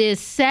 It is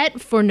set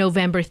for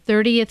November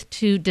 30th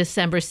to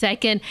December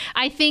 2nd.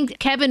 I think,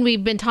 Kevin,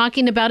 we've been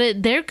talking about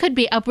it. There could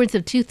be upwards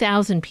of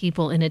 2,000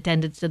 people in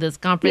attendance to this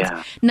conference,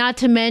 not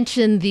to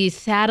mention the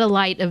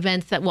satellite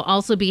events that will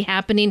also be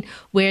happening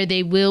where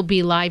they will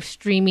be live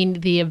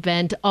streaming the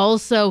event.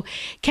 Also,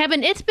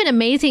 Kevin, it's been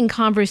amazing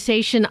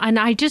conversation, and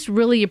I just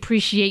really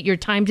appreciate your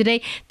time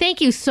today. Thank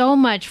you so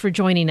much for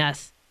joining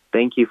us.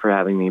 Thank you for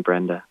having me,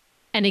 Brenda.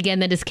 And again,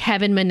 that is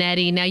Kevin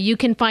Manetti. Now, you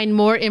can find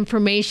more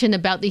information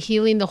about the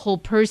Healing the Whole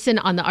Person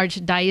on the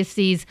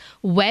Archdiocese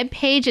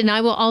webpage, and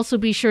I will also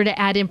be sure to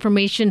add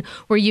information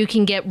where you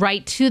can get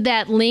right to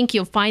that link.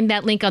 You'll find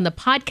that link on the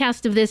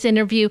podcast of this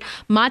interview,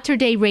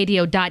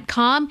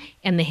 materdeiradio.com,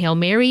 and the Hail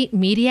Mary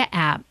Media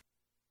app.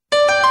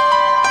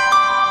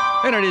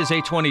 And it is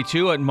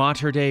 8:22 at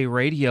Mater Dei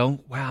Radio.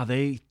 Wow,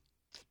 they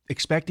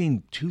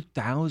expecting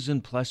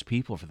 2,000 plus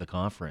people for the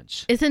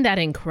conference. Isn't that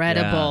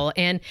incredible?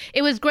 Yeah. And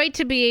it was great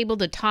to be able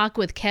to talk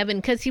with Kevin,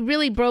 because he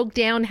really broke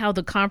down how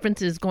the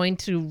conference is going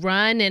to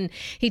run. And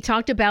he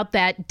talked about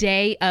that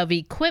day of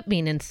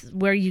equipping, and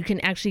where you can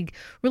actually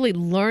really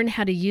learn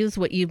how to use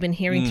what you've been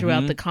hearing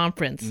throughout the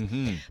conference.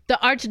 Mm-hmm. The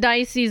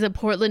Archdiocese of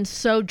Portland,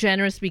 so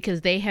generous,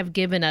 because they have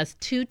given us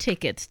 2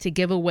 tickets to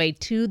give away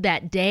to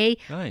that day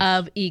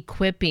of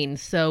equipping.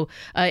 So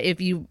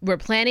if you were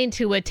planning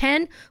to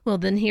attend, well,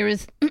 then here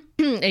is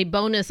a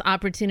bonus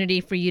opportunity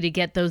for you to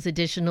get those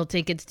additional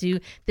tickets to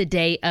the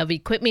day of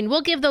equipping.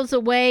 We'll give those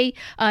away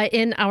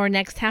in our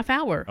next half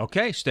hour.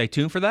 Okay, stay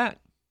tuned for that.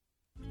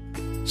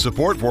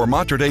 Support for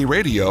Mater Dei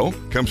Radio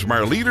comes from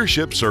our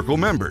Leadership Circle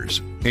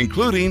members,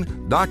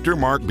 including Dr.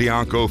 Mark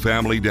Bianco,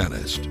 family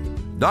dentist.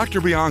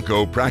 Dr.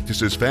 Bianco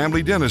practices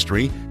family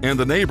dentistry in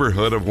the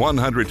neighborhood of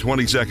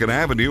 122nd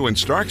Avenue and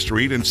Stark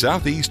Street in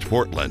Southeast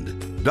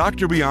Portland.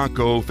 Dr.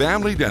 Bianco,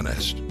 family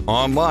dentist,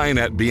 online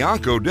at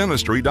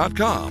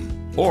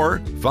biancodentistry.com or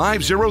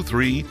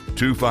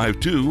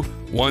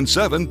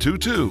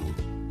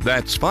 503-252-1722.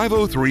 That's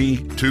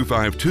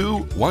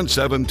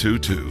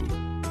 503-252-1722.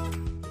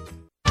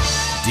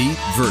 Deep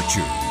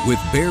Virtue with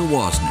Bear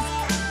Wozniak.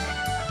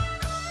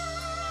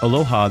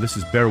 Aloha, this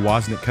is Bear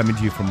Wozniak coming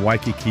to you from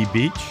Waikiki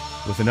Beach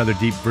with another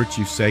Deep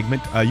Virtue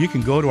segment. You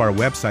can go to our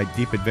website,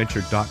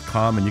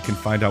 deepadventure.com, and you can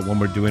find out when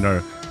we're doing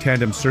our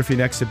tandem surfing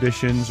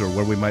exhibitions or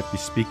where we might be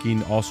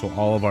speaking. Also,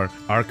 all of our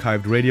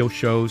archived radio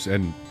shows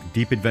and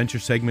Deep Adventure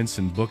segments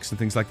and books and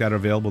things like that are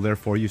available there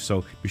for you.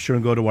 So be sure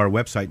and go to our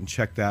website and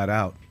check that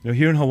out.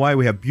 Here in Hawaii,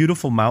 we have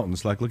beautiful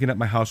mountains. Like looking at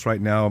my house right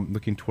now, I'm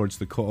looking towards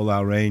the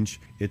Ko'olau Range.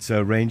 It's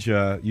a range,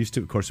 used to,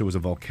 of course, it was a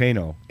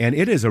volcano. And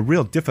it is a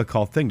real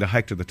difficult thing to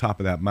hike to the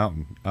top of that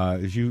mountain.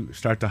 As you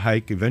start to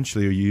hike,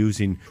 eventually you're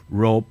using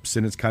ropes,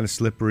 and it's kind of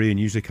slippery and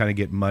usually kind of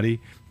get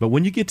muddy. But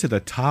when you get to the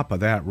top of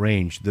that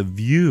range, the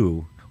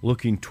view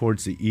looking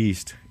towards the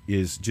east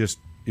is just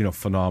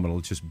phenomenal.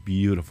 It's just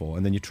beautiful.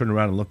 And then you turn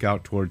around and look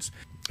out towards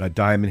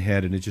Diamond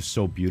Head, and it's just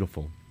so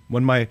beautiful.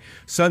 When my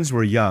sons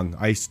were young,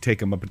 I used to take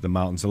them up to the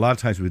mountains. A lot of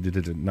times we did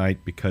it at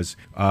night because,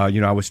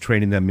 I was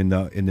training them in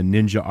the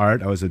ninja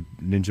art. I was a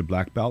ninja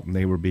black belt, and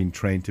they were being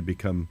trained to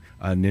become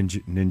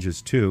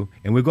ninjas too.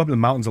 And we'd go up to the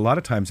mountains a lot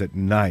of times at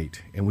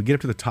night, and we'd get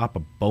up to the top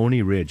of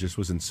Boney Ridge. This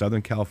was in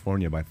Southern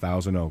California by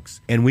Thousand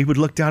Oaks. And we would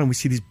look down, and we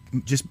see these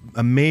just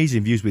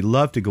amazing views. We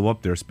love to go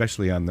up there,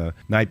 especially on the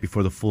night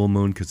before the full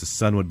moon, because the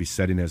sun would be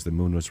setting as the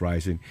moon was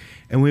rising.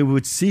 And we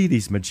would see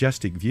these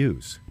majestic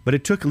views. But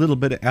it took a little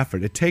bit of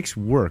effort. It takes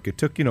work. It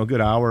took, a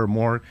good hour or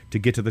more to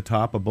get to the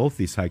top of both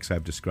these hikes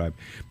I've described.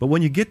 But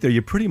when you get there,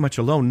 you're pretty much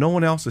alone. No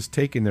one else is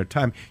taking their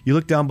time. You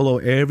look down below,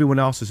 everyone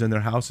else is in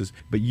their houses,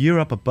 but you're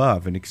up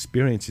above and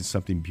experiencing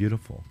something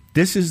beautiful.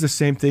 This is the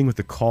same thing with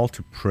the call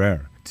to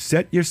prayer.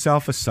 Set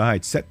yourself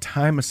aside. Set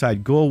time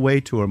aside. Go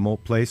away to a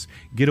remote place.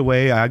 Get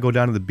away. I go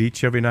down to the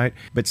beach every night.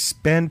 But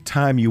spend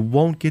time. You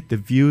won't get the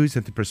views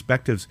and the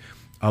perspectives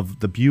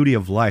of the beauty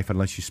of life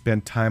unless you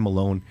spend time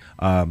alone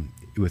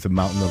with the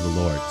mountain of the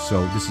Lord.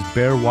 So this is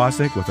Bear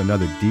Wozniak with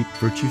another Deep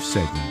Virtue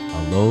segment.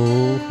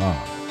 Aloha.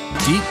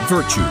 Deep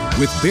Virtue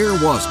with Bear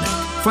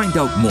Wozniak. Find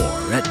out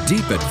more at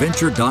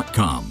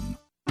deepadventure.com.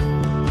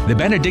 The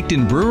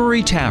Benedictine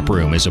Brewery Tap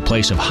Room is a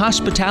place of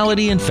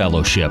hospitality and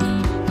fellowship,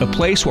 a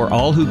place where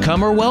all who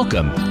come are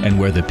welcome and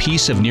where the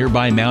peace of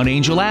nearby Mount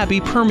Angel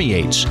Abbey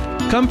permeates.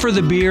 Come for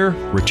the beer,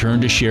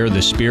 return to share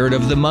the spirit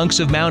of the monks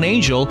of Mount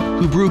Angel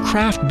who brew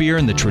craft beer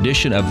in the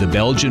tradition of the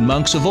Belgian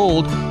monks of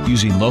old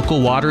using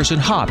local waters and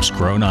hops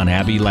grown on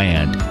Abbey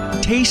land.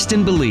 Taste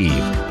and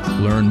believe.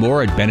 Learn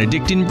more at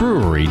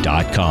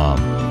benedictinebrewery.com.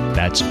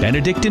 That's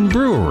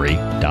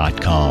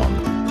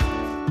benedictinebrewery.com.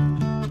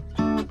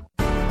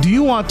 Do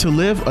you want to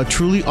live a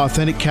truly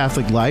authentic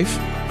Catholic life?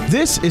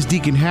 This is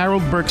Deacon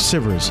Harold Burke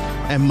Sivers,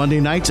 and Monday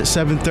nights at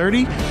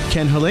 7:30,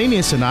 Ken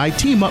Hellenius and I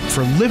team up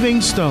for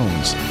Living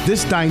Stones.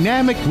 This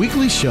dynamic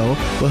weekly show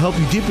will help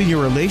you deepen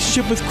your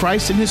relationship with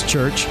Christ and His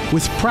church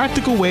with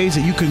practical ways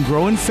that you can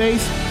grow in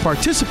faith,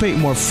 participate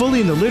more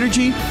fully in the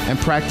liturgy, and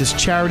practice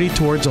charity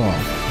towards all.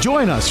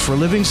 Join us for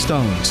Living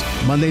Stones,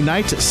 Monday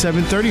nights at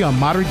 7:30 on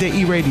Mater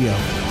Dei Radio,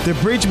 the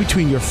bridge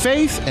between your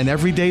faith and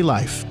everyday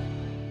life.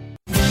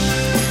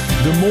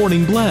 The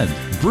Morning Blend,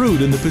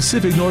 brewed in the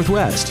Pacific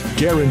Northwest,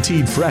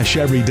 guaranteed fresh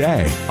every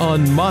day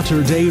on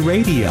Mater Dei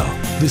Radio,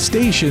 the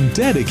station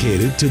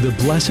dedicated to the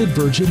Blessed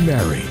Virgin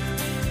Mary.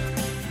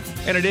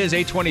 And it is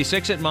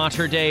 8:26 at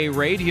Mater Dei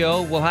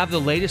Radio. We'll have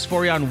the latest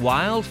for you on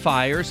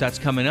wildfires. That's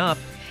coming up.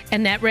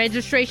 And that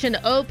registration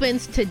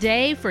opens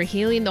today for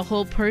Healing the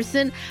Whole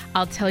Person.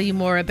 I'll tell you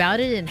more about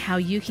it and how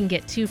you can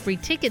get 2 free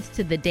tickets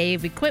to the Day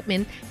of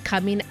Equipment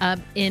coming up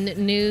in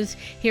news.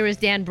 Here is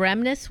Dan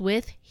Bremnes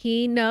with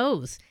He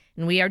Knows.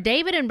 And we are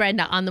David and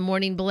Brenda on the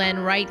Morning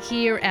Blend right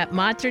here at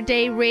Mater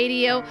Dei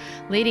Radio,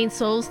 leading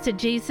souls to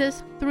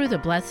Jesus through the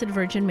Blessed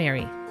Virgin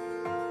Mary.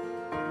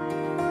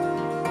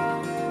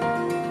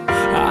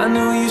 I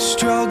know you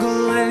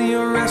struggle and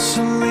you're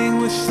wrestling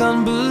with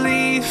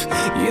unbelief.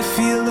 You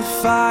feel the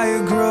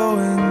fire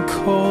growing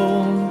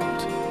cold.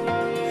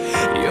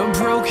 Your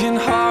broken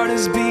heart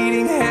is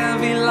beating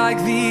heavy like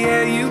the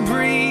air you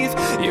breathe.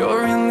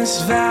 You're in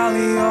this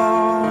valley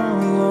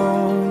all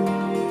alone.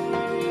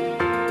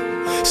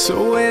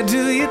 So where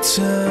do you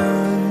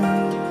turn?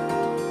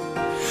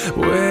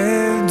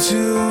 Where do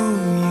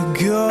you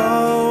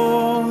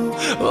go?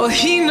 Well,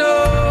 He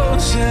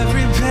knows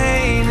every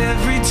pain,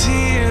 every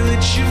tear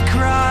that you've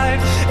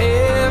cried,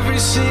 every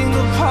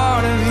single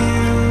part of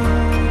you.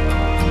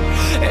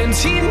 And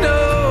He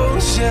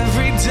knows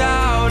every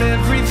doubt,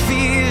 every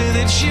fear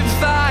that you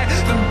fight,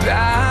 the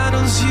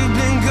battles you've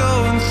been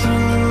going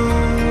through.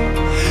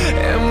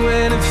 And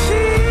when it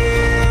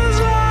feels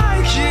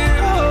like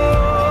you're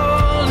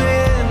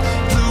holding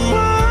the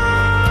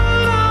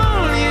world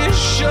on your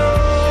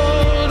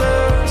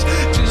shoulders,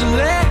 just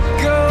let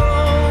go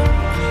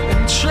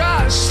and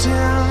trust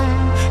Him,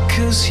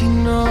 'cause He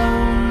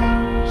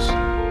knows.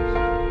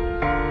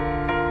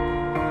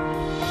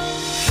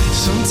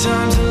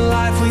 Sometimes in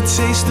life we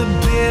taste the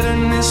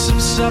bitterness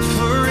of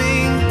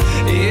suffering.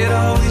 It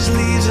always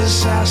leaves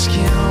us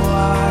asking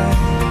why.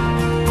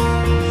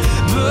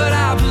 But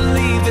I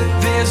believe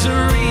that there's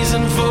a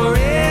reason for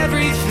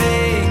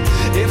everything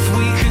if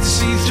we could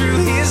see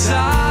through His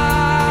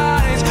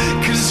eyes.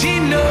 'Cause He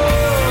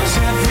knows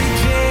every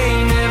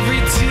pain,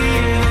 every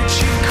tear that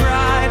you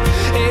cried,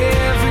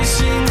 every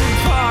single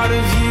part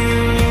of you.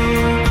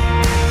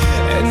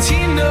 And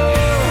He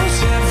knows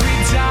every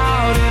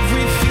doubt,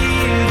 every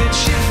fear that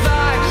you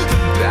fight, the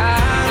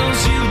battles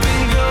you've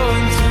been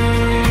going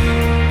through.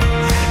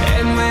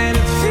 And when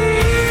it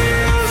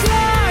feels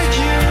like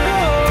you're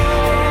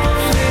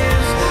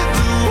holding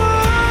the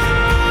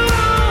world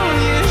on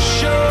your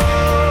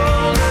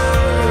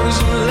shoulders,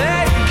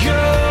 let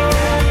go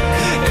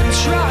and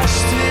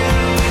trust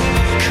Him,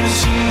 'cause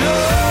He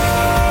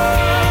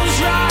knows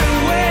right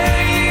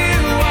where you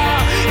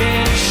are,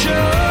 and He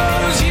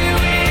shows you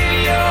in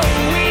your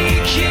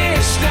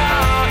weakest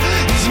hour.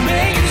 He's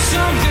making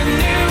something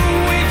new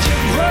with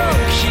your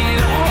broken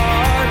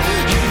heart,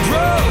 your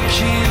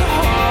broken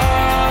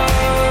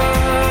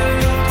heart.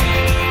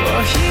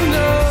 Oh, He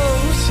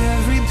knows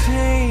every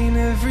pain,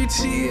 every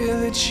tear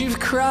that you've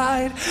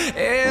cried,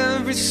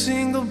 every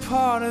single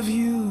part of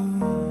you.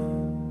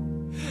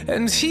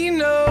 And He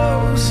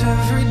knows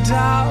every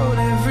doubt,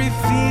 every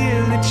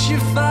fear that you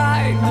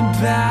fight, the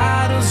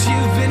battles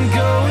you've been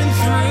going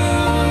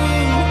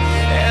through.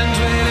 And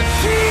when it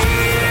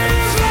feels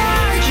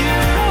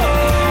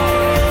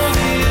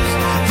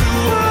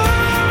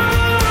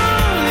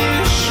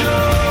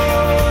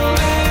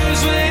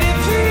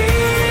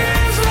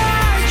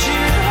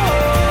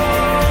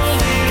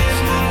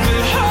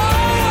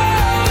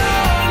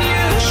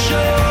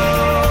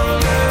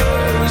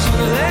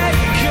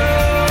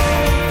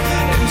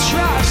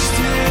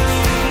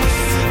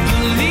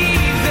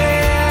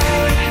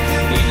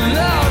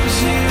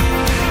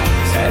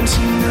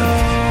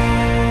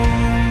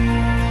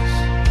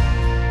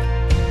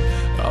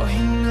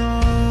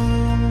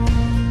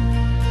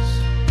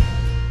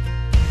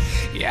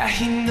Yeah,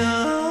 he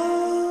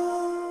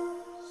knows.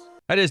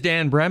 That is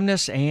Dan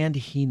Bremnes, and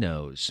he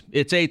knows.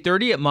 It's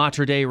 8:30 at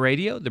Mater Dei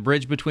Radio, the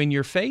bridge between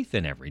your faith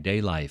and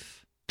everyday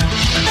life.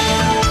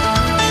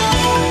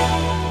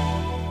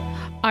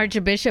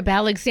 Archbishop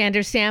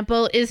Alexander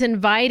Sample is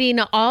inviting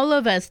all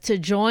of us to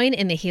join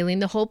in the Healing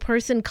the Whole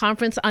Person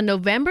Conference on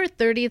November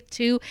 30th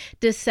to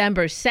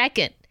December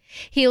 2nd.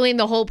 Healing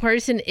the Whole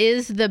Person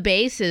is the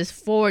basis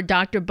for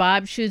Dr.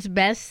 Bob Schu's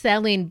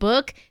best-selling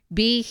book,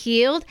 Be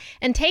Healed,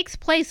 and takes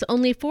place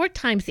only 4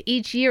 times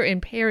each year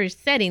in parish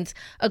settings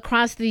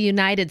across the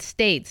United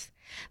States.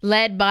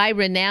 Led by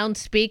renowned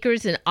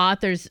speakers and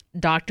authors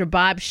Dr.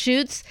 Bob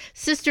Schuchts,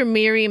 Sister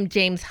Miriam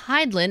James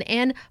Heidland,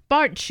 and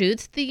Bart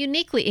Schuchts, the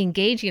uniquely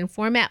engaging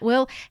format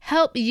will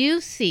help you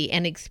see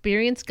and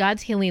experience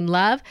God's healing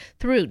love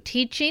through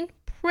teaching,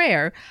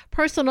 prayer,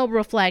 personal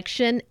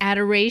reflection,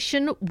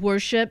 adoration,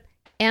 worship,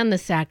 and the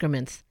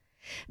sacraments.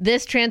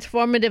 This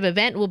transformative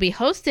event will be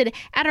hosted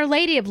at Our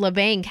Lady of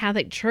Louvain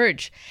Catholic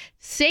Church,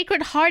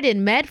 Sacred Heart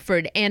in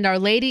Medford, and Our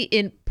Lady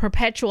in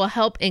Perpetual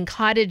Help in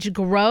Cottage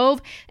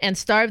Grove, and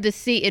Star of the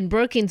Sea in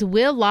Brookings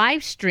will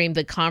live stream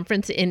the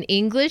conference in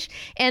English,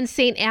 and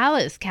St.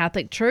 Alice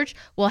Catholic Church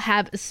will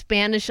have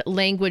Spanish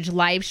language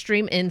live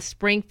stream in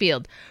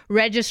Springfield.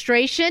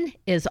 Registration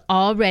is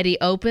already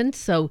open,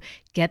 so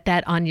get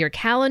that on your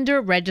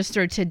calendar.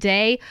 Register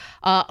today.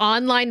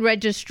 Online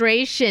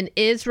registration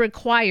is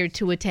required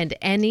to attend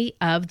any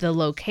of the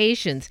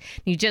locations.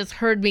 You just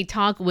heard me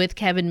talk with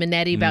Kevin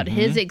Minetti about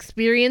his experience.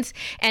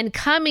 And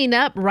coming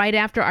up right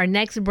after our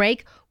next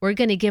break, we're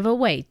going to give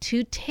away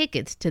 2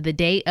 tickets to the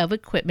Day of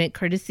Equipment,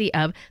 courtesy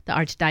of the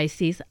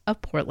Archdiocese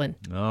of Portland.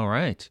 All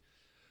right.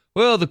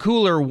 Well, the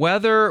cooler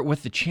weather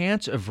with the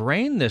chance of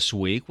rain this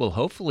week will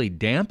hopefully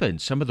dampen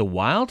some of the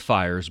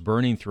wildfires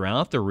burning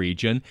throughout the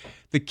region.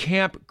 The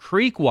Camp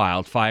Creek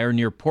wildfire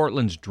near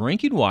Portland's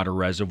drinking water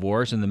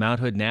reservoirs in the Mount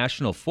Hood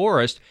National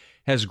Forest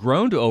has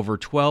grown to over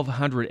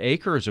 1,200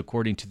 acres,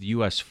 according to the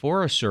U.S.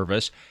 Forest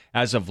Service.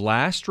 As of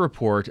last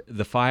report,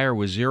 the fire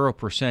was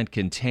 0%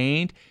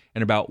 contained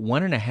and about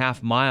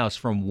 1.5 miles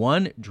from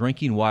one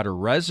drinking water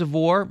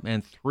reservoir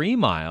and 3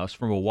 miles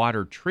from a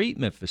water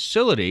treatment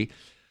facility.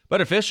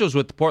 But officials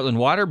with the Portland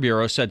Water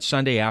Bureau said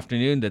Sunday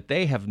afternoon that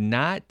they have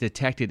not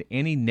detected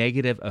any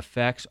negative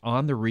effects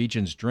on the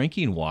region's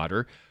drinking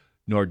water,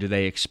 nor do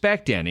they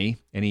expect any.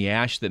 Any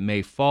ash that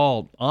may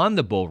fall on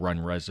the Bull Run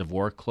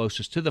Reservoir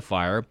closest to the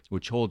fire,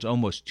 which holds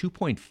almost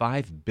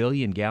 2.5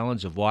 billion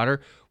gallons of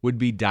water, would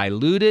be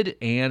diluted,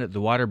 and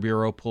the Water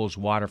Bureau pulls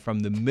water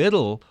from the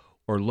middle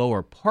or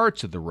lower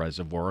parts of the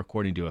reservoir,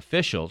 according to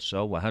officials.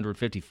 So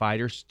 150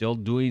 fighters still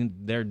doing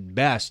their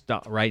best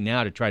right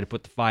now to try to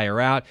put the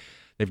fire out.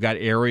 They've got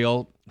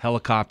aerial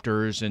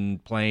helicopters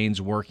and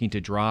planes working to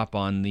drop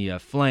on the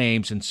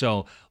flames. And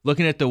so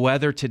looking at the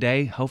weather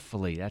today,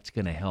 hopefully that's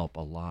going to help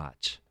a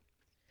lot.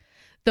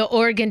 The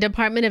Oregon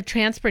Department of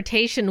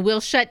Transportation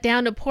will shut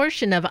down a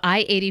portion of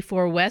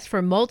I-84 West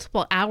for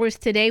multiple hours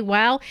today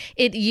while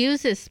it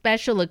uses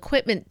special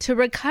equipment to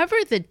recover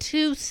the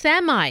 2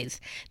 semis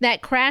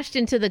that crashed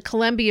into the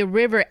Columbia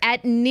River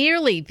at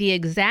nearly the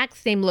exact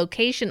same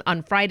location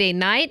on Friday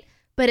night,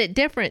 but at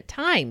different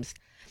times.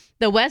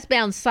 The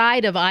westbound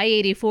side of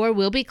I-84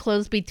 will be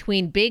closed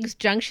between Biggs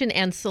Junction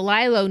and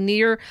Celilo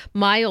near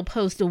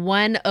milepost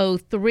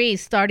 103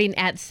 starting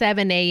at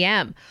 7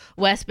 a.m.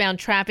 Westbound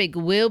traffic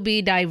will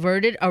be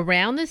diverted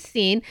around the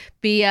scene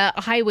via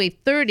Highway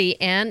 30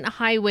 and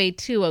Highway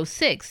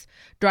 206.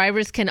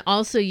 Drivers can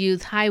also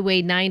use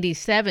Highway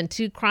 97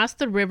 to cross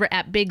the river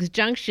at Biggs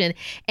Junction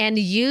and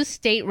use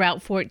State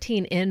Route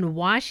 14 in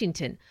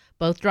Washington.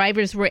 Both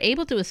drivers were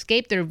able to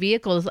escape their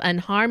vehicles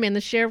unharmed, and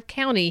the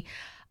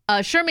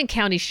Sherman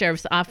County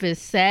Sheriff's Office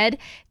said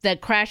that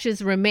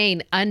crashes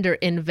remain under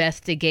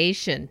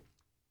investigation.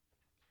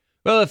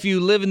 Well, if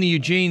you live in the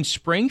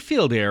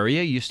Eugene-Springfield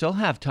area, you still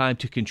have time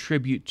to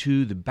contribute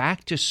to the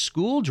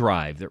back-to-school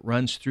drive that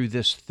runs through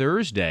this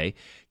Thursday.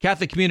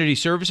 Catholic Community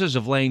Services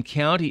of Lane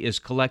County is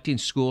collecting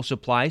school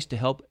supplies to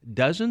help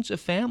dozens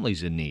of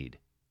families in need.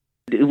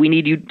 We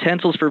need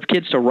utensils for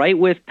kids to write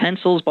with,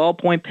 pencils,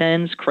 ballpoint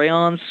pens,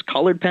 crayons,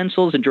 colored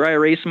pencils, and dry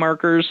erase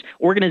markers,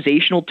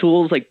 organizational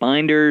tools like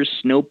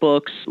binders,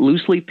 notebooks,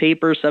 loose leaf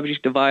paper,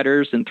 subject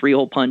dividers, and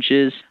 3-hole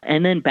punches,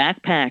 and then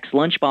backpacks,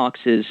 lunch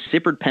boxes,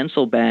 zippered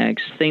pencil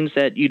bags, things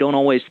that you don't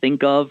always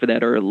think of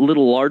that are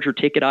little larger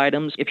ticket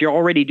items. If you're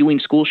already doing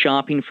school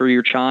shopping for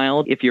your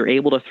child, if you're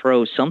able to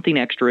throw something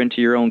extra into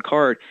your own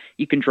cart,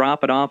 you can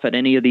drop it off at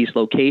any of these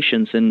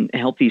locations and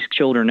help these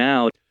children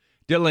out.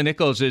 Dylan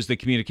Nichols is the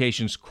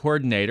communications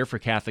coordinator for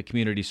Catholic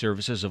Community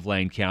Services of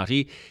Lane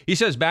County. He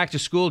says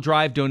back-to-school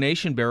drive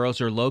donation barrels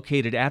are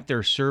located at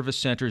their service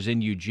centers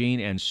in Eugene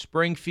and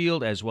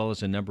Springfield, as well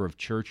as a number of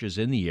churches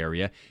in the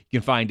area. You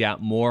can find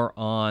out more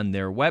on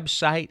their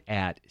website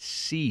at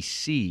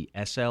ccslc.org.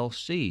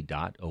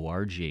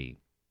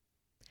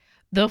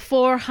 The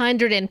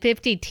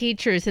 450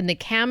 teachers in the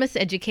Camas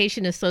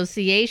Education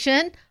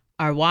Association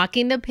are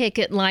walking the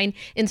picket line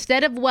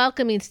instead of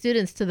welcoming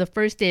students to the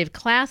first day of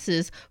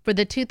classes for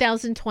the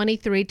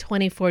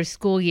 2023-24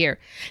 school year.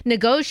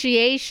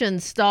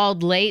 Negotiations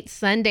stalled late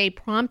Sunday,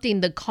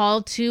 prompting the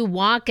call to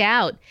walk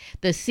out.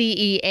 The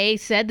CEA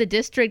said the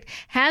district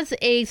has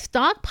a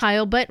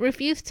stockpile but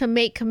refused to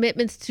make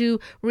commitments to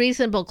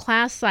reasonable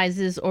class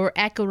sizes or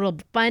equitable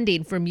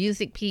funding for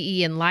music,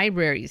 PE, and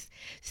libraries.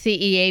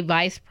 CEA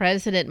Vice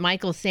President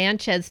Michael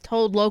Sanchez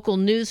told local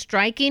news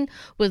striking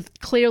was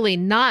clearly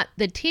not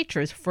the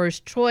teacher's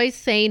first choice,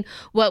 saying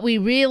what we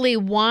really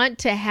want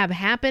to have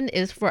happen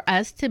is for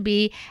us to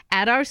be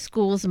at our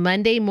schools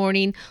Monday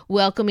morning,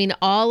 welcoming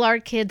all our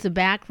kids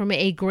back from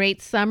a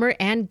great summer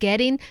and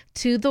getting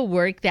to the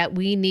work that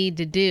we need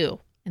to do.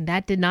 And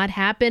that did not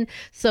happen.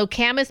 So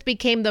Camas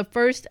became the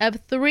first of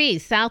 3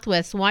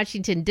 Southwest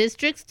Washington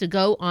districts to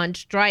go on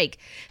strike.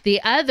 The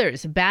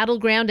others,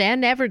 Battleground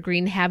and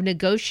Evergreen, have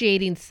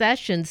negotiating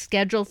sessions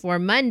scheduled for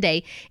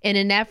Monday in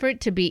an effort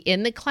to be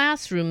in the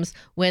classrooms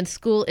when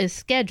school is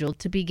scheduled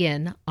to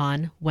begin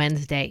on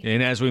Wednesday.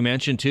 And as we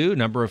mentioned, too, a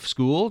number of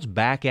schools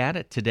back at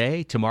it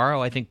today. Tomorrow,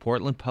 I think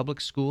Portland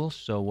Public Schools.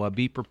 So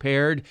be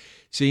prepared.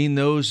 Seeing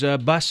those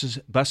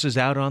buses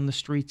out on the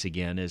streets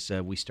again as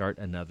we start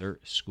another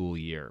school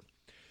year.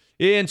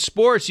 In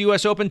sports,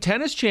 U.S. Open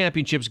Tennis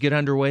Championships get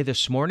underway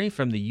this morning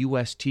from the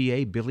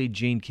USTA Billie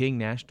Jean King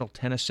National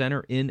Tennis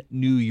Center in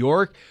New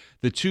York.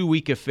 The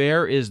 2-week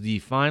affair is the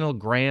final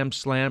Grand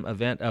Slam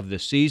event of the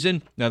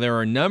season. Now, there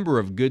are a number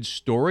of good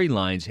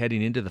storylines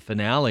heading into the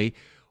finale.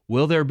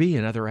 Will there be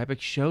another epic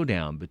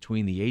showdown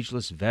between the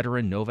ageless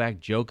veteran Novak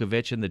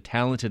Djokovic and the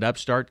talented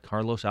upstart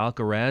Carlos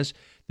Alcaraz?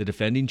 The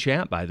defending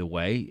champ, by the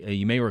way.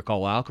 You may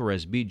recall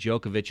Alcaraz beat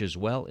Djokovic as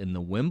well in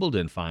the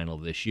Wimbledon final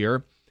this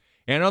year.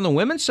 And on the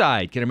women's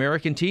side, can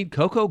American teen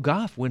Coco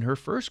Gauff win her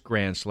first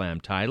Grand Slam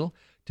title?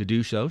 To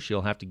do so,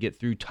 she'll have to get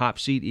through top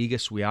seed Iga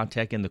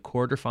Swiatek in the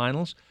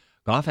quarterfinals.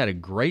 Gauff had a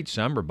great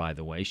summer, by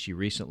the way. She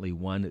recently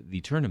won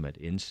the tournament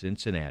in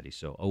Cincinnati,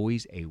 so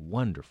always a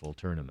wonderful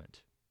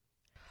tournament.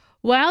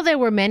 While there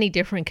were many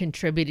different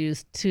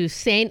contributors to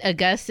St.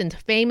 Augustine's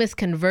famous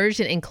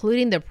conversion,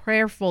 including the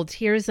prayerful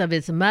tears of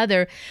his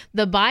mother,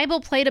 the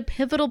Bible played a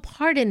pivotal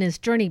part in his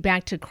journey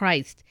back to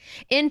Christ.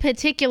 In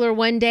particular,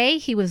 one day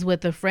he was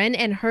with a friend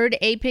and heard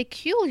a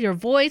peculiar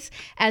voice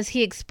as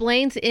he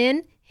explains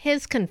in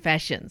his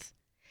Confessions.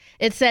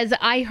 It says,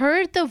 I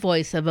heard the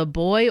voice of a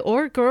boy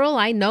or girl,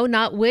 I know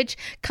not which,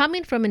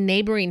 coming from a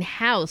neighboring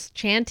house,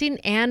 chanting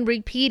and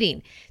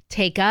repeating,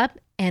 take up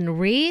and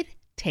read,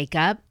 take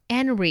up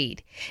and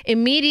read.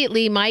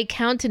 Immediately my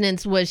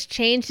countenance was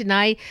changed, and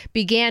I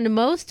began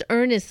most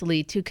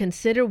earnestly to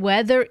consider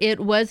whether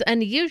it was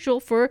unusual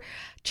for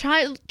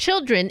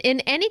children in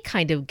any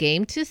kind of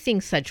game to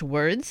sing such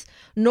words,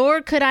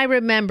 nor could I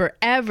remember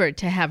ever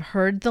to have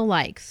heard the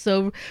like.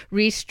 So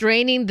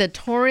restraining the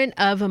torrent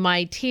of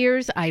my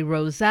tears, I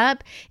rose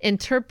up,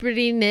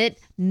 interpreting it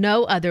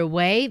no other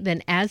way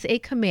than as a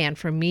command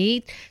for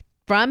me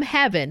from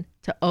heaven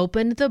to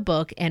open the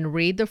book and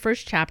read the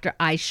first chapter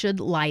I should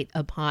light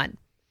upon.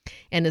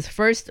 And his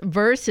first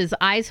verse his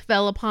eyes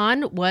fell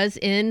upon was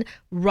in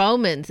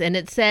Romans, and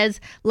it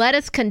says, let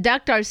us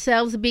conduct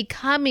ourselves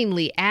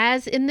becomingly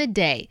as in the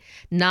day,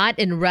 not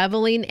in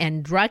reveling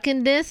and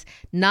drunkenness,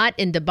 not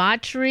in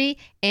debauchery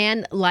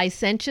and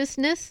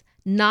licentiousness,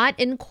 not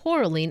in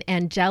quarreling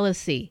and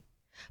jealousy,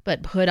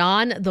 but put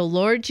on the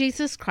Lord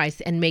Jesus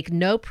Christ and make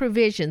no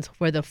provisions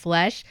for the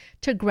flesh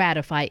to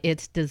gratify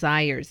its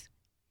desires.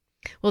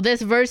 Well,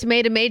 this verse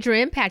made a major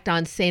impact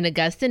on St.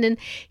 Augustine, and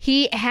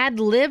he had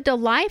lived a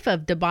life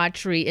of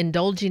debauchery,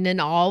 indulging in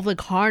all the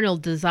carnal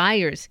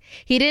desires.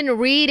 He didn't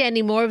read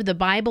any more of the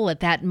Bible at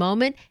that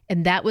moment,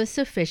 and that was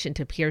sufficient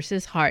to pierce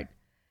his heart.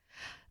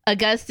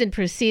 Augustine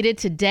proceeded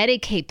to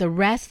dedicate the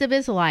rest of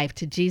his life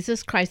to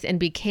Jesus Christ and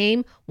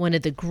became one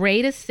of the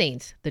greatest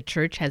saints the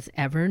church has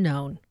ever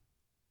known.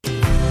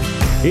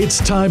 It's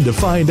time to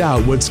find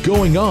out what's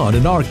going on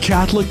in our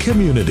Catholic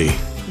community.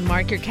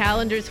 Mark your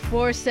calendars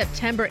for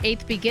September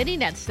 8th,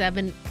 beginning at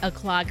 7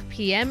 o'clock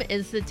p.m.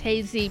 is the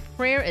Taizé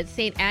Prayer at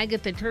St.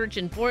 Agatha Church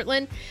in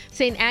Portland.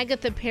 St.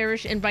 Agatha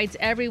Parish invites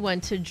everyone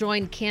to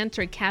join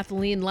cantor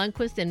Kathleen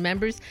Lundquist and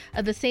members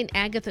of the St.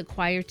 Agatha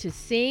Choir to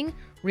sing,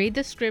 read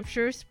the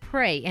scriptures,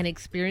 pray, and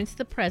experience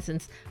the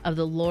presence of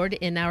the Lord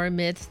in our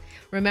midst.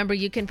 Remember,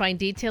 you can find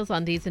details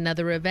on these and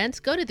other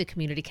events. Go to the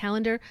community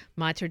calendar,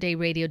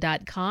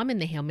 materdeiradio.com,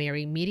 and the Hail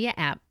Mary Media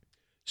app.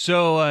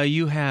 So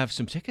you have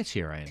some tickets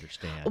here, I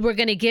understand. We're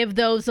going to give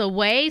those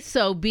away,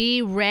 so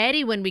be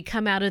ready when we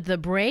come out of the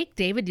break.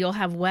 David, you'll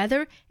have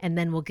weather, and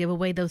then we'll give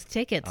away those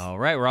tickets. All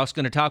right. We're also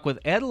going to talk with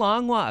Ed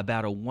Longwa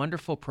about a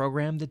wonderful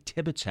program, The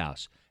Tibbetts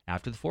House,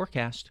 after the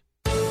forecast.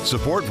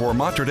 Support for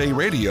Mater Dei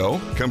Radio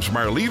comes from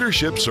our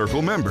Leadership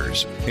Circle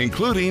members,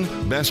 including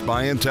Best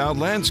Buy in Town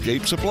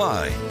Landscape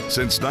Supply.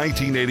 Since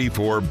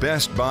 1984,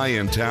 Best Buy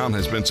in Town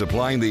has been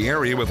supplying the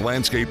area with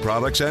landscape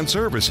products and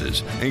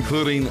services,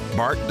 including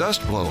bark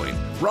dust blowing,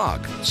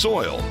 rock,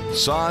 soil,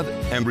 sod,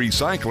 and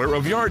recycler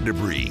of yard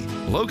debris.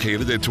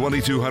 Located at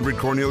 2200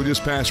 Cornelius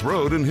Pass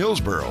Road in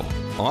Hillsboro.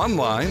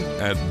 online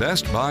at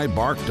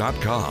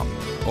bestbuybark.com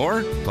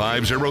or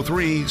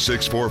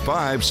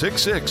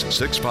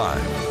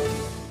 503-645-6665.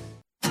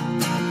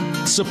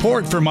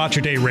 Support for Mater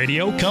Dei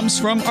Radio comes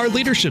from our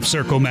Leadership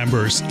Circle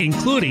members,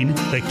 including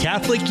the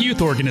Catholic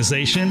Youth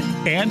Organization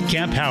and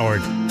Camp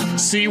Howard.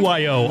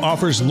 CYO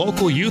offers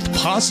local youth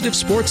positive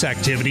sports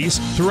activities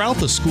throughout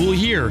the school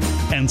year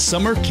and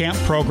summer camp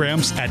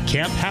programs at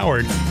Camp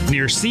Howard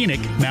near scenic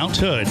Mount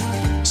Hood.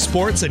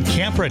 Sports and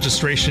camp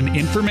registration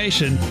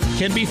information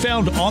can be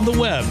found on the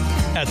web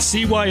at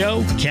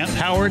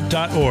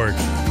cyoCampHoward.org.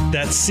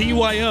 That's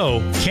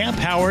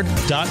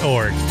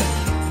cyoCampHoward.org.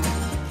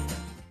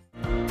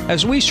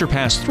 As we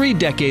surpass 3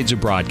 decades of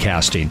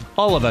broadcasting,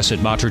 all of us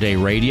at Mater Dei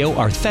Radio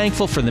are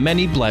thankful for the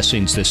many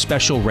blessings this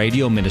special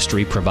radio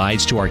ministry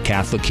provides to our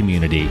Catholic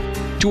community.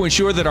 To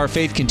ensure that our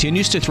faith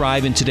continues to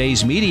thrive in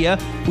today's media,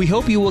 we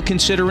hope you will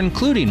consider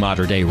including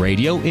Mater Dei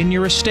Radio in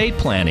your estate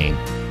planning.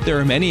 There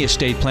are many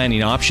estate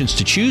planning options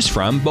to choose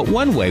from, but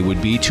one way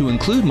would be to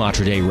include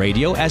Mater Dei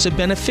Radio as a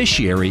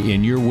beneficiary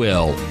in your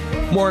will.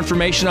 More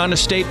information on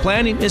estate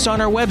planning is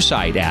on our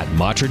website at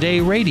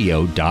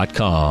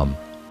materdeiradio.com.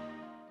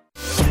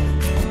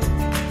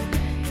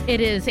 It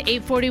is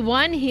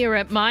 8:41 here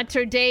at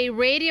Mater Dei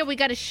Radio. We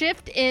got a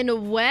shift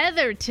in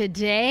weather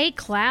today,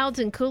 clouds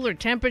and cooler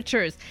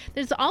temperatures.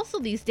 There's also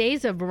these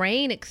days of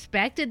rain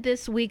expected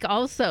this week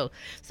also.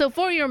 So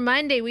for your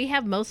Monday, we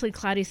have mostly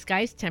cloudy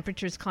skies,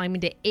 temperatures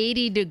climbing to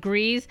 80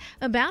 degrees,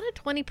 about a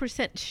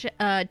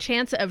 20%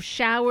 chance of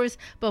showers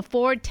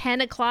before 10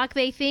 o'clock,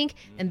 they think,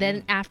 and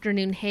then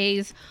afternoon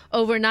haze.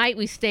 Overnight,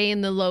 we stay in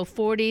the low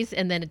 40s,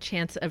 and then a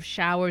chance of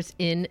showers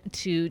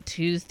into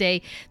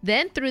Tuesday.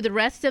 Then through the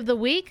rest of the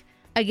week,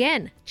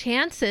 again,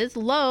 chances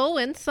low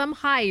and some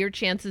higher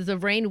chances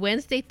of rain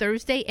Wednesday,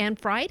 Thursday, and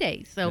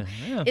Friday. So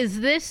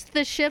is this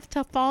the shift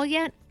to fall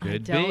yet?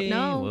 Could I don't be.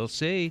 know. We'll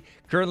see.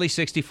 Currently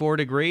 64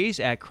 degrees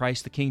at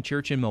Christ the King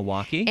Church in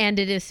Milwaukee. And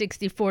it is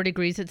 64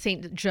 degrees at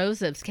St.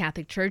 Joseph's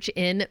Catholic Church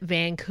in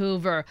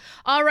Vancouver.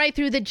 All right,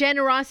 through the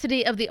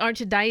generosity of the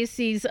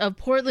Archdiocese of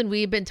Portland,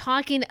 we've been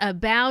talking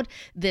about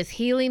this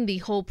Healing the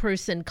Whole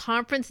Person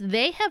conference.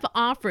 They have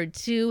offered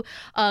to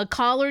a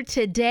caller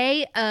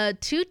today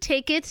 2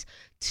 tickets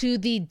to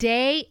the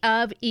Day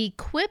of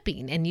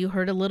Equipping. And you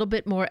heard a little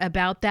bit more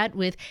about that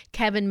with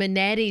Kevin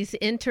Minetti's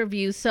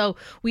interview. So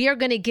we are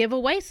going to give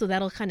away, so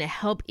that'll kind of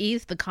help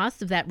ease the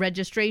cost of that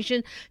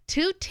registration,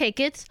 2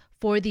 tickets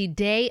for the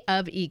Day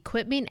of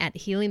Equipping at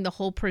Healing the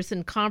Whole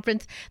Person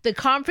Conference. The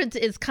conference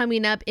is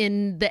coming up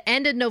in the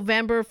end of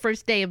November,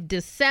 first day of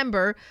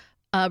December.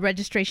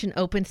 Registration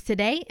opens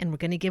today, and we're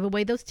going to give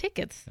away those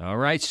tickets. All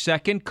right,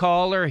 second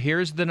caller,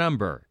 here's the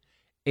number,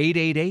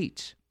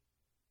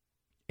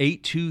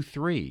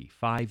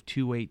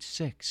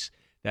 888-823-5286.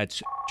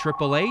 That's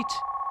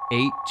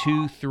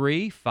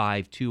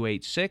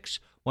 888-823-5286.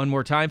 One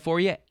more time for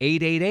you,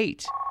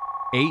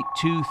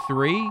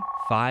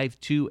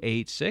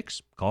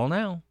 888-823-5286. Call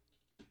now.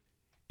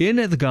 In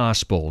the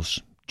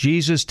Gospels,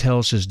 Jesus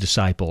tells his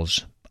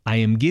disciples, I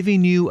am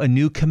giving you a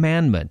new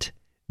commandment,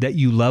 that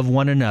you love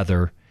one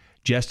another,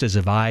 just as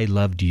if I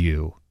loved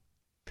you.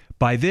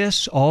 By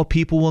this, all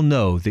people will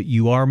know that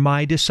you are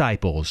my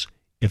disciples,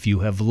 if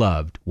you have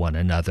loved one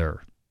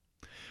another.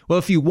 Well,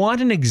 if you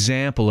want an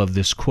example of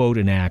this quote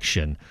in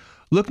action,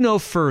 look no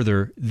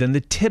further than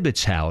the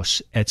Tibbetts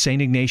House at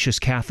St. Ignatius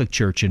Catholic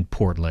Church in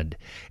Portland.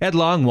 Ed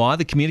Langlois,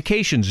 the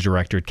communications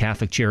director at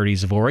Catholic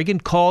Charities of Oregon,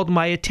 called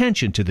my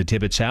attention to the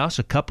Tibbetts House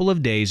a couple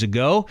of days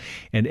ago,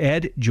 and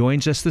Ed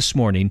joins us this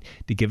morning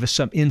to give us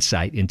some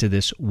insight into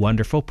this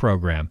wonderful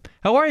program.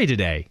 How are you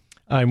today?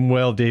 I'm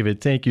well, David.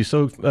 Thank you.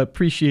 So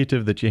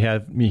appreciative that you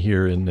have me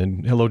here,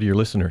 and hello to your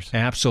listeners.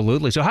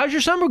 Absolutely. So how's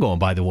your summer going,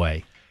 by the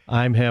way?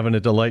 I'm having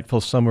a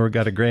delightful summer.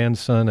 Got a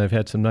grandson. I've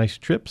had some nice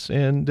trips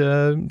and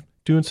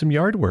doing some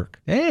yard work.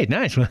 Hey,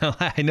 nice. Well,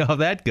 I know how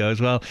that goes.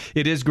 Well,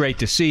 it is great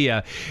to see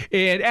you.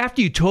 And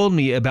after you told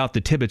me about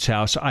the Tibbetts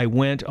House, I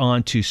went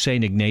on to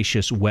St.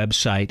 Ignatius'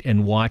 website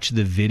and watched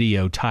the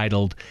video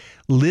titled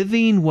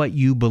Living What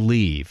You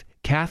Believe,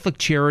 Catholic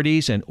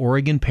Charities and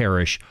Oregon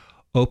Parish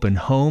Open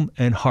Home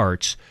and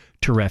Hearts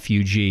to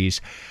Refugees.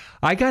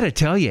 I got to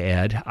tell you,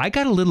 Ed, I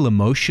got a little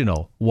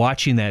emotional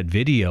watching that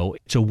video.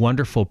 It's a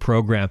wonderful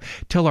program.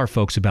 Tell our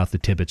folks about the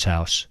Tibbetts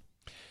House.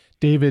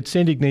 David,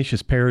 St.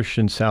 Ignatius Parish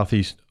in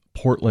southeast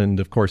Portland,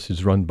 of course,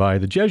 is run by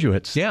the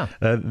Jesuits. Yeah.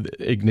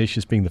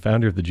 Ignatius being the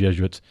founder of the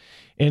Jesuits.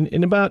 And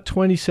in about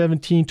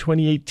 2017,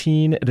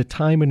 2018, at a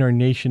time in our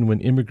nation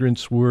when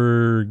immigrants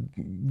were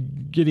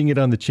getting it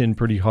on the chin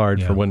pretty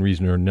hard for one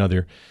reason or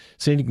another,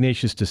 St.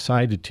 Ignatius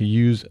decided to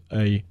use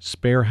a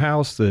spare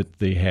house that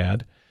they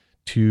had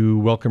to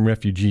welcome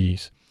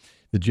refugees.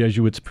 The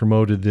Jesuits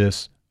promoted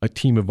this. A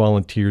team of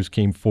volunteers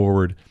came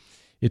forward.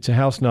 It's a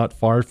house not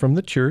far from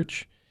the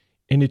church,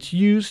 and it's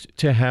used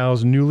to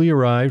house newly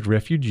arrived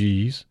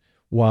refugees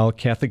while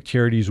Catholic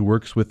Charities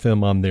works with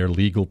them on their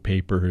legal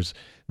papers,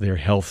 their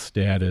health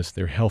status,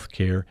 their health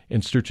care,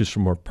 and searches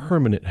for more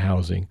permanent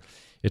housing.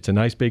 It's a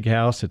nice big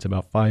house. It's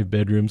about 5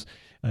 bedrooms.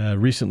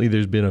 Recently,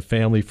 there's been a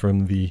family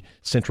from the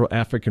Central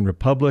African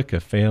Republic, a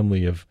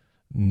family of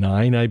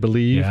 9, I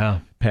believe,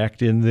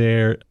 packed in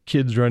there,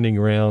 kids running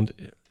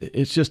around.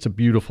 It's just a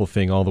beautiful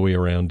thing all the way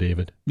around,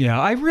 David. Yeah,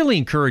 I really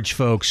encourage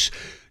folks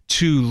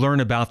to learn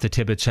about the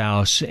Tibbetts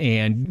House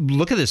and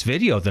look at this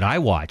video that I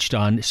watched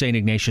on St.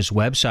 Ignatius'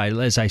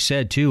 website. As I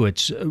said, too,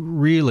 it's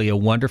really a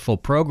wonderful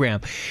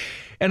program.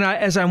 And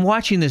as I'm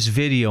watching this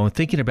video and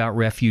thinking about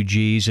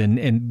refugees, and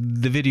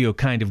the video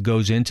kind of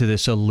goes into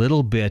this a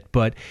little bit,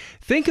 but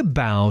think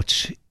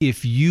about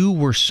if you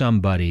were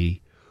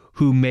somebody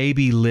who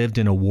maybe lived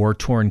in a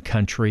war-torn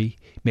country,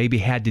 maybe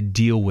had to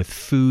deal with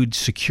food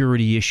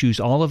security issues,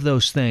 all of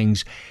those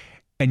things,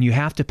 and you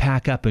have to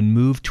pack up and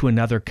move to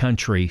another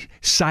country,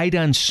 sight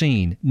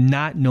unseen,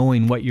 not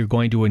knowing what you're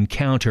going to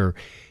encounter.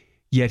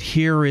 Yet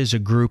here is a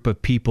group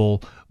of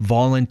people,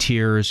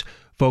 volunteers,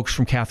 folks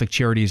from Catholic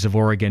Charities of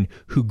Oregon,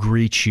 who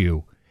greet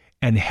you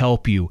and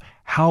help you.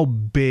 How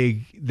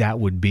big that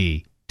would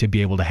be to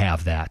be able to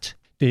have that.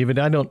 David,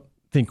 I don't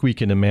think we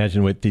can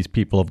imagine what these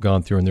people have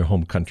gone through in their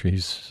home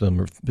countries. Some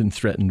have been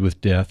threatened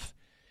with death.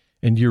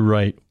 And you're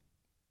right.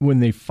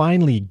 When they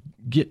finally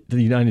get to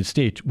the United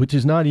States, which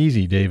is not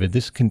easy, David,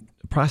 this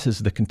process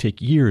that can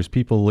take years.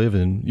 People live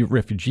in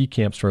refugee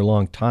camps for a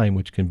long time,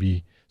 which can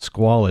be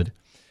squalid.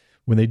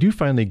 When they do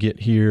finally get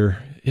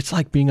here, it's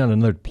like being on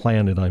another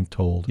planet, I'm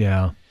told.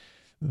 Yeah.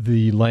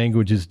 The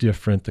language is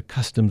different. The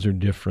customs are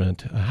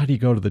different. How do you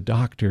go to the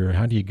doctor?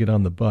 How do you get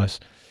on the bus?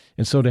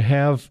 And so to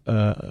have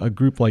a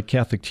group like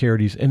Catholic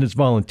Charities, and it's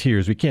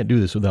volunteers. We can't do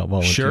this without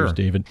volunteers, sure.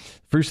 David.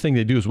 First thing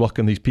they do is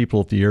welcome these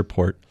people at the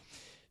airport.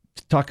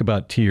 Talk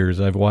about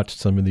tears. I've watched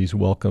some of these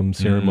welcome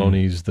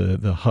ceremonies,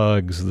 the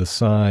hugs, the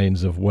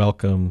signs of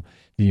welcome,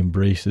 the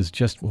embraces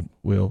just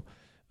will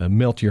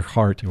melt your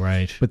heart.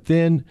 Right. But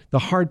then the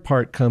hard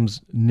part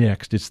comes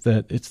next. It's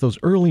those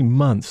early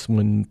months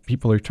when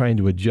people are trying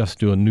to adjust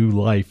to a new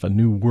life, a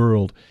new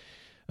world,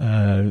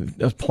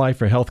 apply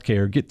for health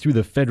care, get through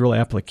the federal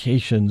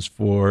applications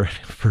for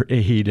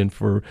aid and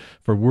for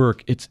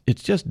work. It's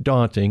just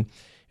daunting.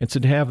 And so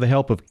to have the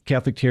help of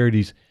Catholic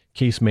Charities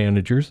case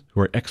managers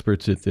who are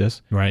experts at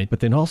this, right? But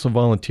then also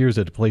volunteers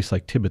at a place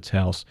like Tibbetts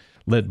House,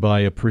 led by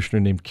a parishioner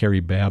named Carrie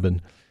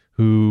Babin,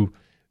 who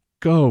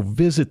go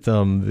visit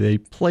them. They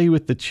play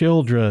with the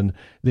children.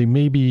 They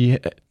maybe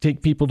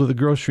take people to the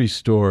grocery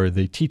store.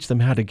 They teach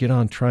them how to get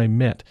on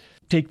TriMet,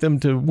 take them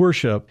to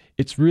worship.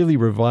 It's really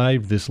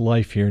revived this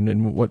life here.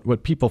 And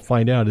what people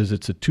find out is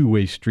it's a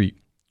two-way street.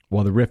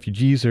 While the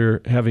refugees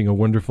are having a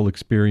wonderful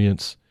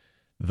experience,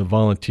 the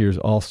volunteers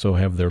also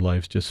have their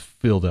lives just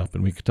filled up,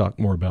 and we could talk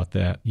more about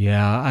that.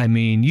 Yeah, I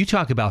mean, you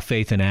talk about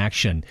faith in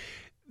action.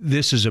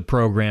 This is a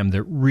program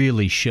that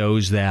really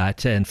shows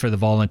that. And for the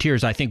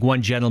volunteers, I think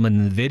one gentleman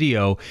in the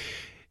video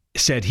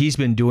said he's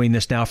been doing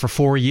this now for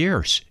 4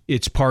 years.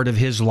 It's part of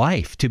his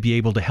life to be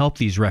able to help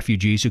these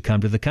refugees who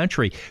come to the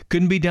country.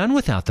 Couldn't be done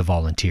without the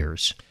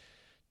volunteers.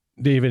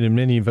 David, in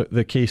many of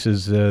the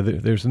cases,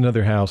 there's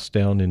another house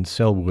down in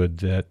Selwood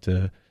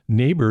that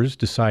neighbors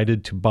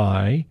decided to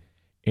buy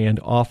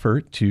and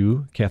offer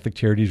to Catholic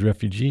Charities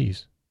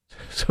refugees.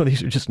 So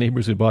these are just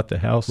neighbors who bought the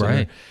house,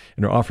 right,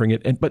 and are offering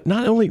it. But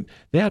not only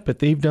that, but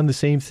they've done the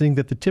same thing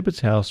that the Tibbetts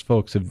House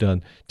folks have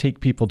done. Take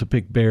people to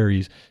pick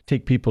berries,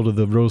 take people to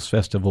the Rose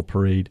Festival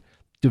parade,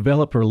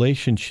 develop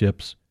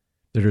relationships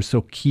that are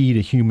so key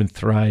to human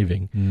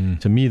thriving.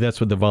 To me, that's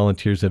what the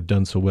volunteers have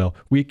done so well.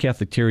 We at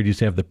Catholic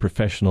Charities have the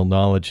professional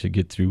knowledge to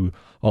get through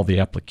all the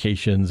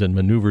applications and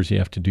maneuvers you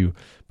have to do,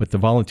 but the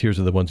volunteers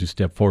are the ones who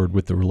step forward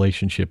with the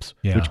relationships,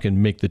 which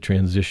can make the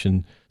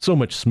transition so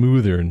much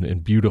smoother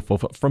and beautiful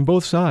from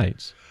both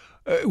sides.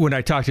 When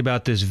I talked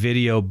about this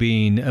video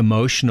being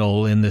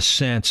emotional in the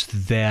sense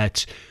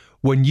that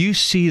when you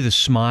see the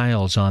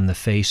smiles on the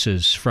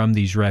faces from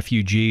these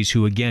refugees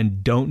who, again,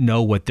 don't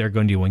know what they're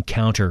going to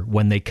encounter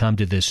when they come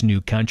to this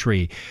new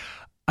country,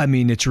 I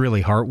mean, it's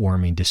really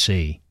heartwarming to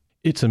see.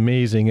 It's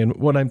amazing. And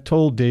what I'm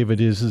told, David,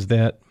 is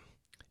that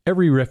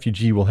every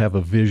refugee will have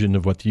a vision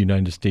of what the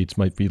United States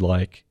might be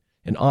like.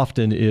 And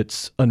often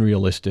it's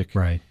unrealistic.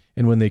 Right.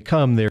 And when they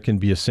come, there can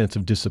be a sense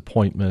of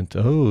disappointment.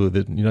 Oh,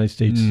 the United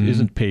States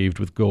isn't paved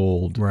with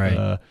gold.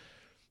 Right.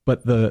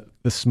 But the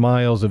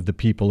smiles of the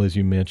people, as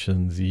you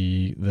mentioned,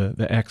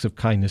 the acts of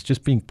kindness,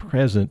 just being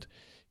present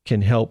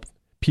can help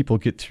people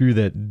get through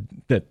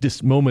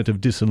that moment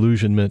of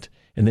disillusionment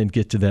and then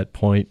get to that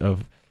point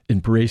of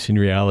embracing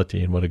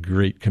reality. And what a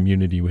great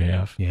community we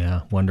have.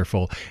 Yeah,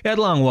 wonderful. Ed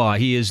Langlois,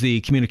 he is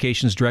the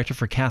Communications Director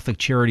for Catholic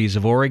Charities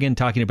of Oregon,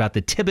 talking about the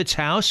Tibbetts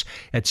House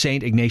at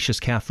St. Ignatius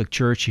Catholic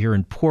Church here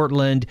in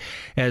Portland,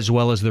 as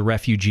well as the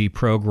refugee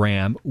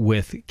program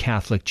with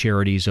Catholic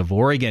Charities of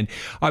Oregon.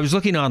 I was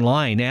looking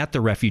online at the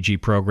refugee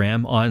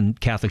program on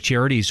Catholic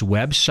Charities'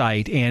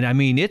 website, and I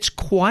mean, it's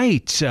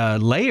quite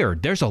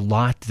layered. There's a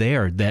lot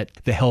there,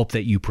 that the help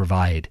that you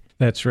provide.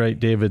 That's right,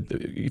 David.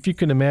 If you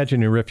can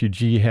imagine, a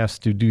refugee has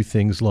to do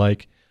things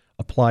like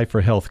apply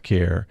for health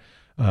care,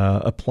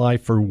 apply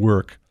for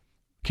work.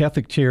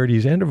 Catholic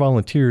Charities and our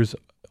volunteers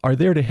are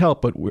there to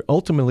help, but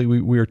ultimately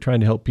we are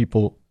trying to help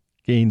people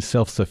gain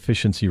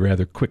self-sufficiency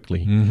rather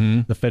quickly.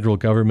 Mm-hmm. The federal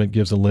government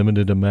gives a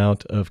limited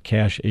amount of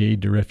cash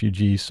aid to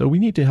refugees, so we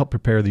need to help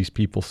prepare these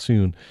people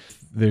soon.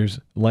 There's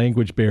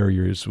language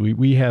barriers.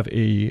 We have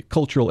a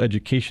cultural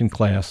education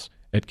class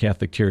at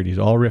Catholic Charities.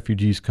 All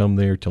refugees come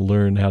there to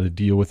learn how to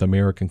deal with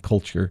American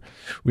culture.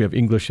 We have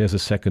English as a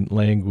second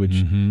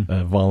language,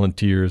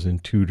 volunteers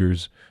and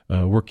tutors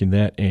working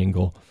that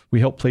angle. We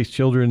help place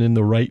children in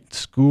the right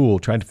school,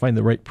 trying to find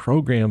the right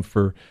program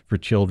for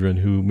children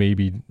who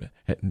maybe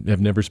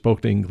have never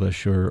spoken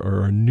English or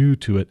are new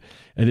to it.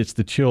 And it's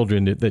the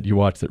children that you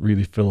watch that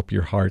really fill up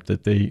your heart,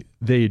 that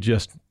they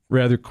just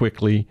rather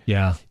quickly.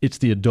 Yeah. It's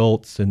the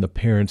adults and the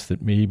parents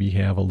that maybe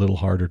have a little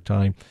harder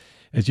time.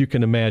 As you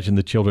can imagine,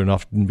 the children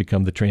often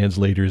become the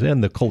translators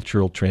and the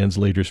cultural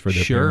translators for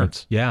their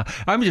parents. Yeah.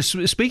 I'm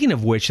just, speaking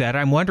of which, that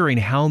I'm wondering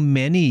how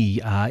many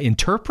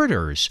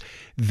interpreters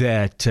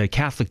that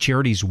Catholic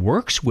Charities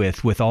works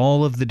with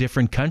all of the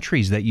different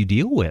countries that you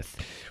deal with.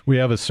 We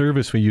have a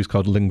service we use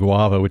called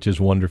Linguava, which is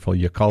wonderful.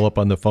 You call up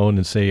on the phone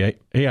and say,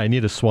 hey, I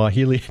need a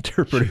Swahili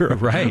interpreter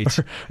right.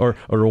 or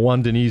a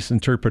Rwandanese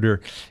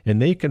interpreter,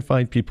 and they can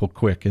find people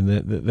quick, and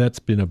that's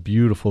been a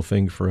beautiful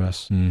thing for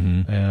us.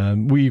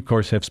 Mm-hmm. We, of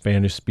course, have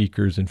Spanish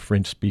speakers and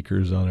French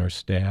speakers on our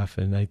staff,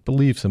 and I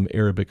believe some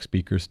Arabic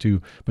speakers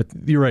too. But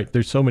you're right,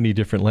 there's so many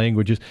different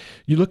languages.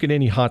 You look at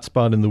any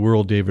hotspot in the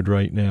world, David,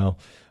 right now,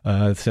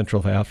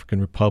 Central African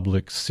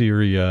Republic,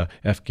 Syria,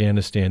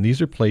 Afghanistan.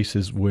 These are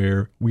places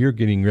where we are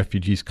getting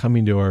refugees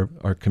coming to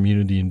our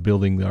community and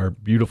building our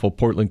beautiful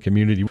Portland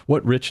community.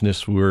 What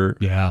richness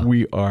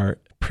we are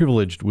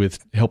privileged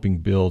with helping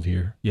build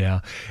here.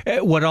 Yeah.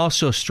 What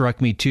also struck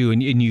me too,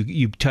 and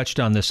you touched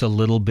on this a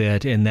little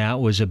bit, and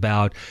that was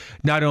about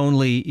not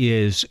only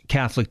is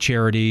Catholic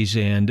Charities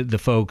and the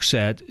folks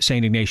at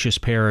St. Ignatius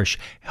Parish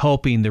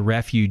helping the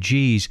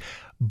refugees,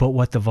 but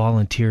what the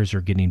volunteers are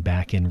getting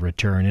back in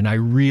return. And I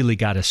really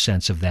got a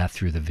sense of that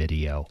through the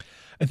video.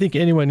 I think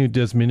anyone who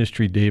does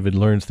ministry, David,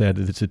 learns that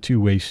it's a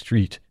two-way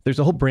street. There's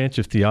a whole branch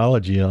of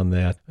theology on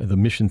that, the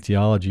mission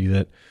theology,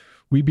 that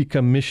we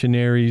become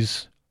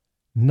missionaries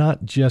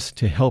not just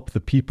to help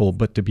the people,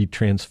 but to be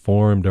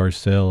transformed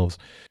ourselves.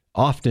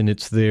 Often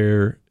it's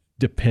their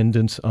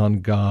dependence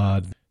on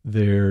God,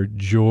 their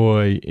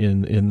joy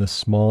in the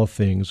small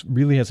things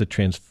really has a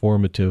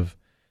transformative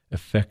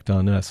effect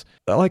on us.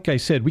 Like I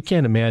said, we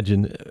can't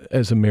imagine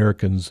as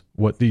Americans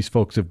what these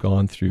folks have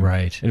gone through.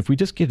 Right. And if we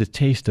just get a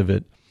taste of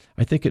it,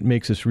 I think it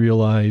makes us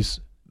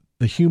realize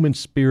the human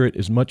spirit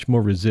is much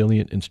more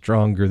resilient and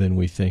stronger than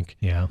we think.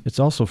 Yeah. It's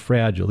also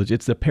fragile.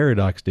 It's the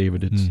paradox,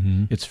 David.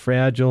 It's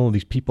fragile.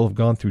 These people have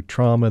gone through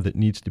trauma that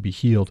needs to be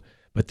healed,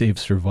 but they've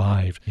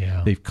survived.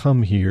 Yeah. They've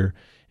come here,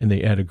 and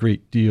they add a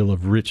great deal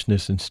of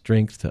richness and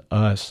strength to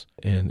us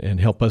and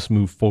help us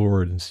move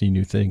forward and see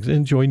new things and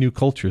enjoy new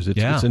cultures.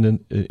 It's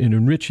an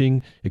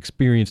enriching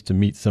experience to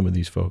meet some of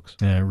these folks.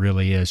 Yeah, it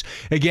really is.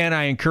 Again,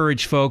 I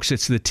encourage folks,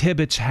 it's the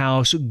Tibbetts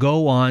House.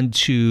 Go on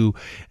to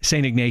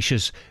St.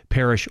 Ignatius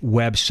Parish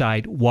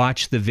website.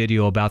 Watch the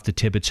video about the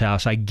Tibbetts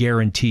House. I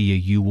guarantee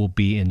you will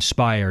be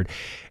inspired.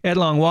 Ed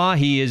Langlois,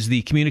 he is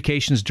the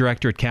Communications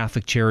Director at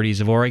Catholic Charities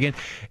of Oregon.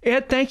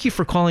 Ed, thank you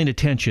for calling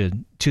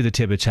attention to the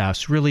Tibbetts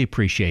House. Really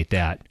appreciate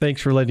that.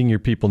 Thanks for letting your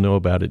people know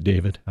about it,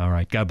 David. All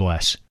right. God bless.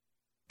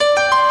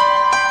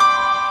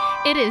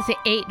 It is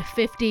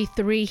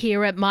 8:53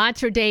 here at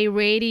Mater Dei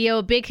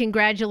Radio. Big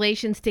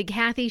congratulations to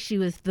Kathy. She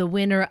was the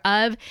winner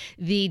of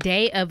the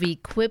Day of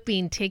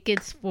Equipping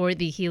tickets for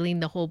the Healing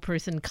the Whole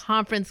Person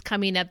Conference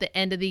coming up the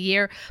end of the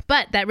year.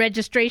 But that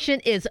registration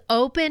is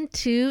open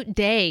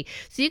today.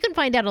 So you can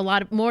find out a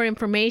lot more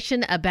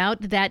information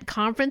about that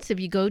conference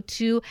if you go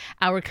to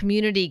our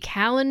community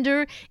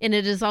calendar. And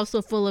it is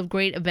also full of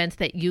great events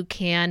that you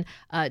can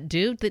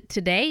do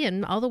today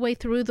and all the way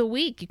through the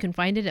week. You can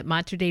find it at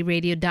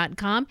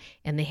materdeiradio.com.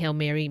 and the Hail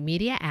Mary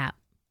Media app.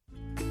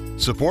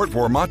 Support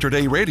for Mater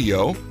Dei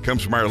Radio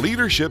comes from our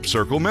Leadership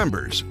Circle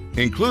members,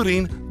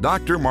 including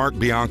Dr. Mark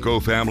Bianco,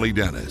 family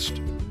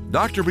dentist.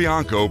 Dr.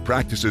 Bianco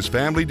practices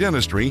family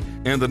dentistry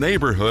in the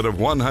neighborhood of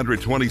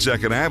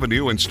 122nd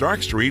Avenue and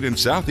Stark Street in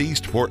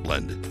Southeast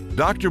Portland.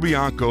 Dr.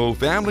 Bianco,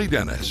 family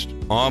dentist,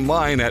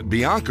 online at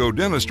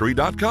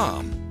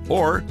biancodentistry.com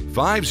or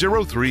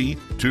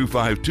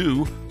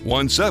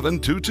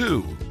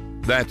 503-252-1722.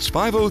 That's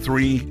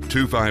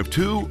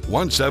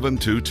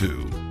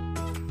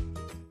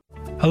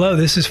 503-252-1722. Hello,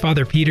 this is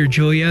Father Peter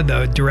Julia,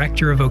 the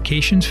Director of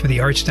Vocations for the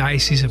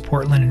Archdiocese of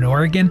Portland and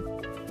Oregon.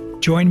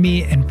 Join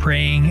me in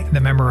praying the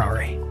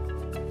Memorare.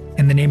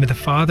 In the name of the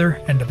Father,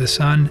 and of the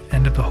Son,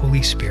 and of the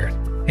Holy Spirit.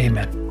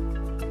 Amen.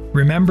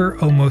 Remember,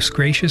 O most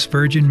gracious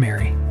Virgin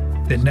Mary,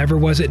 that never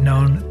was it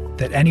known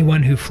that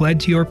anyone who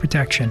fled to your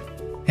protection,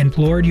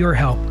 implored your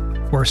help,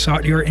 or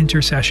sought your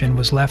intercession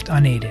was left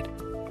unaided.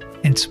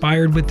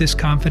 Inspired with this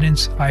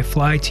confidence, I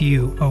fly to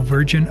you, O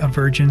Virgin of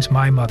Virgins,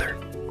 my Mother.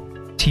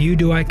 To you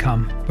do I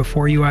come,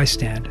 before you I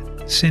stand,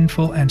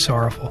 sinful and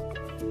sorrowful.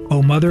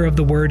 O Mother of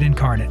the Word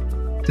incarnate,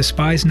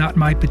 despise not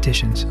my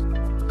petitions,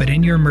 but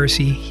in your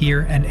mercy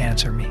hear and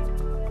answer me.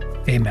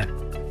 Amen.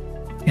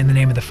 In the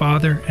name of the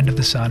Father, and of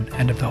the Son,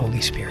 and of the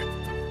Holy Spirit.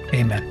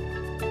 Amen.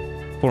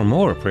 For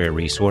more prayer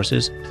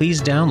resources,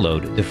 please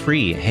download the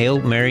free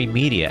Hail Mary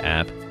Media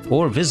app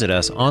or visit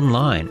us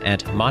online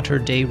at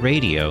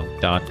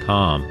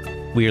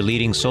materdeiradio.com. We are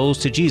leading souls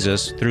to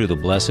Jesus through the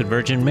Blessed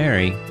Virgin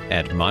Mary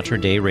at Mater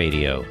Dei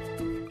Radio.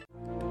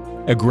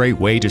 A great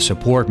way to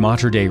support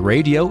Mater Dei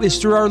Radio is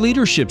through our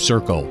Leadership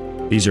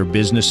Circle. These are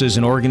businesses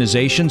and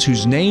organizations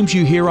whose names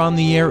you hear on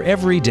the air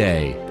every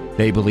day.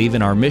 They believe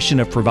in our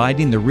mission of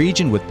providing the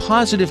region with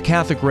positive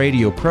Catholic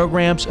radio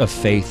programs of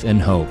faith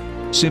and hope.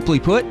 Simply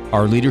put,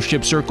 our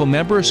Leadership Circle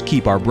members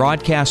keep our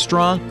broadcast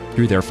strong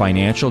through their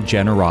financial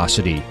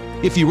generosity.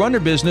 If you run a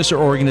business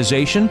or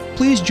organization,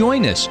 please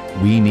join us.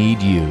 We need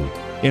you.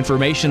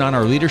 Information on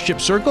our Leadership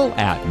Circle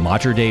at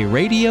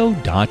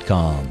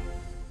materdeiradio.com.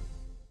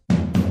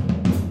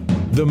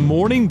 The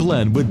Morning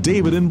Blend with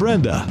David and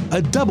Brenda,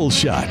 a double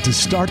shot to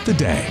start the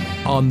day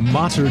on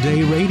Mater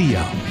Dei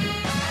Radio.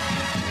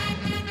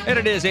 And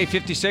it is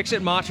 8:56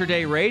 at Mater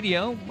Dei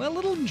Radio. Well, a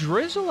little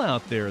drizzle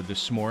out there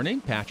this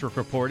morning. Patrick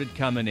reported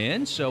coming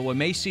in, so we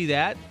may see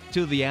that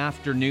to the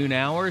afternoon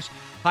hours.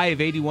 High of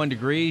 81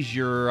 degrees,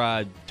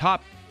 your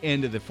top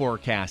end of the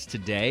forecast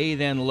today.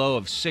 Then low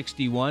of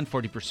 61,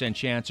 40%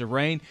 chance of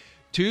rain.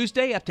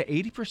 Tuesday, up to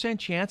 80%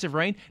 chance of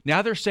rain.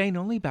 Now they're saying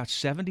only about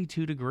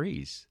 72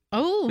 degrees.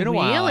 Oh, been a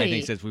really? while, I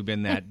think, since we've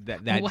been that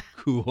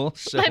cool.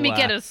 So, let me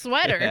get a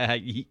sweater.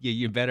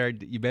 You better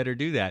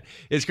do that.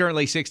 It's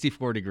currently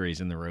 64 degrees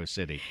in the Rose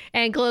City.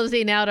 And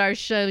closing out our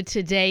show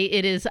today,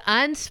 it is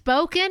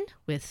Unspoken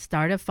with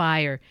Start a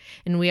Fire.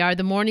 And we are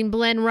the Morning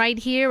Blend right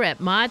here at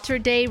Mater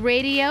Dei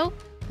Radio,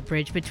 the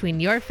bridge between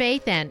your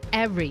faith and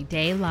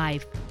everyday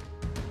life.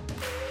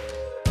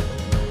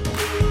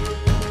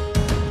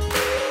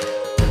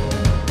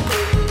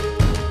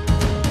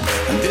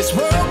 This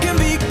world can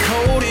be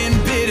cold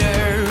and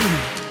bitter.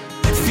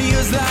 It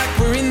feels like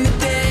we're in the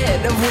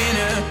dead of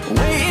winter,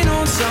 waiting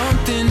on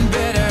something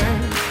better.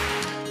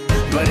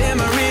 But am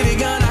I really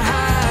gonna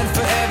hide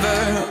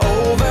forever?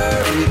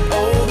 Over and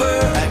over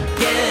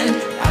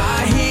again,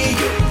 I hear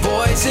your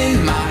voice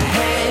in my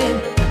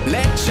head.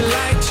 Let your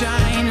light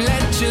shine,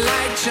 let your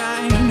light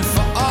shine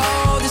for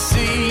all to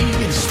see.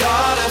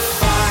 Start a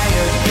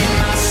fire in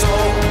my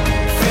soul,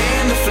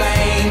 fan the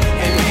flame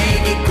and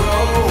make it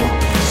grow.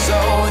 So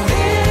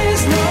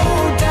there's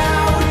no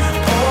doubt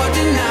or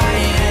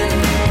denying.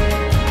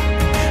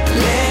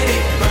 Let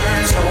it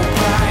burn so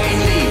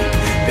brightly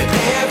that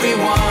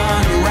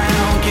everyone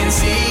around can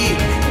see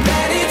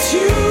that it's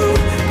you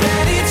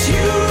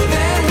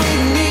that we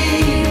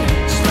need.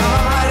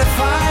 Start a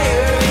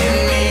fire in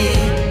me.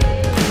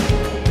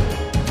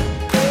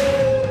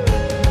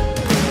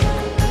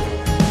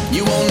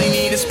 You only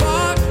need a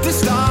spark to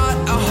start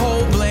a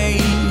whole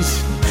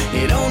blaze.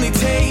 It only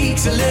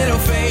takes a little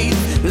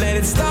faith. Let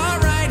it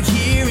start right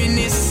here in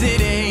this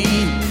city,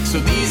 so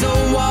these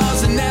old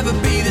walls will never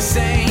be the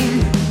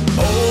same.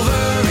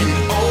 Over and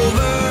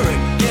over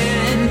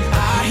again,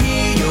 I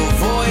hear your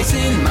voice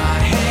in my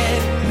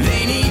head.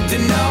 They need to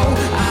know,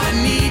 I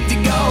need to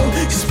go.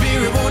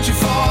 Spirit, won't you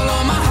fall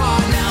on my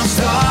heart now?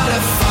 Start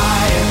a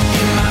fire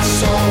in my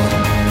soul,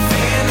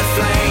 fan the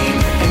flame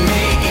and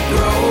make it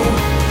grow.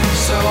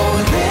 So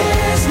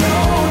there's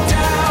no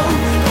doubt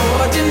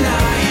or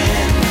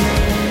denying.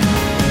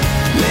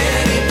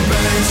 Let it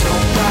burn so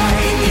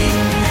brightly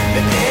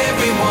that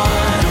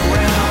everyone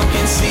around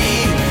can see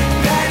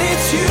that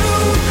it's you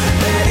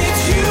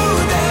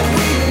that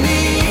we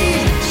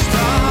need.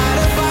 Start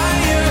a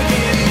fire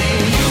in me.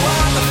 You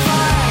are the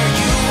fire,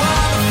 you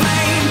are the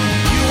flame,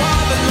 you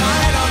are the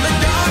light on the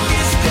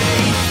darkest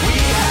day. We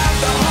have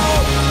the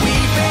hope, we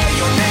bear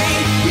your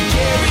name, we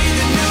carry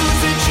the news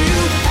that you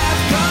have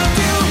come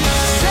to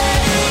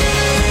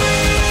save.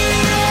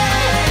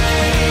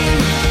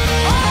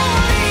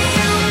 Only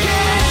you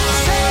can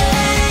save.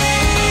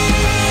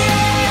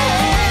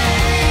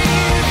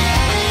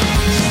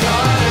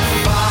 Start a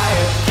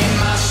fire in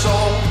my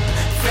soul,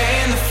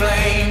 fan the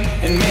flame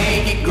and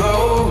make it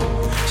grow.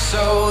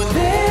 So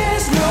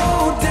there's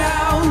no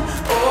doubt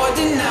or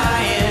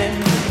denying.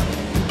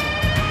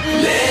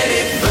 Let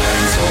it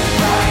burn so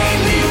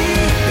brightly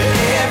that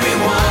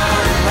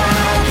everyone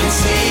around can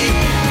see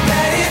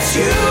that it's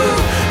you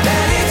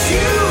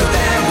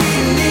that we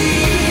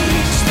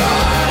need.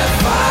 Start a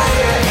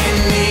fire in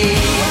me.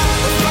 You are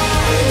the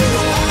fire, you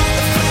are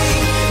the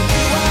flame,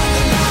 you are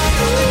the light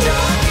on the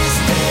darkest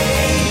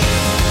day.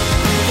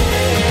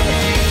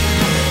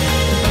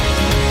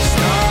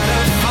 Start a fire in me.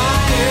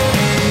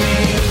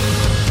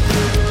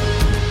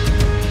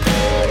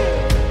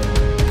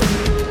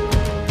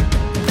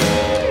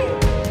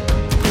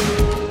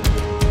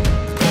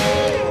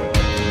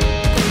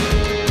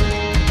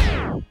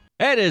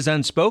 That is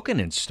Unspoken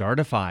and Start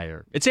a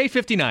Fire. It's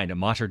 8:59 at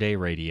Mater Dei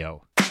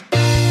Radio.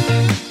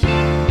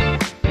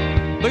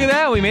 Look at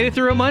that. We made it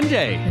through a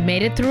Monday. We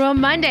made it through a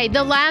Monday,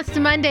 the last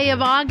Monday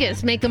of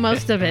August. Make the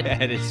most of it.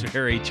 That is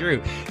very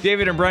true.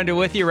 David and Brenda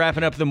with you,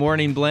 wrapping up the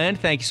Morning Blend.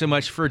 Thank you so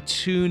much for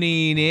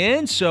tuning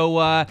in. So,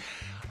 I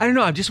don't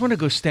know. I just want to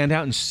go stand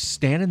out and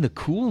stand in the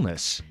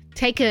coolness.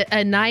 take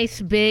a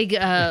nice big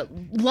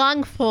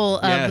lungful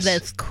of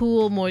this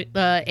cool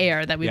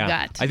air that we've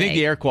got today. I think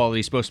the air quality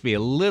is supposed to be a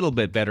little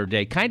bit better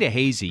today. Kind of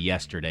hazy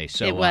yesterday.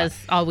 So it was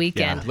all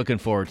weekend. Yeah, looking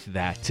forward to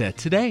that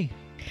today.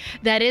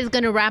 That is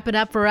going to wrap it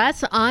up for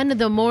us on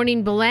The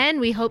Morning Blend.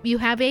 We hope you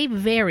have a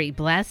very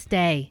blessed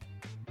day.